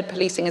intelligence-led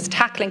policing is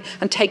tackling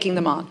and taking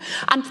them on.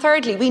 And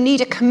thirdly, we need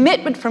a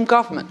commitment from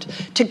government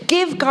to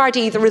give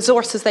Gardaí the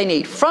resources they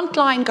need,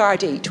 frontline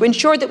Gardaí, to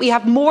ensure that we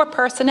have more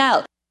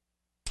personnel.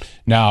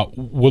 Now,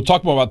 we'll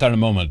talk more about that in a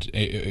moment.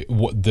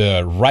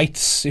 The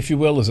rights, if you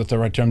will, is that the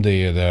right term?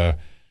 The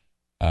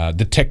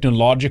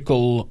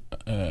technological,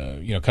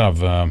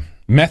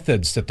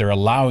 methods that they're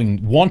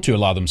want to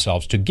allow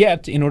themselves to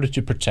get in order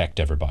to protect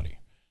everybody.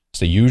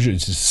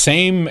 It's the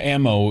same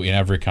MO in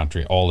every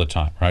country all the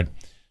time, right?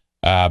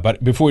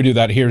 But before we do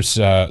that, here's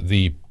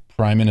the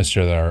Prime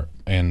Minister there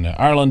in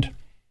Ireland,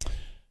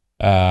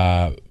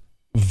 Leo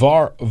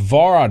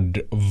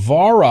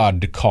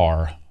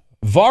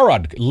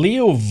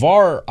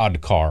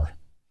Varadkar,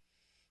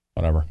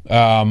 whatever.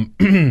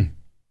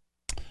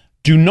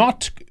 Do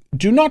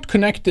not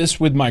connect this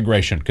with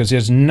migration because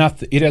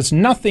it has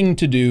nothing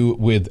to do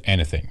with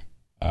anything.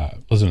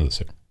 Listen to this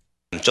here.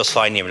 Just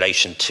finally, in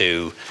relation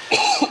to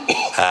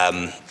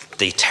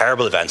the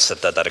terrible events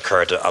that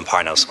occurred on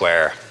Parnell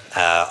Square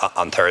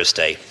on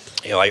Thursday,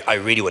 I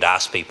really would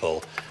ask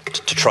people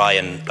to try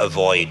and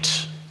avoid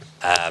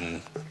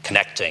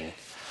connecting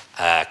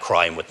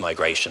crime with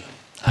migration.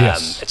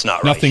 Yes, it's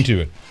not right. Nothing to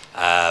it.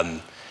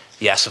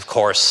 Yes, of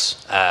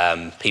course,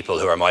 people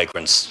who are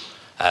migrants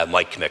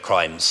might commit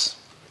crimes,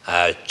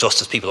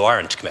 just as people who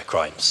aren't commit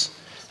crimes.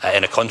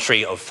 In a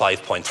country of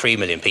 5.3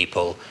 million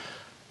people,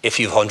 if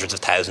you have hundreds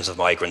of thousands of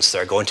migrants,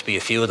 there are going to be a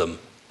few of them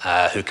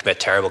who commit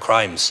terrible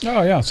crimes.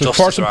 Oh, yeah, so just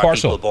part as and there are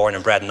parcel. people born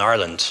and bred in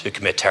Ireland who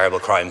commit terrible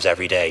crimes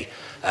every day,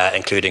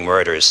 including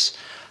murders.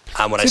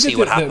 And when I see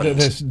what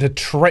happens,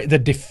 the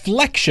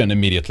deflection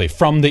immediately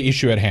from the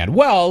issue at hand.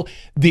 Well,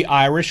 the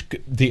Irish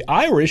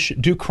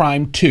do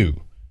crime too.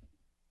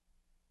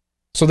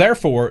 So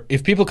therefore,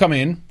 if people come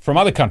in from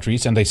other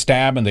countries and they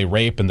stab and they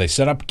rape and they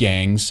set up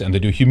gangs and they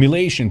do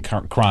humiliation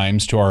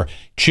crimes to our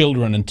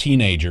children and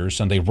teenagers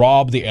and they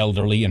rob the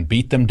elderly and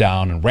beat them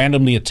down and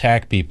randomly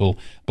attack people,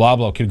 blah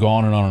blah, could go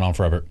on and on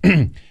forever.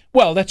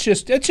 Well, that's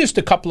just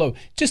a couple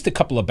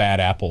of bad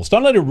apples.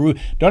 Don't let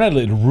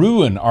it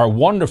ruin our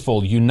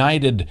wonderful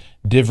united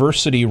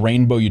diversity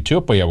rainbow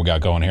utopia we got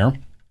going here,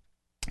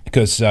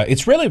 because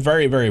it's really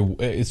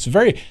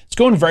it's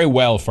going very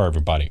well for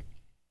everybody,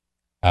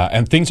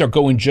 and things are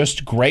going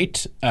just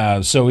great.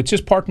 So it's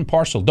just part and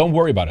parcel. Don't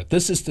worry about it.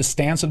 This is the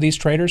stance of these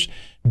traitors.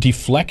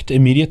 Deflect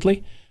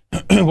immediately.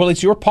 Well,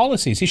 it's your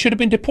policies. He should have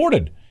been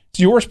deported.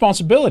 It's your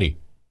responsibility.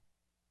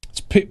 It's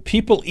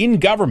people in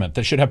government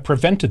that should have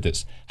prevented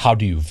this. How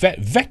do you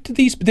vet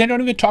these? They don't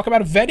even talk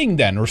about vetting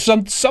then, or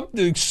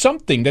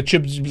something that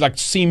should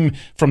seem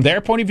from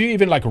their point of view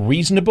even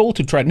reasonable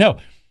to try. No,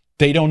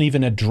 they don't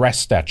even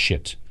address that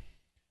shit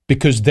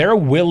because they're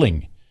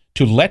willing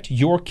to let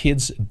your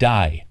kids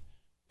die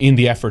in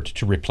the effort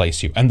to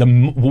replace you. And the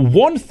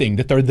one thing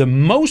that they're the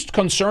most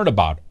concerned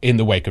about in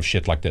the wake of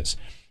shit like this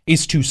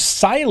is to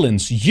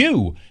silence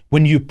you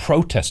when you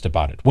protest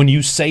about it, when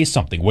you say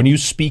something, when you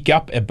speak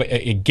up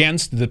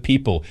against the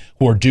people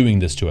who are doing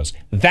this to us.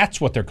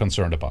 That's what they're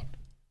concerned about.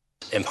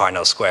 In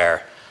Parnell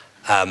Square,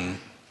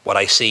 what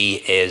I see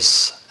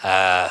is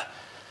a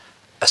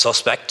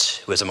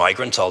suspect who is a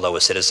migrant, although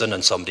a citizen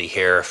and somebody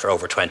here for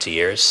over 20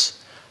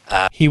 years.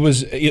 He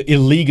was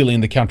illegally in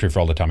the country for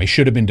all the time. He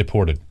should have been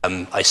deported.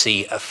 I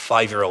see a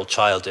 5-year-old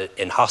child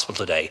in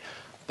hospital today,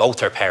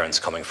 both her parents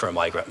coming from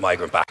a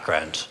migrant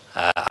background,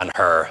 and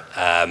her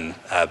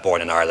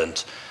born in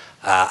Ireland.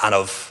 And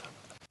of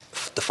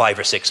the 5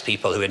 or 6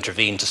 people who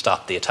intervened to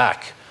stop the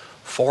attack,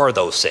 4 of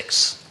those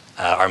 6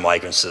 are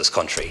migrants to this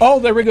country. Oh,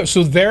 there we go.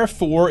 So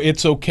therefore,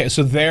 it's okay.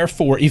 So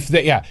therefore, if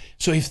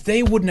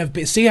they wouldn't have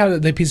been, see how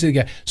they piece it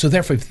together. So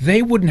therefore, if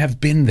they wouldn't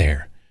have been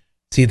there,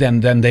 see,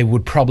 then they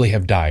would probably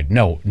have died.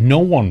 No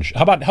one.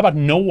 How about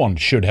no one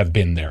should have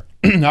been there?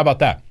 How about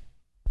that?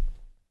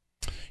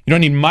 You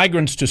don't need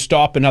migrants to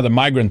stop another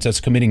migrant that's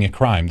committing a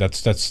crime.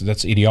 That's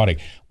idiotic.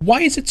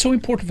 Why is it so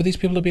important for these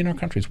people to be in our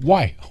countries?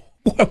 Why?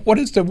 What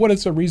is the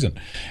reason?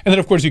 And then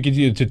of course you could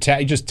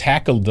just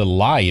tackle the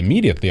lie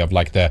immediately of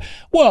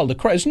the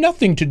crime has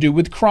nothing to do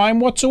with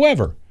crime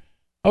whatsoever.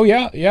 Oh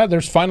yeah.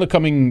 There's finally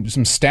coming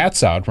some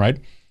stats out, right?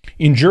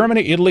 In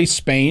Germany, Italy,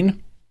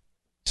 Spain,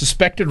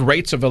 suspected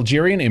rates of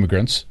Algerian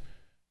immigrants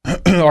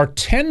are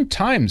 10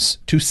 times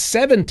to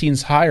 17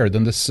 higher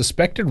than the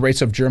suspected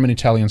rates of German,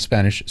 Italian,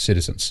 Spanish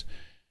citizens.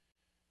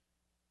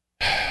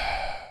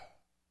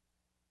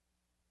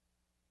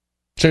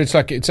 So it's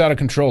like it's out of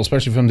control,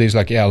 especially from these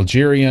like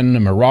Algerian,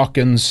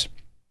 Moroccans,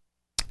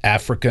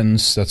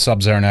 Africans, that's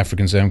sub-Saharan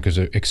Africans, because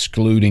they're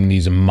excluding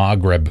these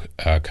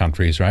Maghreb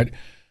countries, right?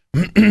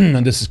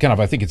 And this is kind of,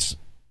 I think it's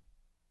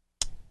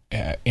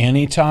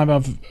any type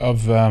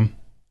of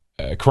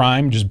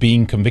crime, just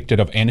being convicted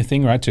of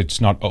anything, right? So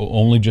it's not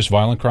only just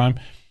violent crime.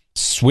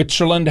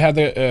 Switzerland had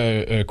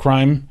a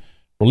crime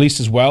released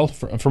as well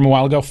from a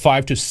while ago,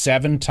 5 to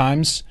 7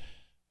 times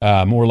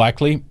more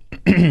likely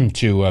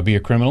to be a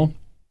criminal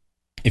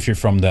if you're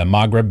from the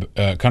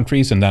Maghreb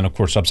countries. And then, of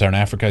course, Sub-Saharan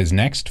Africa is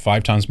next,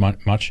 5 times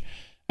much.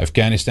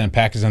 Afghanistan,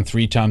 Pakistan,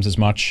 3 times as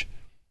much.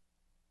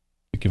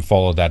 You can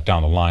follow that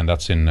down the line.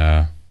 That's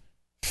in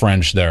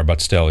French there,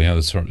 but still,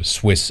 the sort of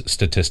Swiss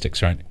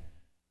statistics, right?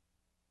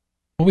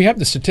 Well, we have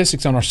the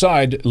statistics on our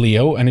side,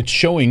 Leo, and it's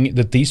showing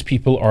that these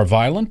people are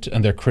violent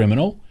and they're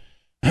criminal.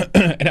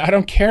 And I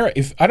don't care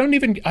if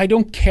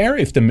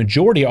the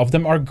majority of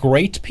them are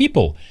great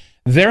people.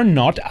 They're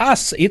not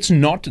us. It's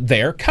not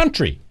their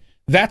country.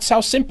 That's how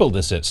simple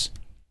this is.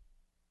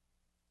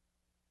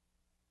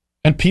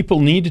 And people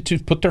need to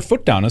put their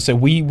foot down and say,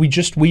 we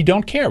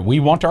don't care. We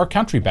want our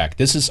country back.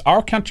 This is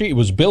our country. It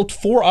was built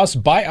for us,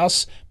 by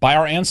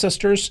our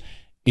ancestors.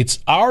 It's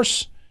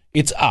ours.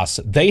 It's us.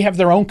 They have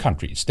their own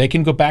countries. They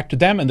can go back to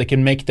them and they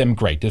can make them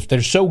great. If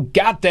they're so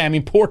goddamn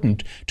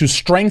important to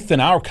strengthen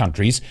our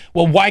countries,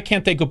 well, why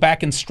can't they go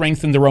back and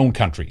strengthen their own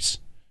countries?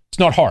 It's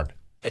not hard.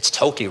 It's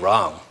totally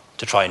wrong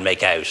to try and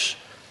make out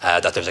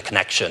that there's a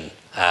connection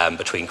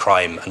between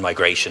crime and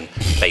migration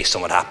based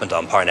on what happened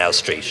on Parnell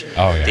Street.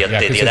 Oh, yeah.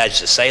 The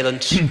alleged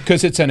assailant.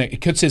 Because it's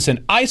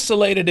an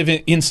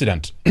isolated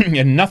incident,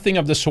 and nothing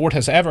of the sort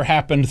has ever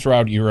happened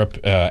throughout Europe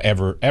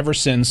ever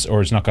since, or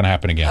is not going to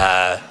happen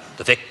again.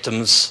 The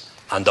victims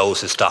and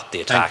those who stopped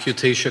the attack. Thank you,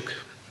 Taoiseach.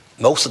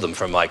 Most of them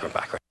from migrant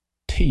background.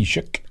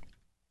 Taoiseach.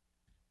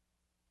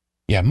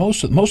 Yeah,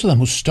 most of them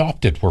who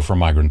stopped it were from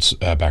migrants'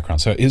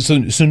 backgrounds.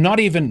 So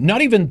not even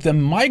the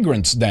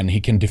migrants then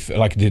they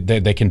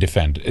can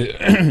defend.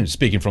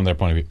 Speaking from their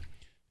point of view,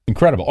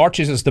 incredible.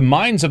 Archie says the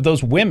minds of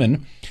those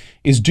women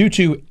is due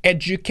to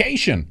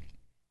education.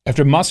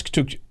 After Musk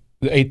took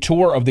a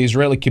tour of the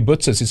Israeli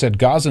kibbutzes, he said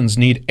Gazans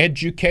need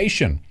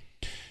education.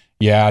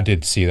 Yeah, I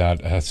did see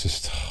that. It's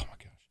just, oh my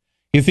gosh.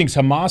 He thinks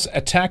Hamas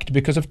attacked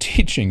because of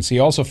teachings. He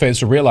also fails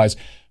to realize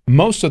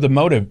most of the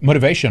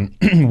motivation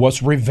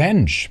was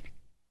revenge.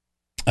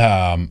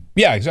 Yeah,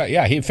 exactly.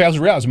 Yeah, he fails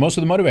to realize most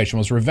of the motivation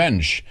was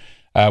revenge.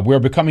 We're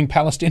becoming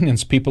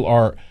Palestinians. People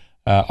are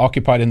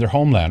occupied in their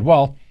homeland.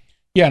 Well,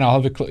 yeah, and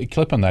I'll have a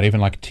clip on that. Even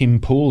like Tim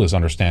Pool is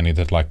understanding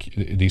that like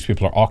these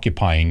people are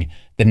occupying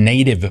the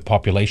native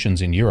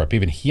populations in Europe.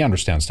 Even he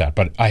understands that.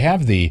 But I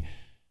have let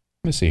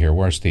me see here.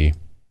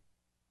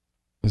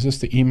 Is this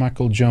the E.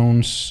 Michael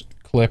Jones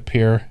clip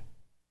here?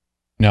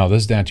 No,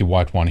 this is the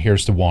anti-white one.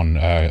 Here's the one.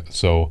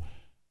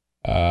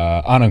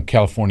 I'm a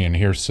Californian.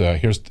 Here's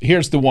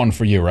the one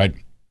for you, right?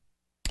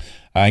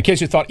 In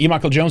case you thought E.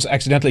 Michael Jones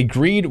accidentally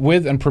agreed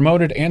with and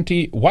promoted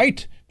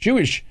anti-white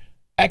Jewish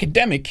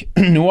academic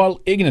Noel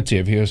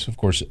Ignatieff. He has, of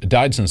course,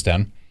 died since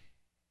then.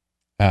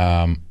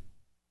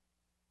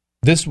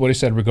 This is what he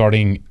said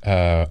regarding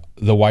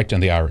the white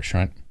and the Irish,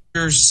 right?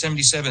 Here's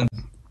 77.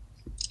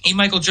 E.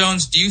 Michael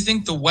Jones, do you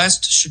think the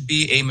West should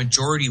be a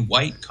majority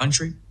white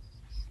country?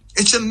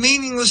 It's a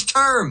meaningless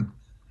term.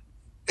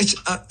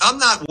 I'm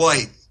not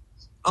white.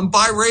 I'm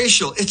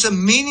biracial. It's a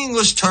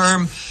meaningless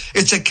term.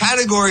 It's a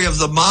category of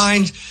the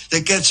mind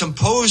that gets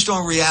imposed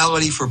on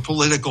reality for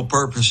political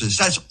purposes.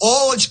 That's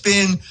all it's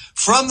been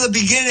from the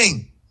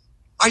beginning.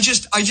 I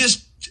just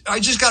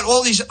got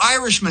all these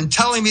Irishmen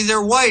telling me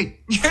they're white.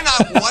 You're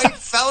not white,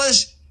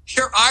 fellas.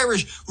 You're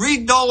Irish.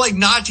 Read Noel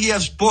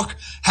Ignatieff's book,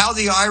 How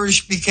the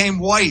Irish Became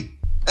White,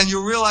 and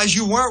you'll realize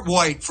you weren't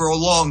white for a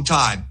long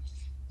time.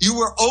 You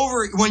were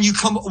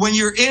when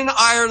you're in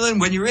Ireland,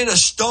 when you're in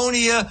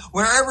Estonia,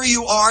 wherever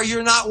you are,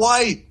 you're not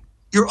white.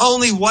 You're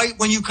only white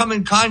when you come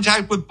in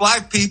contact with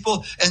black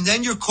people, and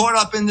then you're caught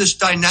up in this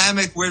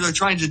dynamic where they're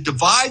trying to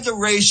divide the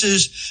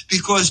races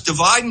because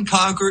divide and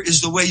conquer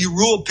is the way you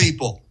rule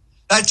people.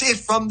 That's it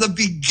from the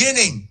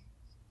beginning.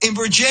 In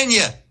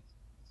Virginia,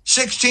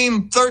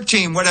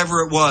 1613,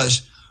 whatever it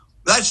was.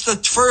 That's the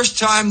first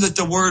time that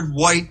the word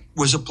white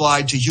was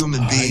applied to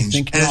human beings.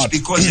 And it's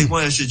because they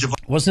wanted to divide.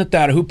 Wasn't it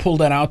that? Who pulled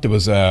that out? There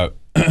was the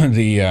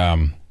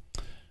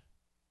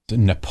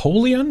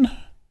Napoleon?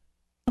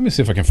 Let me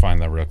see if I can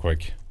find that real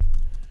quick.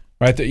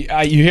 Right,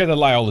 you hear that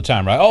lie all the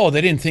time, right? Oh,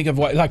 they didn't think of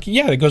what, like,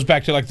 yeah, it goes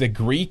back to like the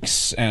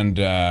Greeks and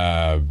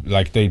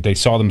like they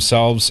saw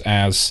themselves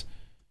as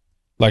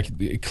like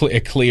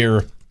a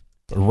clear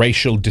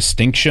racial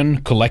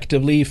distinction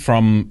collectively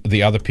from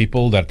the other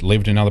people that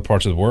lived in other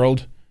parts of the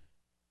world.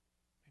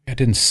 I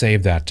didn't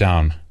save that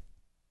down.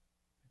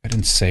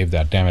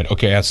 Damn it.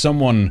 Okay, as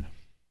someone,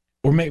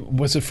 or maybe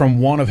was it from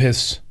one of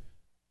his?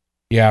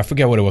 Yeah, I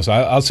forget what it was.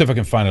 I'll see if I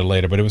can find it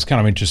later. But it was kind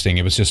of interesting.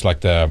 It was just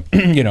like the,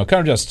 kind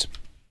of just,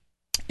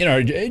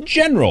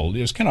 general.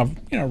 There's kind of,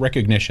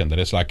 recognition that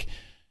it's like,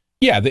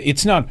 yeah,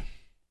 it's not.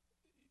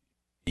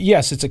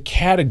 Yes, it's a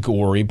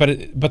category,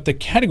 but the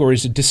category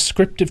is a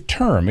descriptive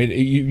term.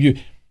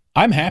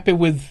 I'm happy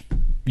with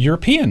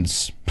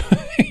Europeans.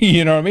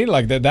 You know what I mean?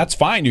 Like that's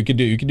fine. You can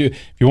do if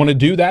you want to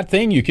do that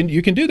thing, you can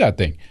do that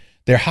thing.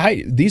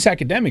 These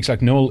academics,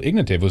 like Noel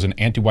Ignatieff, was an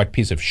anti-white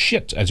piece of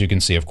shit, as you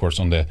can see, of course,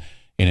 in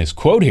his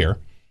quote here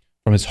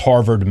from his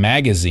Harvard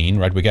magazine.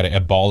 Right, we got to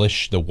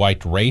abolish the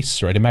white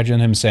race. Right, imagine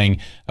him saying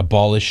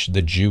abolish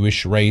the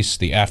Jewish race,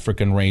 the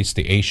African race,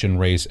 the Asian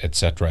race,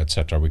 etc.,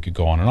 etc. We could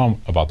go on and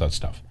on about that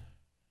stuff.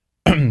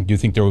 Do you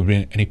think there would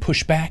be any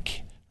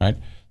pushback? Right,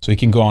 so he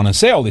can go on and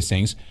say all these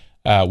things,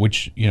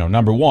 which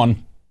number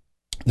one,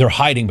 they're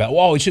hiding about,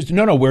 it's just,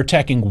 no, we're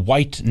attacking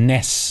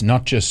whiteness,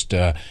 not just,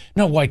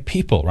 white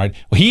people, right?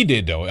 Well, he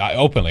did, though,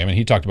 openly. I mean,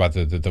 he talked about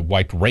the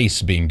white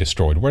race being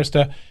destroyed.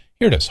 Here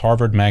it is,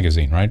 Harvard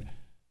Magazine, right?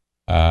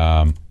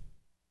 Yeah.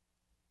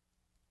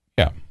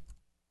 Let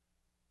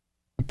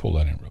me pull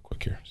that in real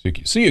quick here so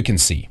you can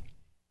see.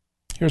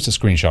 Here's a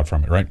screenshot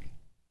from it, right?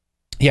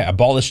 Yeah,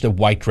 abolish the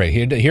white race.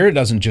 Here it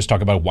doesn't just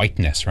talk about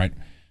whiteness, right?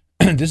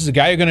 This is a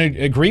guy you're going to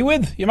agree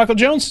with? You, Michael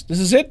Jones? This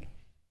is it?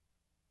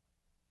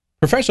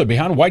 Professor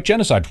behind white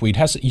genocide tweet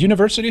has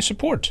university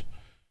support.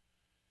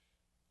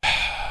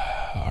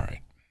 All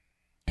right.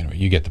 Anyway,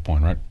 you get the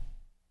point, right?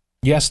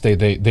 Yes,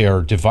 they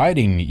are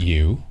dividing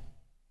you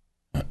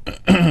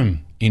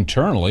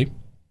internally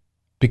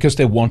because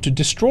they want to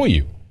destroy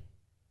you.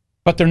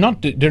 But they're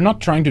not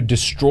trying to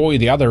destroy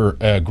the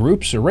other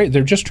groups or race.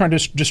 They're just trying to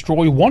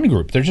destroy one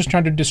group. They're just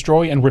trying to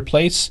destroy and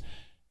replace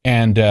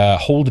and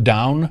hold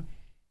down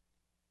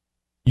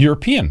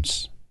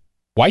Europeans,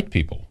 white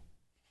people.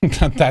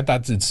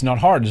 That's it's not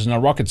hard. It's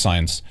not rocket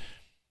science,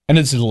 and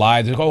it's a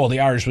lie. They're like, the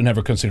Irish would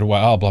never consider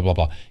blah blah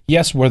blah.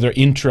 Yes, were there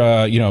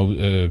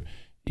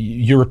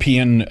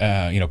European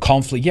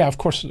conflict? Yeah, of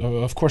course it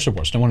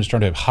was. No one is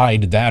trying to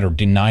hide that or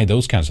deny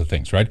those kinds of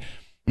things, right?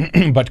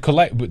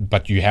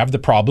 But you have the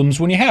problems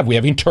we have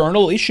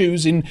internal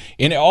issues in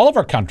all of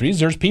our countries.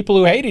 There's people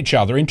who hate each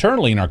other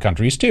internally in our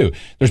countries too.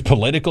 There's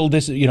political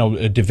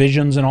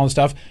divisions and all this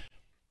stuff.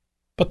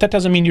 But that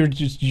doesn't mean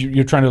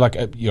you're trying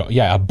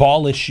to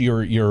abolish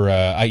your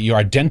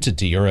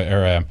identity or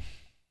a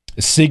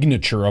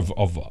signature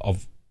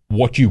of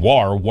what you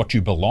are, what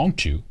you belong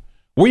to,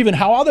 or even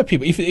how other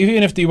people.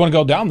 Even if you want to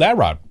go down that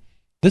route,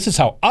 this is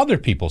how other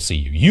people see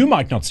you. You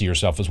might not see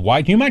yourself as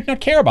white. You might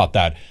not care about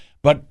that.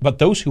 But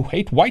those who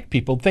hate white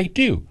people, they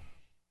do.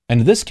 And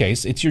in this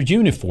case, it's your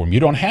uniform.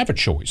 You don't have a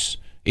choice.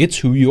 It's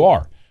who you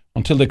are.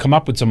 Until they come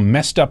up with some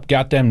messed up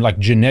goddamn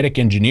genetic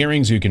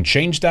engineering so you can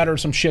change that or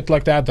some shit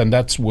like that, then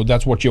that's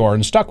what you are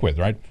and stuck with,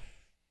 right?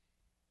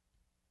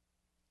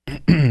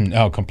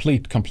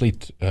 Complete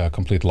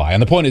lie.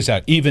 And the point is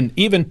that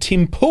even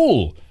Tim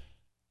Pool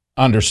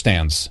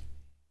understands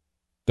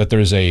that there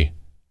is a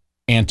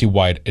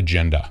anti-white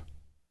agenda.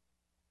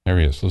 There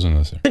he is. Listen to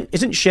this here.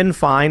 Isn't Sinn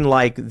Féin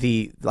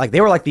they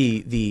were like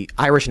the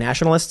Irish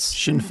nationalists?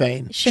 Sinn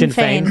Féin. Sinn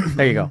Féin.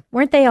 There you go.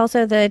 Weren't they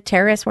also the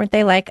terrorists? Weren't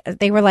they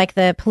they were like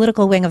the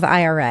political wing of the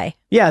IRA?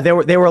 Yeah, they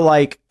were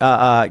like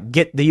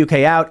get the UK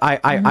out,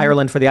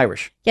 Ireland for the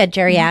Irish. Yeah,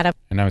 Jerry Adams.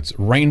 And now it's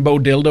rainbow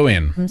dildo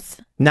in.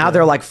 Now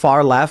they're like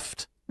far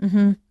left.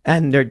 Mm-hmm.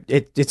 And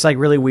it's like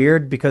really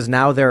weird because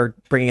now they're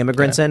bringing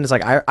immigrants in. It's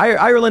like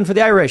Ireland for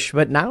the Irish,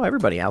 but now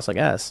everybody else, I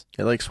guess.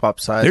 They swap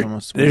sides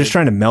almost. They're just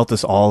trying to melt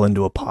us all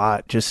into a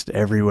pot, just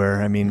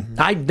everywhere. I mean,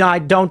 I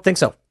don't think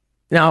so.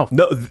 No,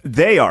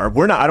 they are.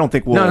 We're not. I don't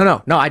think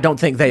we'll. No. I don't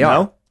think they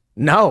are.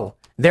 No,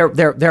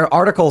 they're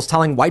articles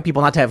telling white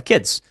people not to have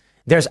kids.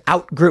 There's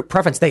out-group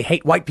preference. They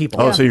hate white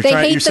people. Oh, so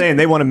you're saying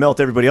they want to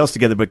melt everybody else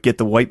together, but get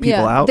the white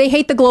people out? They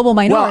hate the global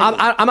minority.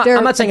 Well,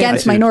 I'm not saying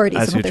against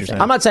minorities.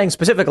 I'm not saying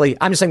specifically.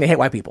 I'm just saying they hate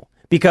white people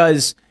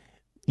because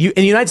in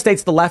the United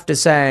States, the left is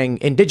saying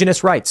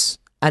indigenous rights,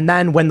 and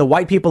then when the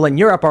white people in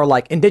Europe are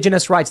like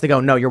indigenous rights, they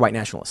go, "No, you're white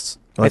nationalists."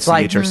 Well, it's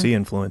like HRC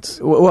influence.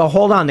 Well,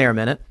 hold on there a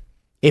minute.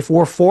 If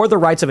we're for the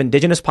rights of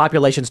indigenous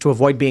populations to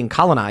avoid being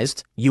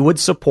colonized, you would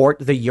support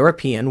the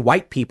European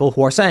white people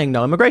who are saying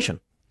no immigration.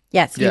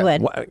 Yes, you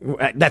would.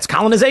 That's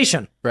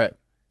colonization. Right.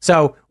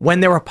 So when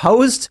they're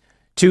opposed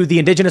to the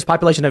indigenous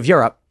population of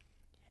Europe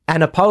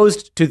and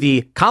opposed to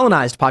the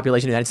colonized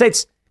population of the United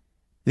States,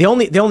 the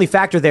only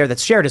factor there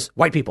that's shared is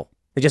white people.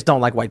 They just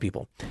don't like white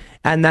people.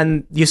 And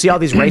then you see all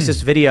these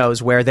racist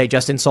videos where they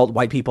just insult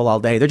white people all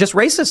day. They're just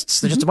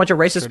racists. They're just a bunch of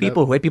racist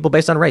people who hate people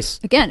based on race.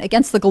 Again,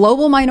 against the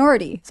global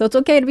minority. So it's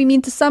okay to be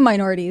mean to some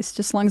minorities,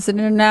 just as long as it's an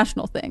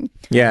international thing.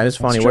 Yeah, it is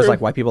funny. Where's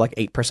white people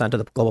 8% of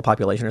the global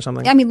population or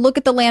something? I mean, look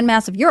at the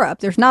landmass of Europe.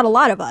 There's not a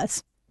lot of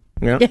us.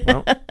 Yeah.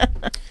 Well.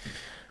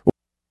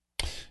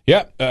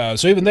 Yeah.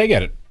 So even they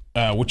get it.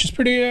 Which is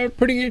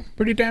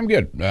pretty damn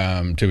good,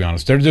 to be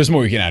honest. There's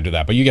more you can add to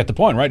that, but you get the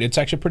point, right? It's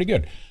actually pretty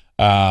good.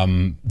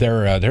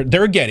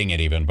 They're getting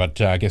it even, but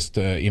I guess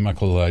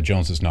Michael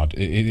Jones is not.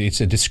 It's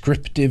a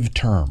descriptive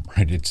term,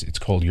 right? It's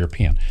called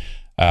European.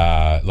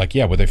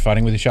 Were they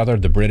fighting with each other,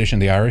 the British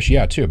and the Irish?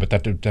 Yeah, too. But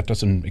that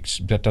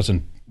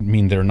doesn't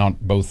mean they're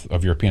not both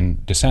of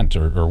European descent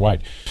or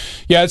white.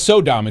 Yeah, it's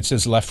so dumb. It's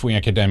this left-wing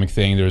academic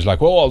thing. There's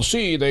like, well,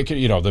 see, they can,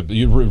 the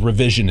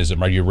revisionism,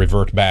 right? You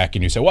revert back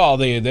and you say, well,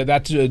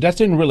 that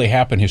didn't really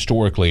happen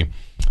historically,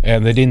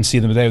 and they didn't see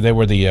them. They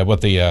were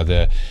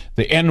the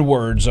N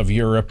words of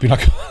Europe.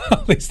 Like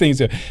all these things.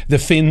 The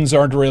Finns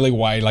aren't really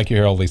white. Like you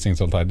hear all these things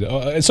all the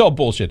time. It's all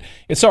bullshit.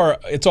 It's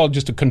all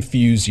just to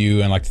confuse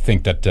you and like to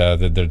think that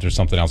there's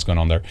something else going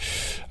on there.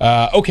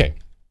 Okay,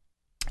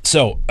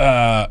 so.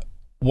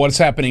 What's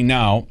happening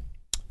now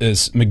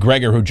is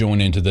McGregor, who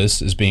joined into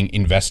this, is being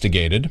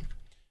investigated.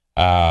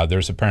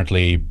 There's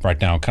apparently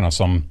right now kind of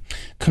some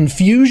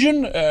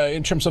confusion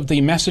in terms of the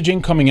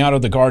messaging coming out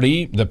of the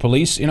Gardaí, the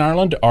police in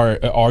Ireland.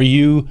 Are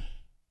you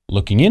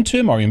looking into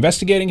him? Are you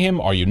investigating him?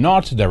 Are you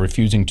not? They're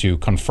refusing to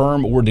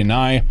confirm or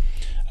deny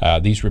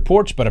these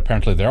reports, but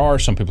apparently there are.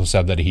 Some people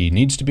said that he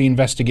needs to be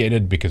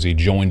investigated because he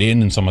joined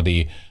in some of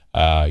the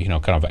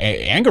kind of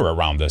anger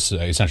around this,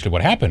 essentially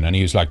what happened. And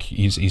he's like,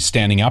 he's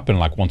standing up and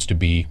like wants to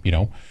be,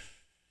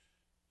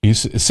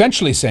 he's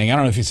essentially saying, I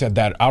don't know if he said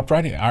that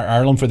outright,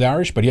 Ireland for the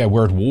Irish, but yeah,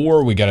 we're at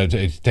war. We got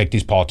to take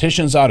these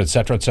politicians out,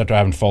 etc., etc. I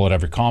haven't followed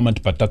every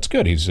comment, but that's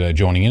good. He's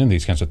joining in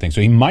these kinds of things.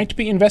 So he might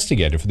be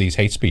investigated for these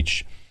hate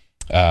speech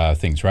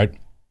things, right?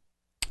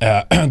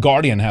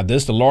 Guardian had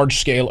this, the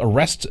large-scale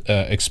arrest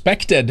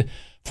expected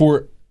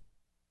for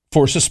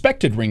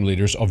suspected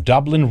ringleaders of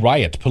Dublin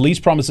riot. Police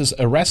promises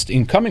arrest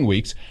in coming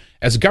weeks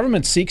as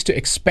government seeks to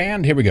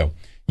expand, here we go,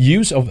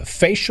 use of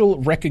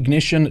facial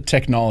recognition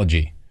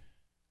technology.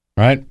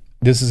 Right?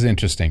 This is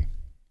interesting.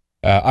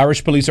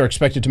 Irish police are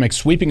expected to make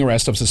sweeping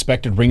arrests of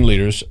suspected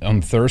ringleaders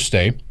on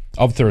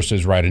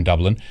Thursday's riot in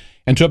Dublin,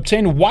 and to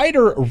obtain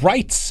wider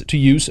rights to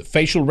use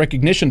facial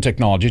recognition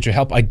technology to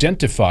help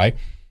identify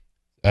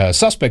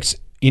suspects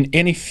in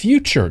any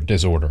future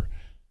disorder.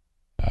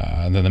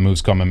 And then the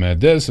moves come amid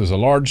this. There's a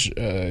large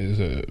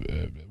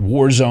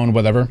war zone,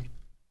 whatever.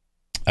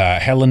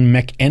 Helen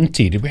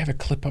McEntee. Did we have a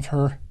clip of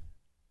her?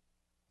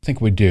 I think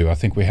we do. I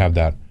think we have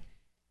that.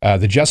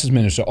 The Justice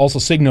Minister also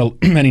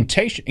signaled an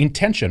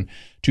intention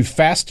to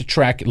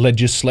fast-track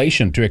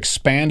legislation to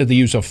expand the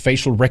use of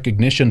facial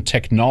recognition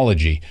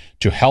technology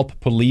to help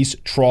police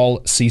trawl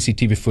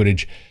CCTV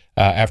footage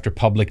after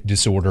public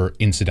disorder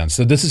incidents.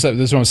 So this is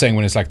what I'm saying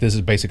when it's like this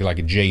is basically like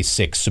a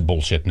J6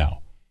 bullshit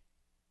now.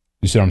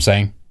 You see what I'm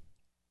saying?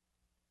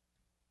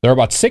 There are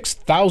about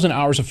 6,000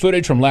 hours of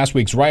footage from last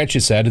week's riot,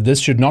 she said. This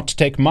should not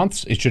take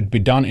months. It should be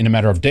done in a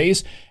matter of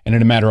days and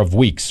in a matter of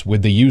weeks.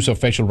 With the use of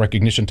facial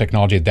recognition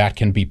technology, that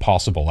can be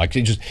possible. Like,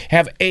 you just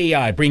have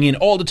AI, bring in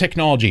all the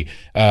technology,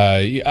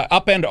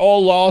 upend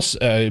all laws,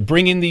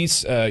 bring in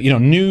these,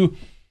 new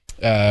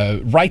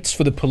rights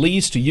for the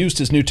police to use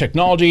this new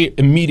technology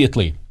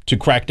immediately to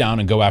crack down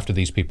and go after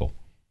these people.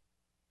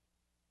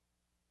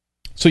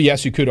 So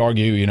yes, you could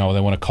argue, they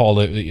want to call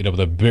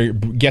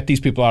it, get these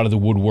people out of the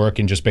woodwork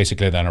and just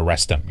basically then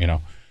arrest them,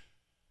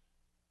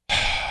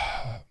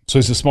 So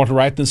is it smart to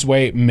write this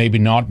way? Maybe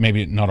not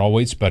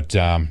always, but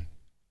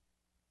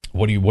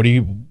what are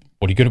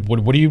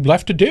you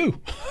left to do?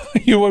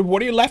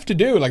 What are you left to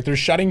do? Like they're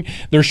shutting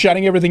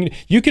everything.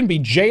 You can be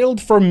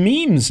jailed for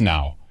memes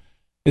now,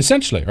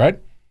 essentially, right?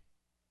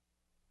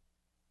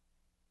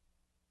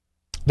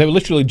 They will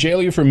literally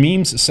jail you for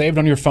memes saved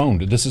on your phone.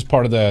 This is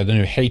part of the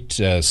new hate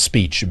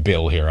speech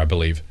bill here, I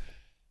believe.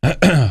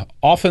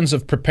 Offense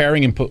of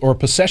preparing or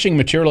possessing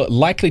material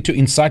likely to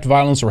incite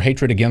violence or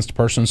hatred against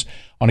persons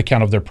on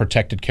account of their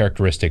protected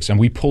characteristics. And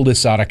we pulled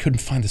this out. I couldn't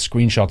find the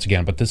screenshots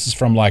again, but this is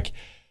from like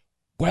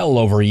well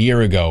over a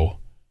year ago.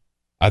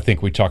 I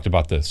think we talked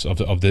about this,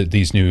 of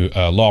these new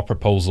law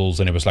proposals,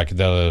 and it was like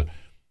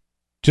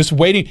just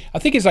waiting. I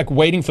think it's like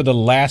waiting for the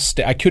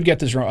last I could get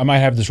this wrong. I might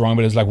have this wrong,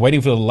 but it's like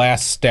waiting for the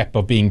last step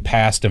of being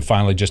passed and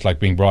finally just like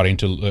being brought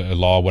into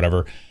law,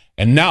 whatever.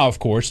 And now, of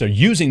course, they're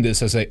using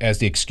this as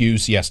the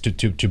excuse, yes,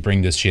 to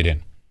bring this shit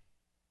in.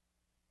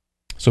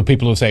 So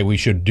people who say we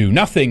should do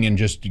nothing and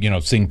just,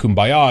 sing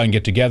Kumbaya and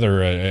get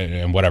together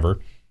and whatever,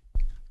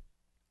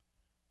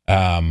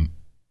 they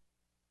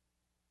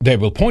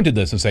will point to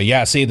this and say,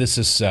 yeah, see, this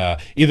is,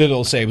 either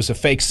they'll say it was a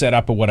fake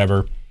setup or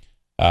whatever,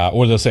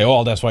 or they'll say,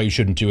 oh, that's why you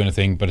shouldn't do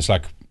anything. But it's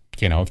like,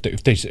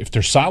 if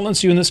they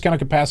silence you in this kind of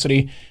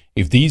capacity,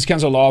 if these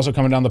kinds of laws are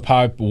coming down the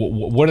pipe,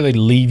 what do they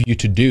leave you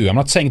to do? I'm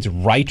not saying it's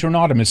right or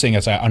not. I'm just saying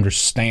as I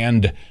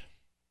understand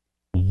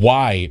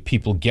why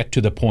people get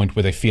to the point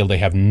where they feel they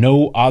have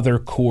no other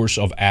course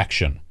of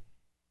action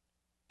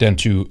than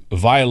to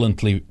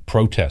violently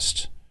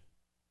protest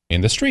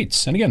in the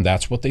streets. And again,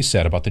 that's what they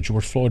said about the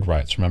George Floyd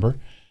riots, remember?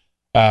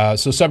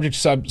 So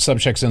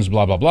subsections,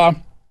 blah, blah, blah.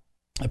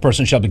 A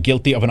person shall be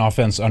guilty of an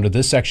offense under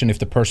this section if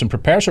the person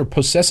prepares or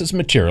possesses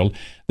material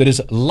that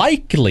is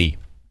likely,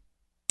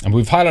 and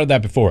we've highlighted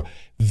that before,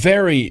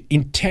 very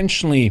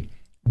intentionally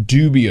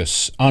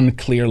dubious,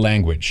 unclear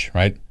language,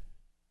 right?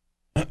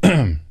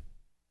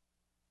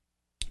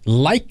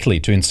 Likely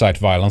to incite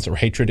violence or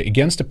hatred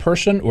against a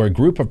person or a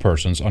group of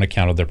persons on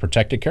account of their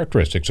protected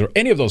characteristics or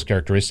any of those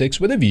characteristics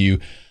with a view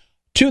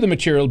to the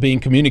material being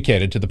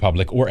communicated to the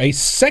public or a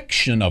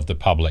section of the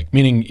public,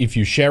 meaning if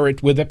you share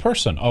it with a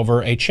person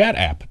over a chat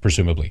app,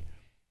 presumably,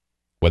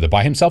 whether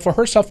by himself or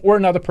herself or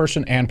another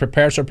person, and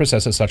prepares or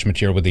possesses such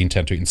material with the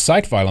intent to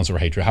incite violence or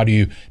hatred. How do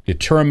you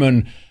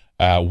determine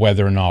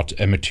whether or not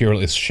a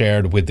material is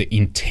shared with the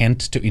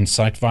intent to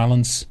incite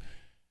violence?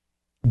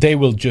 They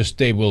will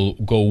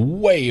go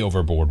way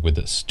overboard with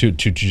this to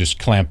just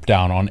clamp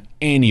down on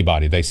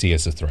anybody they see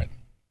as a threat.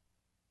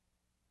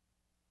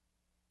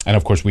 And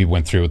of course, we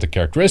went through what the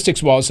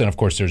characteristics was, and of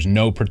course, there's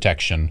no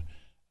protection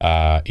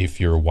if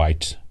you're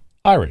white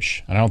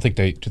Irish. And I don't think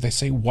do they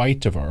say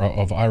white of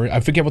Irish? I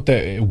forget what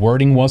the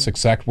wording was,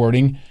 exact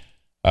wording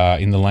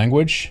in the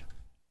language,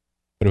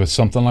 but it was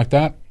something like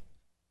that.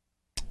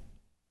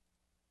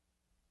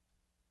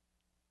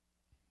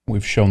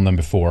 We've shown them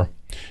before.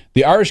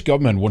 The Irish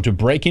government want to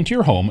break into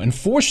your home and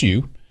force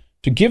you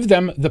to give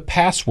them the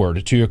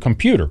password to your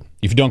computer.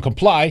 If you don't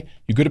comply,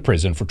 you go to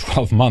prison for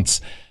 12 months.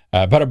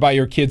 Better buy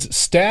your kids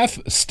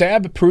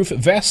stab-proof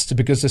vest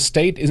because the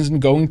state isn't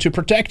going to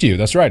protect you.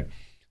 That's right.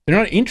 They're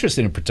not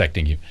interested in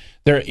protecting you.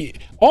 They're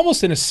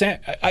almost in a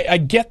sense. I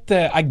get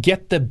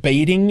the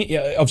baiting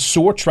of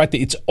sorts, right?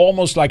 It's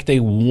almost like they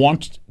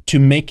want to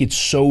make it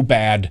so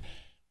bad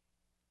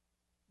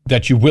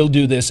that you will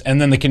do this,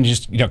 and then they can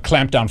just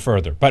clamp down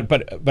further.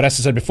 But as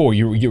I said before,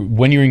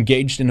 when you're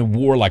engaged in a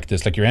war like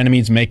this, like your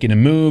enemy's making a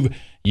move,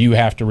 you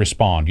have to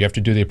respond. You have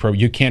to do the approach.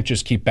 You can't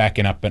just keep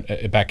backing up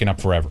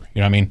forever.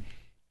 You know what I mean?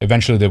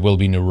 Eventually, there will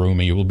be no room,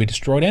 and you will be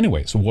destroyed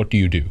anyway. So what do?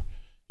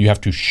 You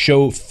have to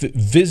show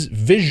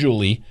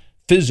visually,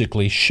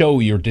 physically show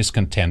your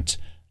discontent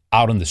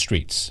out on the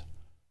streets.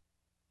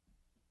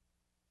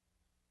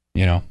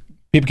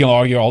 People can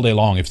argue all day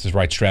long if it's the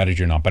right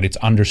strategy or not, but it's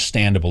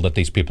understandable that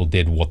these people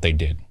did what they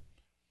did.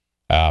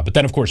 But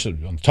then, of course,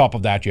 on top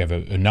of that, you have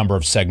a number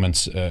of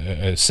segments,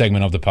 a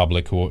segment of the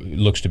public who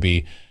looks to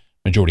be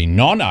majority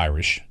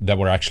non-Irish that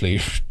were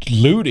actually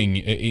looting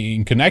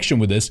in connection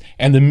with this,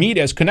 and the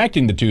media is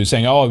connecting the two,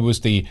 saying, "Oh, it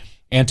was the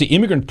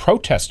anti-immigrant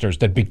protesters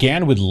that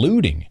began with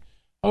looting."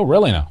 Oh,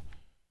 really? Now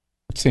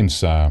that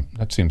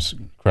seems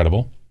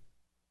credible.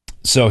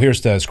 So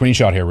here's the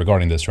screenshot here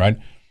regarding this, right?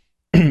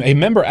 A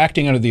member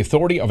acting under the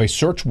authority of a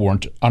search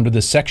warrant under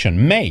this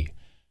section may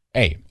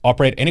A.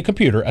 Operate any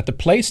computer at the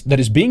place that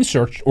is being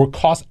searched or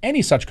cause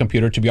any such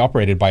computer to be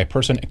operated by a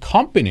person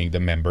accompanying the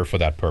member for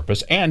that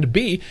purpose, and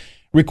B.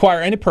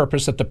 Require any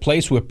person at the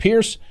place who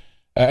appears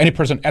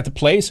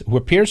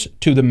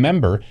to the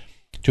member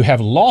to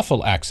have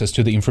lawful access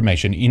to the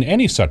information in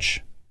any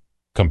such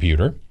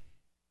computer.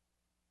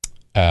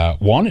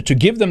 1. To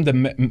give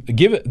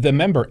the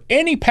member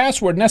any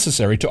password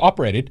necessary to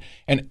operate it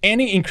and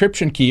any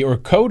encryption key or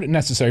code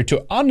necessary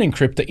to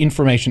unencrypt the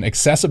information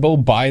accessible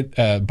by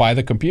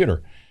the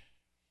computer.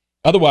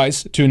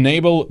 Otherwise, to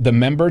enable the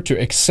member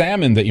to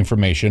examine the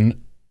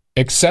information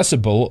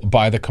accessible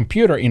by the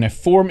computer in a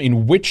form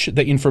in which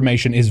the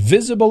information is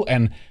visible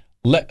and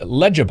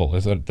legible,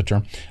 is that the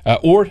term?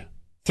 Or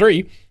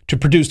 3. To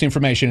produce the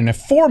information in a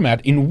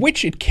format in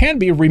which it can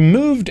be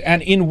removed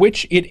and in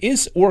which it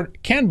is or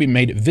can be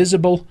made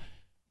visible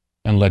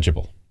and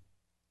legible.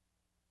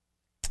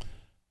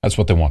 That's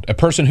what they want. A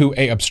person who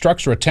A.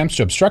 obstructs or attempts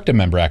to obstruct a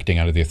member acting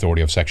under the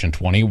authority of Section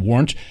 20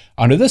 warrant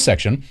under this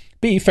section,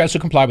 B. fails to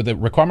comply with the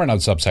requirement of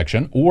the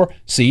subsection, or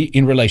C.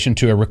 in relation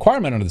to a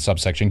requirement under the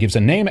subsection, gives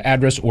a name,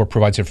 address, or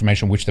provides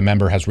information which the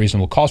member has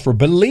reasonable cause for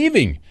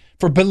believing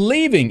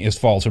is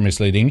false or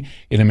misleading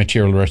in a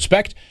material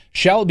respect,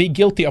 shall be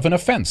guilty of an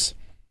offense.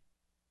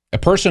 A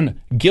person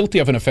guilty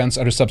of an offense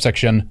under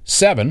subsection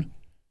 7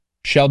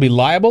 shall be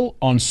liable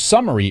on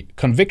summary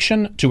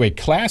conviction to a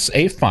Class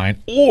A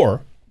fine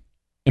or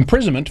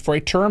imprisonment for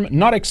a term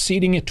not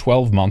exceeding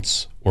 12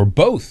 months or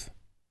both.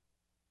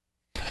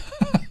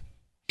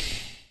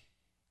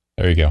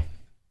 There you go.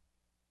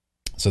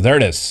 So there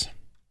it is.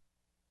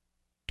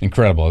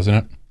 Incredible, isn't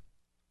it?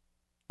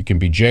 You can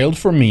be jailed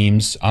for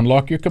memes,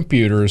 unlock your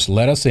computers,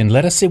 let us in.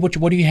 Let us see what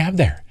do you have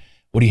there?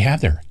 What do you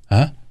have there?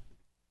 Huh?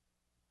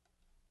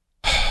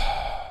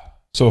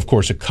 So, of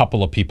course, a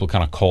couple of people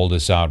kind of called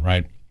this out,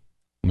 right?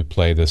 Let me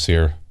play this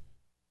here.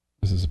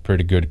 This is a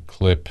pretty good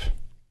clip.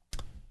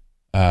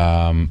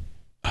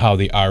 How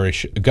the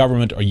Irish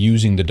government are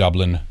using the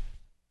Dublin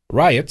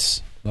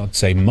riots, let's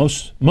say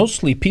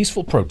mostly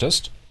peaceful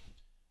protest,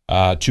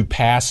 to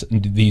pass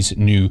these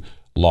new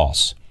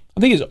laws. I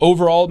think it's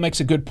overall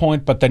makes a good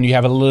point, but then you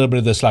have a little bit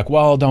of this like,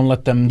 well, don't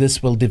let them,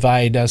 this will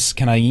divide us.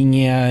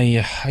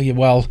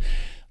 Well,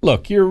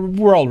 look,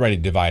 we're already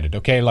divided,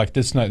 okay? Like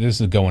this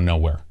is going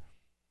nowhere.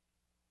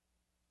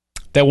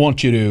 They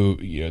want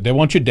they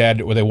want you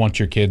dead, or they want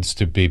your kids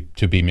to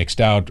be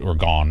mixed out or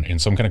gone in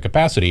some kind of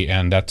capacity,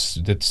 and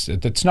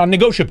that's not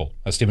negotiable,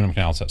 as Stephen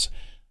McNally says.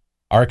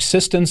 Our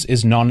existence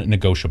is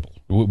non-negotiable.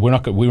 We're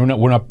not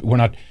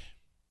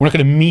going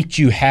to meet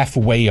you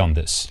halfway on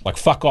this. Like,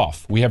 fuck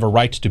off. We have a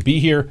right to be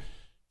here.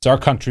 It's our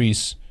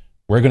country's.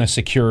 We're going to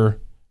secure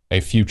a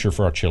future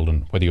for our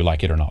children, whether you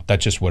like it or not.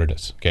 That's just what it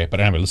is. Okay.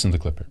 But anyway, listen to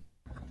the clip here.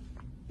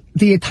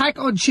 The attack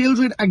on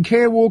children and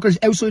care workers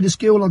outside the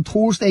school on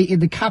Thursday in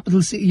the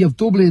capital city of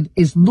Dublin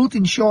is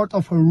nothing short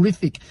of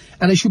horrific,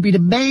 and it should be the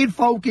main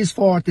focus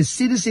for the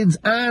citizens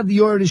and the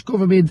Irish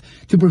government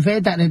to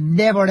prevent that, and it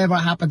never ever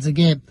happens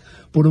again.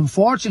 But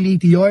unfortunately,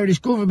 the Irish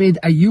government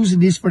are using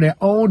this for their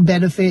own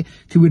benefit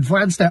to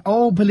advance their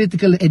own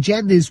political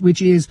agendas,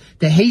 which is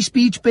the hate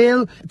speech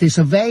bill, the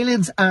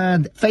surveillance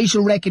and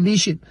facial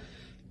recognition.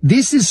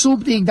 This is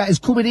something that is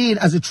coming in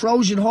as a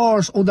Trojan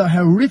horse under a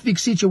horrific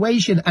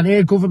situation, and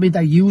our government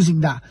are using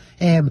that.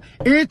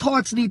 Our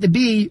thoughts need to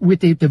be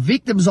with the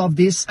victims of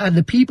this and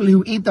the people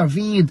who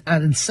intervened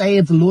and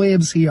saved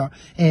lives here.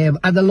 And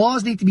the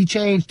laws need to be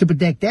changed to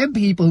protect them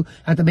people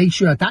and to make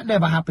sure that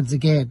never happens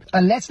again.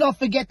 And let's not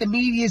forget the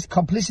media's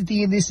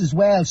complicity in this as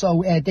well.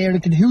 So they're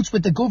in cahoots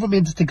with the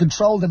government to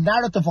control the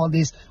narrative on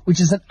this, which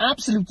is an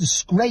absolute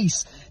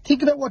disgrace.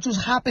 Think about what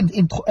just happened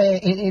in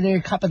our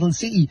capital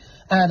city,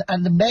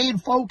 and the main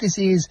focus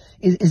is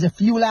a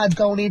few lads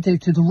going into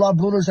to rob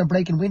runners and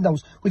breaking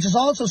windows, which is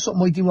also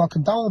something I do not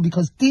condone,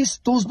 because this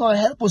does not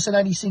help us in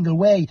any single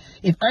way.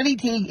 If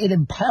anything, it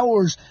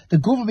empowers the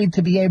government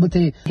to be able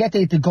to get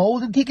the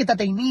golden ticket that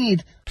they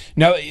need.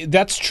 Now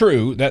that's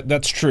true.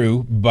 That's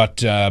true.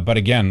 But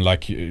again,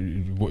 like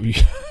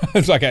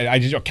it's like I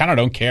just kind of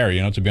don't care.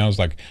 You know, to be honest,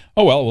 like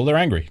well they're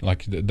angry.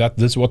 Like this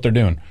is what they're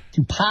doing.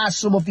 To pass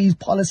some of these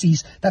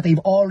policies that they've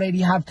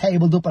already have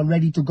tabled up and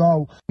ready to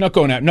go. Not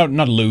going out,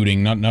 not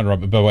looting, not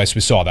but as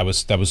we saw, that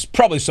was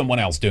probably someone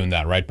else doing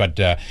that, right? But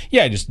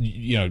just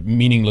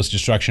meaningless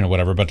destruction or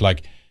whatever. But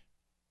like,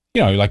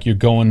 like you're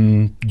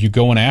going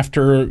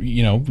after,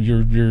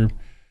 your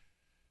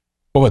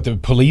the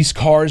police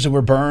cars that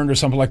were burned or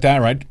something like that,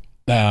 right?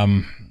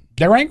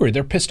 They're angry,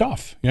 they're pissed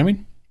off. You know what I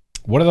mean?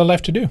 What are they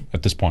left to do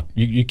at this point?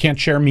 You can't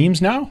share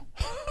memes now?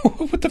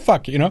 What the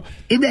fuck, In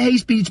the hate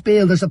speech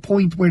bill, there's a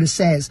point where it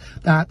says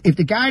that if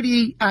the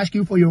Gardaí ask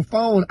you for your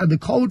phone and the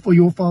code for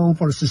your phone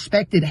for a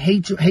suspected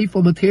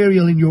hateful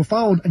material in your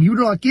phone, and you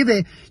do not give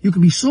it, you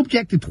can be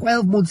subject to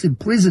 12 months in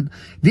prison.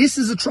 This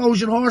is a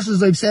Trojan horse,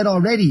 as I've said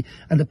already,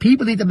 and the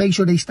people need to make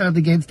sure they stand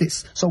against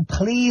this. So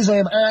please, I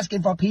am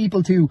asking for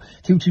people to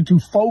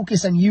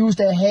focus and use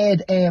their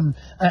head, and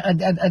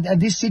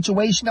this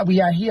situation that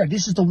we are here,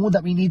 this is the one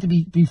that we need to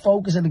be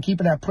focusing and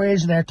keeping our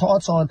prayers and our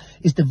thoughts on,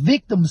 is the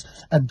victims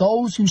and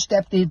those who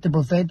stepped in to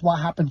prevent what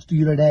happened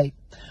the other day.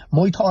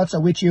 My thoughts are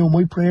with you,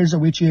 my prayers are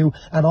with you,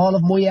 and all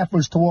of my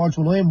efforts towards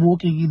when I am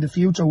working in the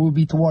future will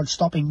be towards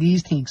stopping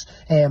these things.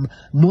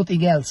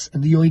 Nothing else.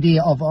 And the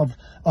idea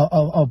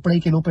of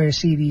breaking up our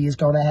city is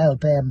going to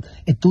help.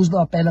 It does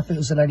not benefit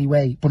us in any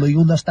way, but I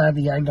understand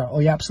the anger.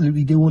 I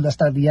absolutely do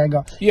understand the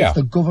anger. Yeah. It's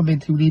the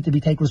government who need to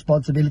take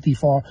responsibility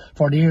for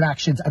their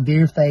actions and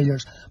their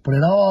failures. But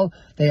in all,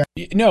 they are...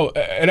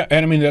 and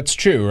I mean, that's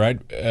true, right?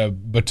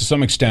 But to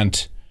some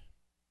extent,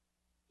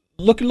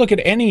 look at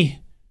any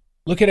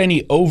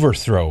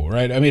overthrow,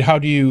 right? I mean, how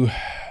do you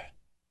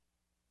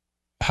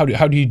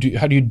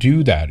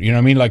do that? You know what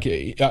I mean? Like,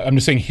 I'm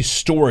just saying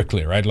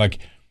historically, right? Like,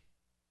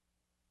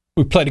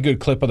 we played a good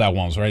clip of that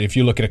once, right? If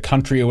you look at a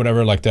country or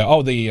whatever, like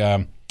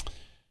the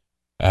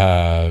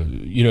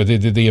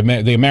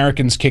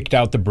Americans kicked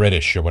out the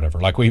British or whatever.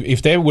 Like,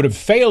 if they would have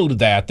failed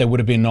that, they would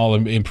have been all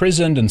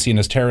imprisoned and seen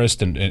as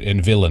terrorists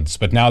and villains.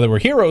 But now they were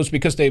heroes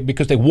because they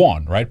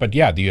won, right? But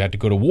yeah, you had to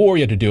go to war,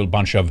 you had to do a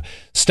bunch of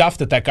stuff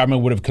that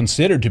government would have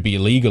considered to be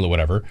illegal or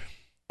whatever.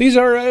 These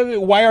are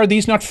why are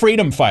these not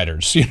freedom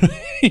fighters? You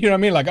know what I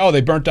mean? Like, they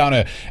burnt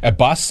down a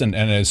bus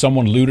and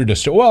someone looted a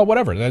store. Well,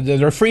 whatever.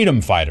 They're freedom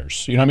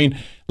fighters. You know what I mean?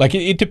 Like,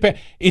 it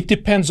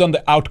depends on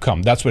the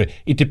outcome. That's what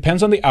it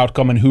depends on the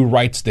outcome and who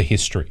writes the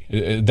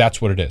history.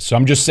 That's what it is. So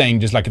I'm just saying,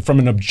 just like from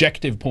an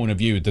objective point of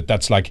view,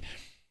 that's like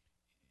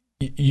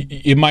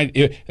it might.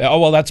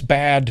 That's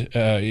bad.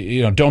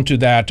 Don't do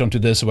that. Don't do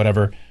this or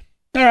whatever.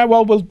 All right.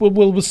 Well,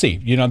 we'll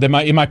see.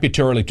 It might be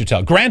too early to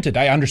tell. Granted,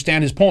 I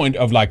understand his point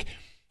of like,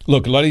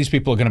 look, a lot of these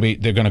people they're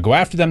going to go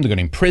after them. They're going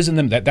to imprison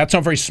them. That's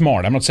not very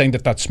smart. I'm not saying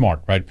that that's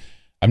smart, right?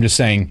 I'm just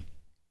saying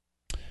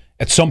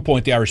at some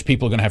point the Irish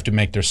people are going to have to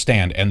make their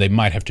stand, and they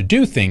might have to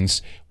do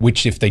things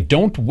which, if they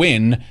don't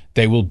win,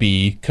 they will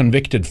be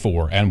convicted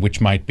for, and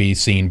which might be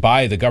seen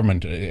by the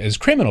government as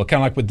criminal,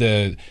 kind of like with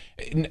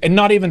and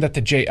not even that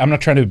I'm not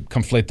trying to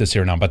conflate this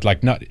here now, but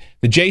like the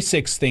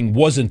J6 thing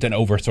wasn't an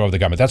overthrow of the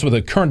government. That's what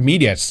the current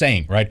media is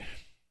saying, right?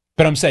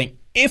 But I'm saying,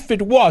 if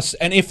it was,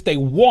 and if they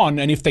won,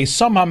 and if they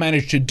somehow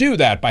managed to do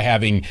that by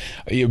having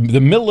the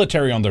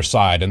military on their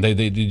side, and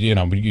you're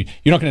not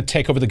going to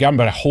take over the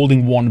government by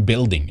holding one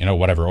building,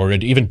 whatever, or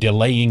even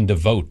delaying the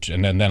vote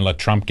and then let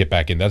Trump get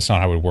back in. That's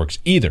not how it works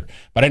either.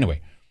 But anyway,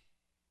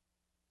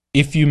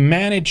 if you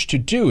manage to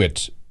do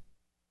it,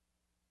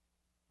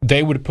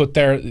 they would put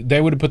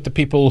the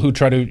people who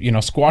try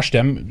to squash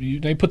them.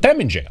 They put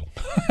them in jail.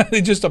 They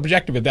just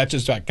objective. That's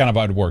just kind of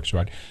how it works,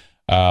 right?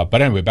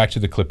 But anyway, back to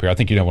the clip here. I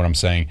think you know what I'm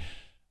saying.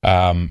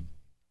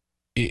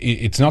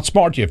 It's not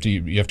smart.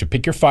 You have to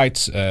pick your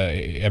fights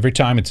every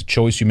time. It's a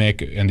choice you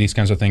make and these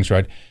kinds of things,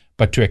 right?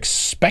 But to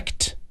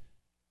expect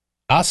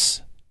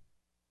us,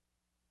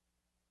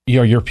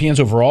 Europeans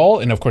overall,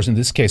 and of course in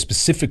this case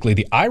specifically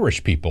the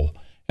Irish people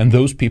and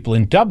those people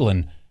in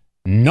Dublin,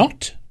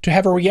 not to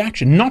have a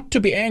reaction, not to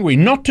be angry,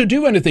 not to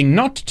do anything,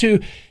 not to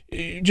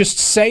just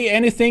say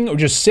anything or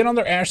just sit on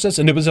their asses.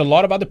 And there was a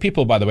lot of other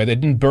people, by the way. They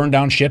didn't burn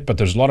down shit, but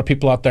there's a lot of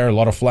people out there, a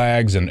lot of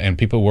flags, and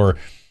people were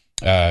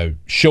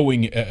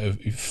showing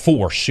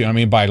force, you know what I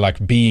mean, by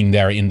like being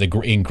there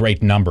in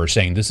great numbers,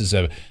 saying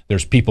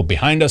there's people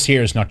behind us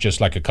here. It's not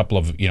just like a couple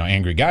of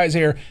angry guys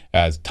here.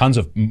 Tons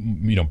of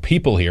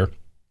people here,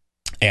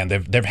 and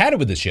they've had it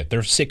with this shit.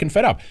 They're sick and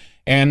fed up,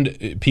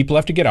 and people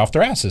have to get off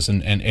their asses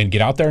and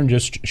get out there and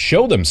just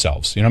show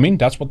themselves. You know what I mean?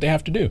 That's what they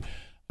have to do.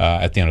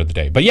 At the end of the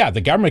day. But yeah,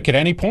 the government could at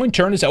any point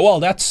turn and say,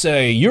 well, that's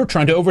you're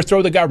trying to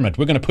overthrow the government.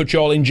 We're going to put you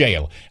all in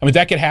jail. I mean,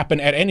 that could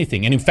happen at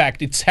anything. And in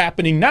fact, it's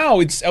happening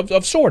now. It's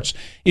of sorts.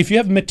 If you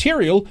have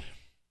material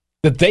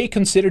that they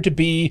consider to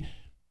be,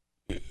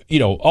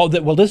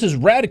 this is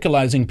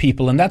radicalizing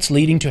people and that's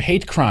leading to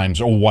hate crimes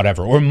or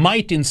whatever, or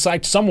might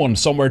incite someone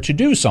somewhere to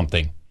do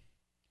something,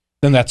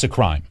 then that's a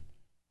crime.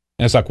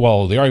 And it's like,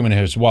 well, the argument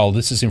is, well,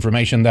 this is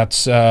information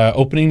that's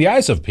opening the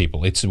eyes of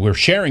people. We're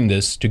sharing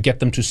this to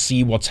get them to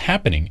see what's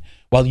happening.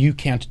 Well, you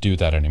can't do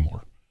that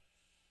anymore.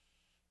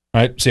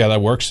 Right? See how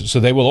that works? So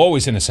they will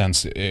always, in a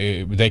sense,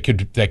 they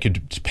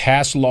could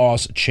pass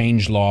laws,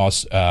 change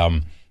laws,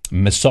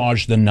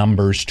 massage the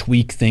numbers,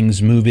 tweak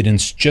things, move it in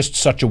just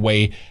such a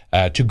way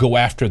to go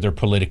after their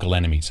political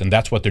enemies. And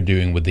that's what they're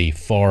doing with the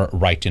far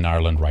right in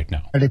Ireland right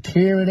now. They're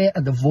tearing it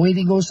and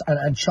dividing us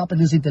and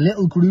chopping us into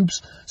little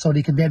groups so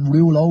they can then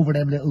rule over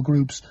them little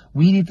groups.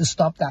 We need to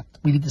stop that.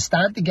 We need to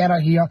stand together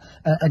here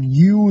and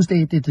use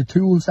the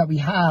tools that we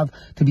have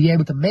to be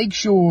able to make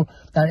sure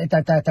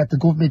that the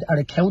government are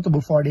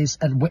accountable for this.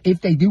 And if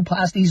they do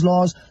pass these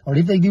laws or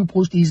if they do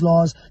push these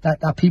laws,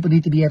 that people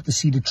need to be able to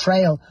see the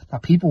trail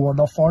that people were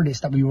not for this,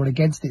 that we were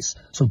against this.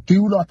 So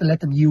do not let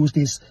them use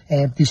this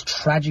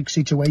tragic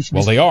situation.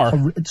 Well, they are.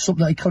 It's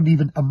something I couldn't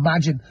even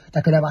imagine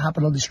that could ever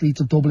happen on the streets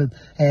of Dublin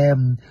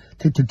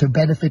to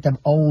benefit them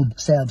own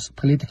selves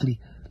politically.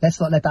 Let's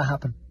not let that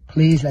happen.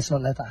 Please, let's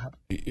not let that happen.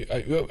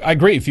 I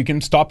agree. If you can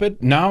stop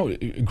it now,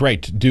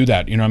 great, do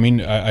that. You know what I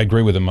mean? I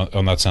agree with them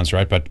on that sense,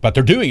 right? But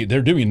they're doing it.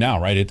 They're doing it now,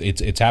 right?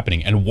 It's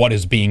happening. And what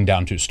is being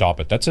done to stop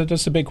it? That's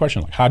a big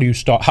question. Like, how do you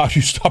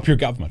stop your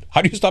government?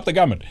 How do you stop the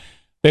government?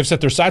 They've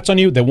set their sights on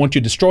you. They want you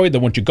destroyed. They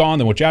want you gone.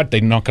 They want you out.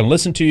 They're not going to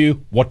listen to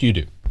you. What do you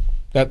do?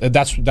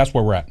 That's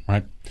where we're at,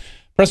 right?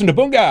 President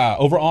Bunga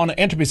over on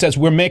Entropy says,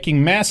 we're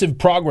making massive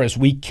progress.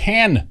 We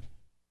can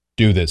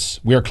do this.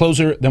 We are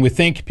closer than we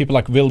think. People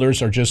like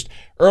Wilders are just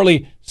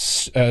early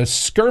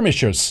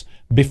skirmishers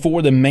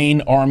before the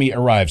main army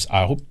arrives.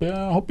 I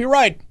hope you're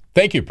right.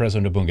 Thank you,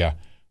 President Bunga.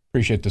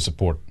 Appreciate the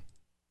support.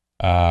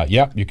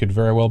 Yeah, you could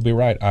very well be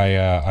right.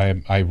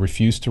 I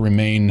refuse to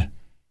remain.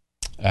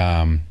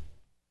 I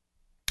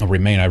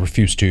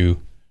refuse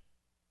to,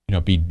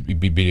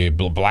 be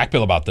black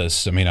pill about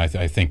this. I mean, I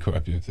think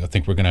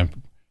we're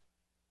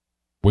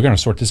gonna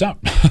sort this out.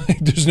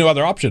 There's no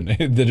other option.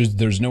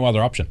 There's no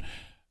other option.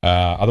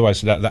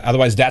 Otherwise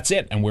that's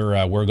it, and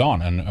we're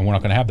gone, and we're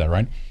not going to have that,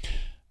 right?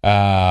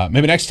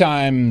 Maybe next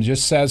time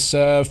just says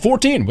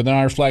 14 with an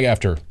Irish flag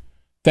after.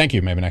 Thank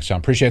you. Maybe next time.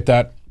 Appreciate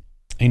that.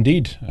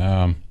 Indeed.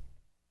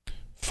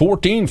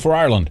 14 for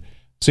Ireland.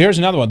 So here's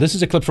another one. This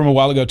is a clip from a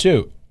while ago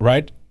too,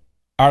 right?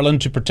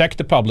 Ireland to protect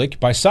the public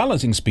by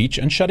silencing speech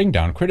and shutting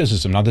down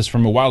criticism. Now, this is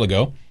from a while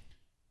ago,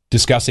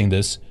 discussing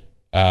this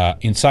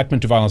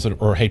incitement to violence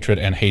or hatred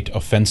and hate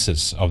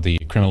offenses of the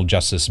criminal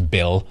justice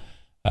bill.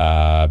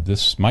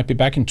 This might be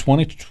back in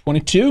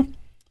 2022.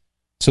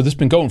 So this has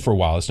been going for a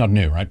while. It's not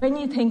new, right? When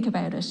you think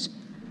about it,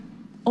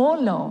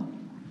 all law,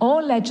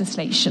 all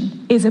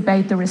legislation is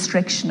about the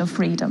restriction of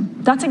freedom.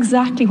 That's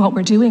exactly what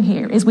we're doing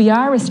here, is we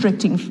are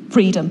restricting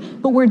freedom,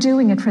 but we're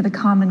doing it for the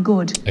common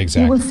good.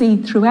 Exactly. You will see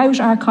throughout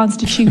our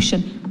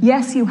Constitution,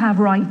 yes, you have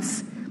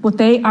rights, but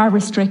they are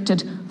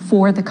restricted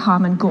for the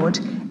common good.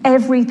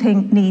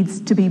 Everything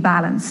needs to be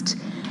balanced.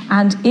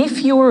 And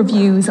if your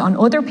views on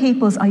other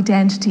people's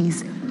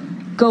identities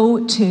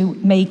go to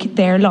make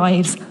their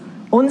lives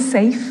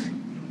unsafe,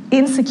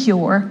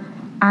 insecure,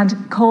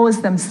 and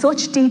cause them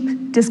such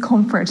deep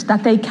discomfort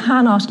that they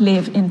cannot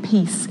live in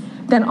peace,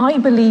 then I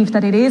believe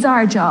that it is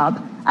our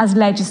job as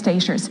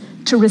legislators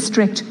to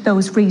restrict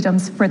those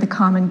freedoms for the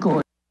common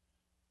good.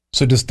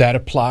 So does that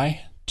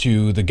apply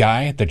to the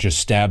guy that just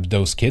stabbed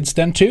those kids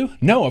then too?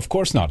 No, of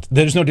course not.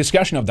 There's no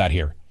discussion of that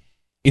here.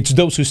 It's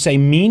those who say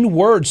mean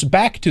words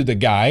back to the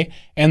guy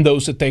and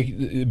those that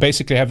they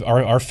basically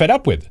are fed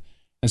up with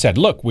and said,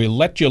 look, we'll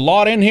let you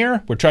lot in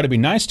here. We're trying to be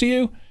nice to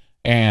you.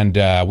 And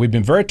we've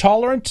been very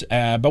tolerant,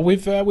 but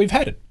we've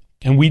had it.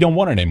 And we don't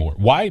want it anymore.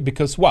 Why?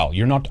 Because, well,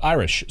 you're not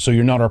Irish, so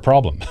you're not our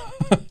problem.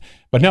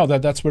 But no,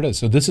 that's what it is.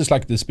 So this is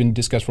like this has been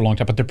discussed for a long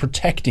time, but they're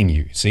protecting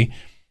you, see?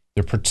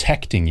 They're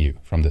protecting you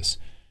from this.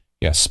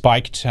 Yeah,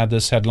 Spiked had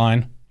this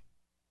headline.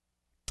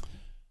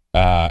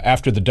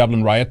 After the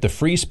Dublin riot, the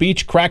free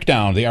speech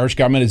crackdown. The Irish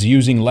government is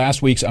using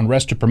last week's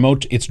unrest to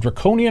promote its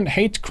draconian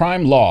hate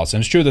crime laws.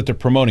 And it's true that they're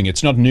promoting it.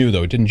 It's not new,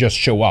 though. It didn't just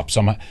show up.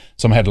 Some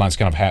headlines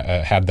kind of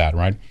had that,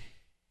 right?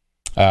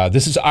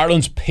 This is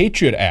Ireland's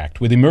Patriot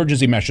Act, with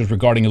emergency measures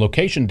regarding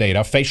location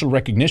data, facial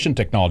recognition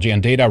technology,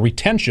 and data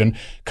retention,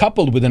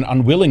 coupled with an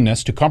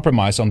unwillingness to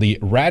compromise on the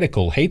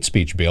radical hate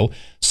speech bill.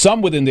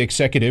 Some within the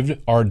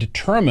executive are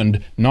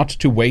determined not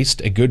to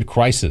waste a good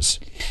crisis.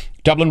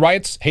 Dublin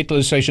riots, hate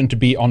legislation to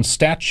be on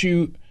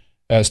statute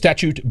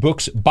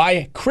books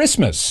by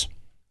Christmas,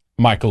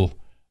 Michael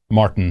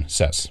Martin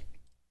says.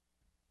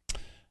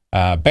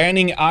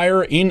 Banning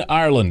ire in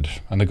Ireland.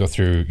 And they go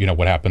through,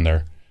 what happened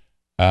there.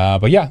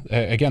 But yeah,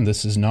 again,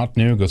 this is not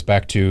new. It goes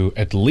back to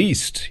at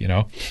least,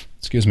 as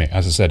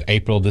I said,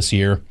 April this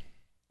year.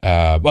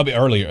 Well,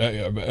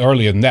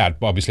 earlier than that,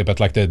 obviously, but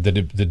like the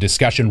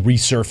discussion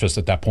resurfaced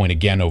at that point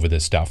again over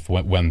this stuff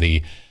when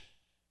the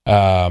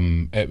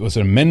it was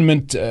an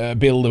amendment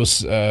bill that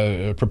was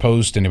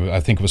proposed, and I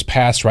think it was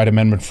passed, right?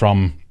 Amendment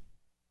from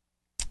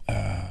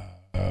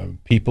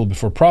People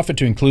Before Profit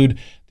to include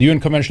the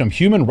UN Convention on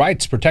Human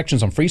Rights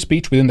protections on free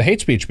speech within the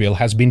hate speech bill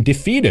has been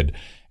defeated,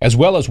 as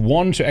well as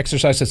one to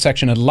exercise a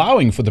section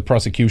allowing for the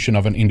prosecution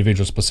of an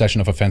individual's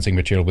possession of offensive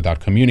material without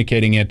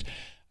communicating it.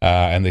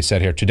 And they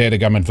said here, today the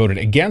government voted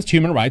against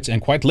human rights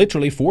and quite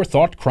literally for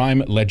thought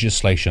crime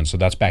legislation. So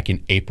that's back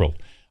in April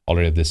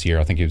already this year.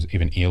 I think it was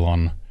even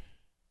Elon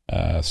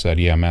said,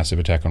 massive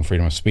attack on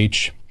freedom of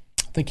speech.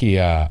 I think he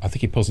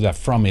posted that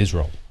from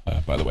Israel,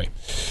 by the way.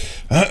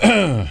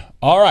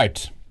 All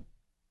right.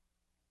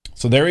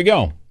 So there you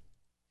go.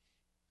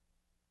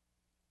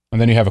 And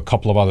then you have a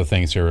couple of other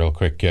things here real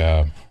quick,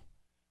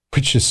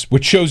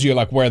 which shows you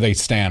like where they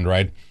stand,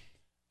 right?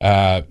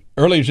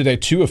 Earlier today,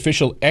 2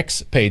 official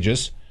X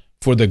pages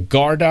for the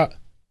Garda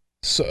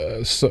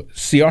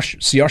Síochána,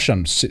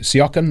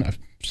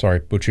 sorry,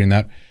 butchering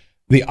that,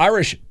 the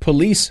Irish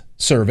police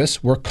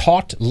service were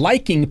caught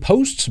liking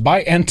posts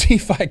by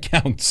Antifa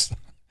accounts.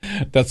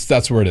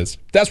 That's where it is.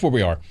 That's where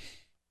we are.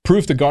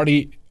 Proof the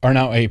Gardaí are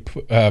now a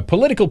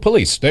political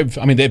police.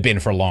 They've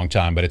been for a long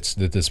time, but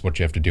this is what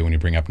you have to do when you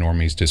bring up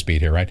normies to speed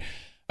here, right?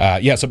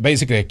 So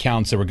basically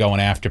accounts that were going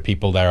after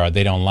people that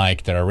they don't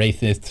like, that are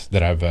racists,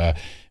 that have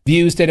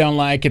views they don't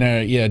like,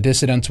 and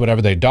dissidents,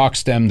 whatever. They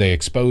doxed them, they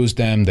exposed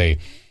them, they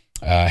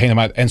hang them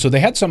out. And so they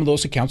had some of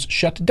those accounts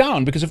shut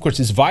down because, of course,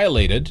 this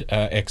violated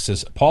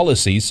X's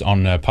policies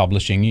on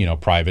publishing,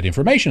 private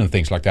information and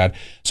things like that.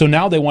 So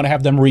now they want to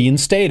have them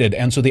reinstated.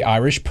 And so the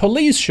Irish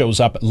police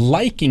shows up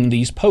liking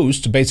these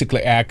posts,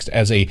 basically acts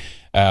as a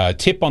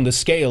tip on the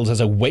scales,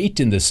 as a weight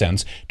in this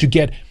sense, to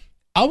get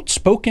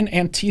outspoken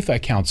Antifa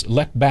accounts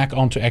let back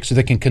onto X so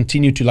they can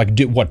continue to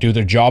do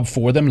their job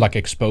for them, like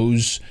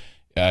expose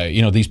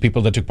these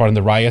people that took part in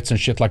the riots and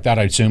shit like that.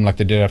 I assume like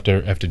they did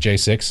after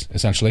J6,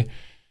 essentially.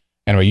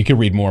 Anyway, you can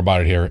read more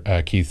about it here.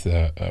 Keith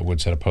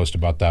Woods had a post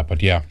about that.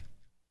 But yeah,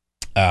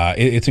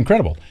 it's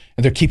incredible.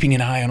 And they're keeping an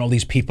eye on all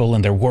these people,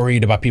 and they're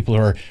worried about people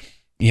who are,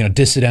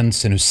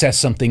 dissidents and who says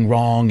something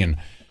wrong. And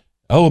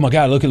oh my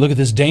God, look at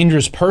this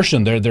dangerous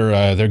person.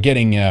 They're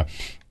getting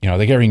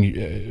they're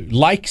getting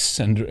likes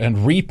and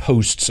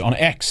reposts on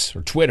X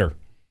or Twitter.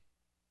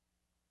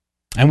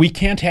 And we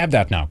can't have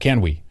that now,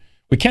 can we?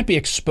 We can't be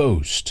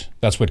exposed.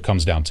 That's what it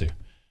comes down to.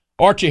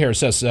 Archie here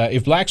says,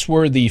 if blacks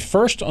were the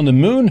first on the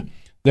moon,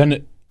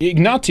 then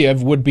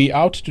Ignatieff would be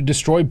out to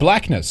destroy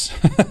blackness.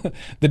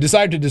 The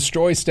desire to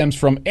destroy stems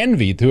from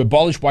envy. To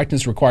abolish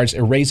whiteness requires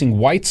erasing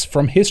whites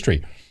from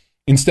history.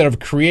 Instead of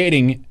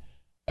crediting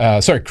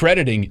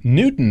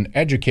Newton,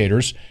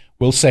 educators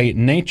will say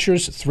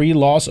nature's 3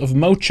 laws of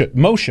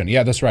motion.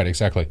 Yeah, that's right,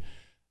 exactly.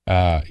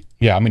 He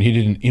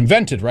didn't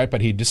invent it, right?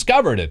 But he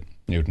discovered it,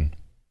 Newton.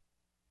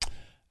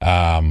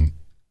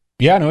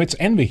 It's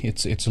envy.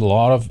 It's a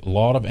lot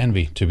of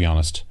envy, to be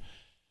honest.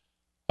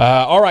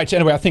 All right.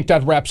 Anyway, I think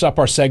that wraps up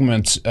our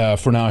segment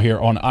for now here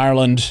on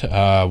Ireland.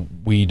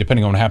 We,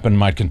 depending on what happened,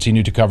 might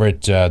continue to cover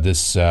it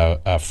this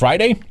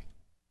Friday.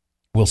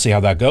 We'll see how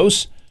that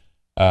goes.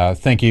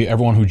 Thank you,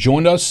 everyone who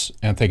joined us,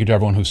 and thank you to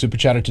everyone who super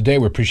chatted today.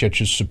 We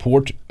appreciate your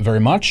support very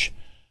much.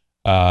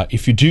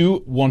 If you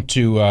do want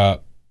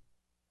to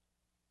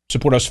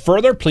support us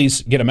further,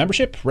 please get a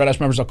membership,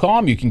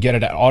 redicemembers.com. You can get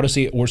it at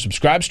Odyssey or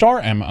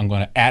Subscribestar. And I'm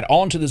going to add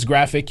on to this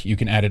graphic. You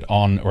can add it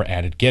on or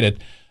get it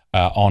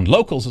on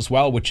Locals as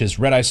well, which is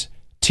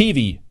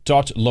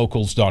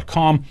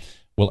redicetv.locals.com.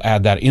 We'll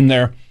add that in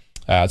there.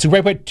 It's a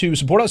great way to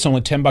support us. Only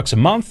 $10 a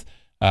month.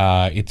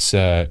 It's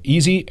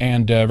easy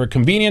and very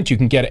convenient. You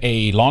can get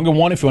a longer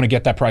one if you want to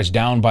get that price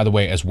down, by the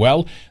way, as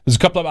well. There's a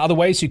couple of other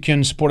ways you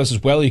can support us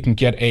as well. You can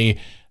get a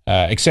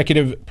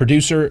executive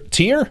producer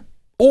tier,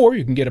 or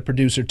you can get a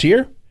producer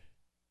tier.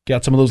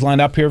 Got some of those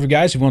lined up here for you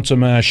guys. If you want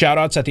some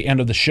shout-outs at the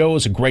end of the show,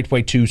 it's a great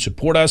way to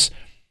support us.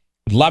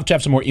 Would love to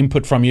have some more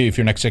input from you if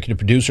you're an executive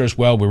producer as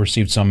well. We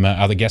received some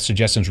other guest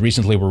suggestions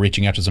recently. We're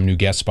reaching out to some new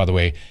guests, by the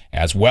way,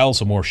 as well.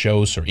 Some more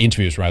shows, or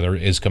interviews rather,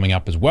 is coming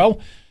up as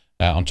well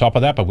on top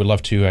of that. But we'd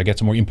love to get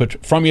some more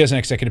input from you as an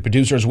executive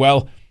producer as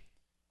well.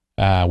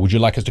 Would you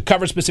like us to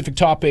cover specific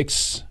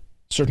topics,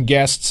 certain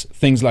guests,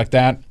 things like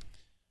that?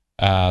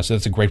 So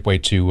that's a great way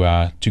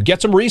to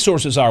get some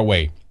resources our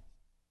way,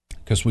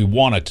 because we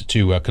want it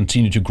to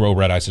continue to grow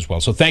Red Ice as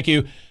well. So thank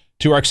you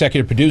to our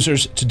executive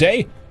producers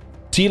today.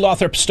 T.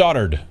 Lothrop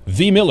Stoddard,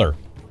 V. Miller,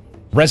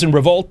 Resin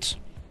Revolt,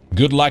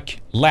 Good Luck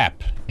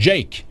Lap,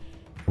 Jake,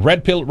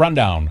 Red Pill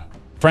Rundown,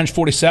 French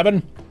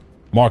 47,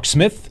 Mark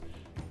Smith,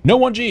 No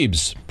One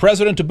Jeebs,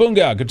 President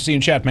Abunga, good to see you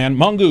in chat, man,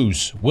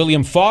 Mongoose,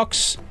 William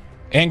Fox,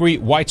 Angry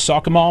White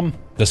Soccer Mom,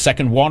 The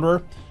Second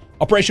Wanderer,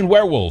 Operation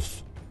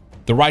Werewolf,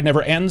 The Ride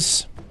Never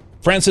Ends,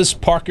 Francis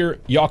Parker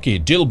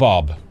Yockey, Dill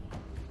Bob,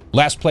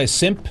 Last Place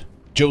Simp,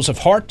 Joseph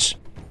Hart,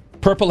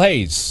 Purple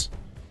Haze.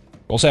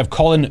 We also have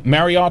Colin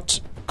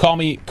Marriott, Call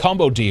Me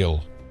Combo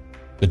Deal,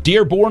 The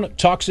Dearborn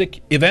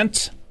Toxic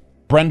Event,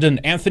 Brendan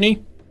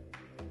Anthony,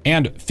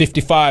 and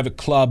 55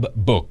 Club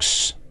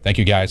Books. Thank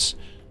you, guys.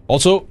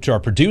 Also, to our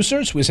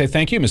producers, we say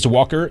thank you. Mr.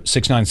 Walker,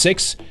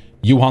 696,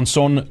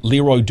 Johansson,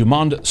 Leroy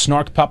Dumond,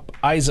 Snarkpup,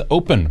 Eyes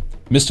Open,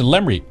 Mr.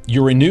 Lemry,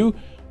 Urinew,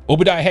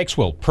 Obadiah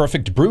Hexwell,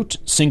 Perfect Brute,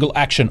 Single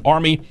Action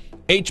Army,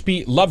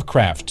 HP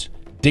Lovecraft,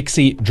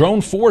 Dixie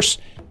Drone Force,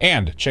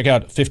 and check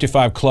out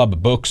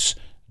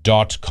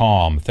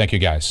 55clubbooks.com. Thank you,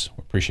 guys.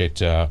 We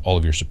appreciate all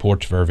of your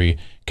support for every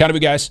kind of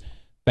you guys.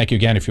 Thank you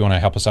again. If you want to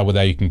help us out with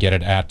that, you can get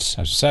it at, as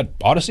I said,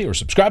 Odyssey or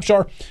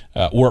Subscribestar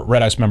or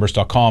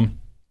redicemembers.com.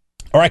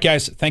 All right,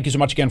 guys, thank you so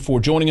much again for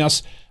joining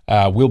us.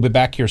 We'll be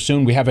back here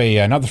soon. We have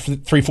another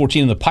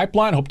 314 in the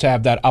pipeline. Hope to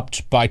have that up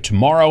by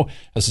tomorrow.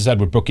 As I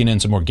said, we're booking in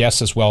some more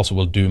guests as well, so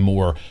we'll do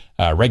more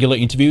regular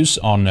interviews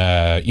on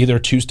either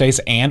Tuesdays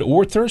and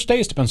or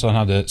Thursdays. Depends on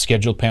how the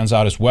schedule pans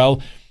out as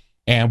well.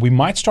 And we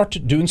might start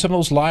doing some of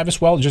those live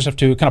as well. Just have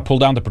to kind of pull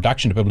down the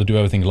production to be able to do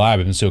everything live.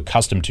 I've been so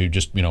accustomed to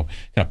just, kind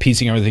of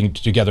piecing everything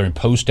together in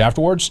post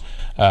afterwards.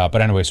 But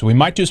anyway, so we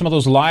might do some of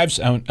those live,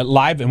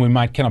 and we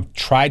might kind of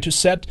try to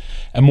set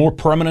a more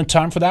permanent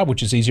time for that,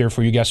 which is easier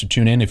for you guys to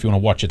tune in if you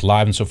want to watch it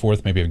live and so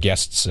forth. Maybe have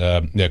guests,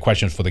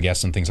 questions for the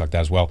guests and things like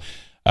that as well.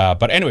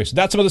 But anyway, so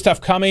that's some of the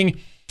stuff coming.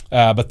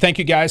 But thank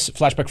you, guys.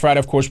 Flashback Friday,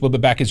 of course, we'll be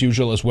back as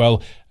usual as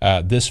well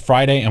this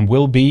Friday, and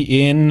we'll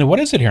be in, what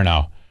is it here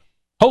now?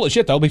 Holy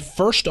shit, that'll be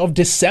 1st of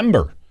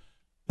December,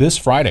 this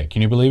Friday.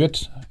 Can you believe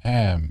it?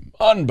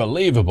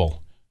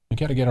 Unbelievable. We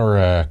got to get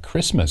our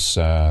Christmas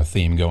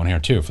theme going here,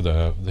 too, for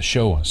the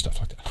show and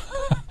stuff like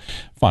that.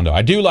 Fun, though.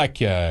 I do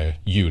like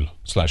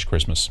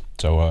Yule/Christmas,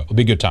 so it'll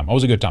be a good time.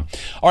 Always a good time.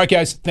 All right,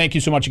 guys, thank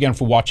you so much again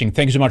for watching.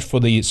 Thank you so much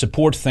for the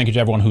support. Thank you to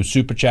everyone who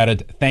super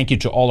chatted. Thank you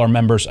to all our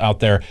members out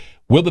there.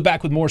 We'll be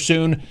back with more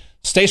soon.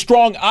 Stay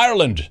strong,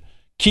 Ireland.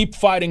 Keep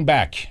fighting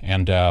back,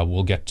 and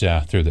we'll get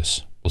through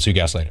this. We'll see you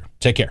guys later.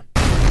 Take care.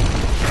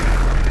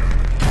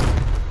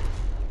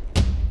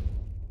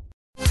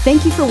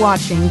 Thank you for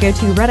watching. Go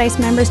to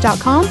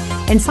redicemembers.com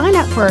and sign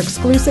up for our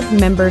exclusive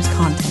members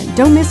content.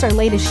 Don't miss our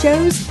latest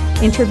shows,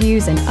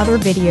 interviews, and other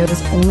videos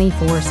only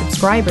for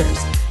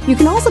subscribers. You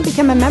can also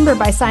become a member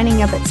by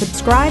signing up at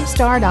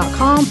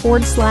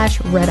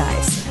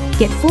subscribestar.com/redice.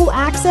 Get full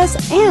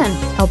access and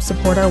help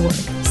support our work.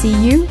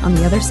 See you on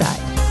the other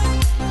side.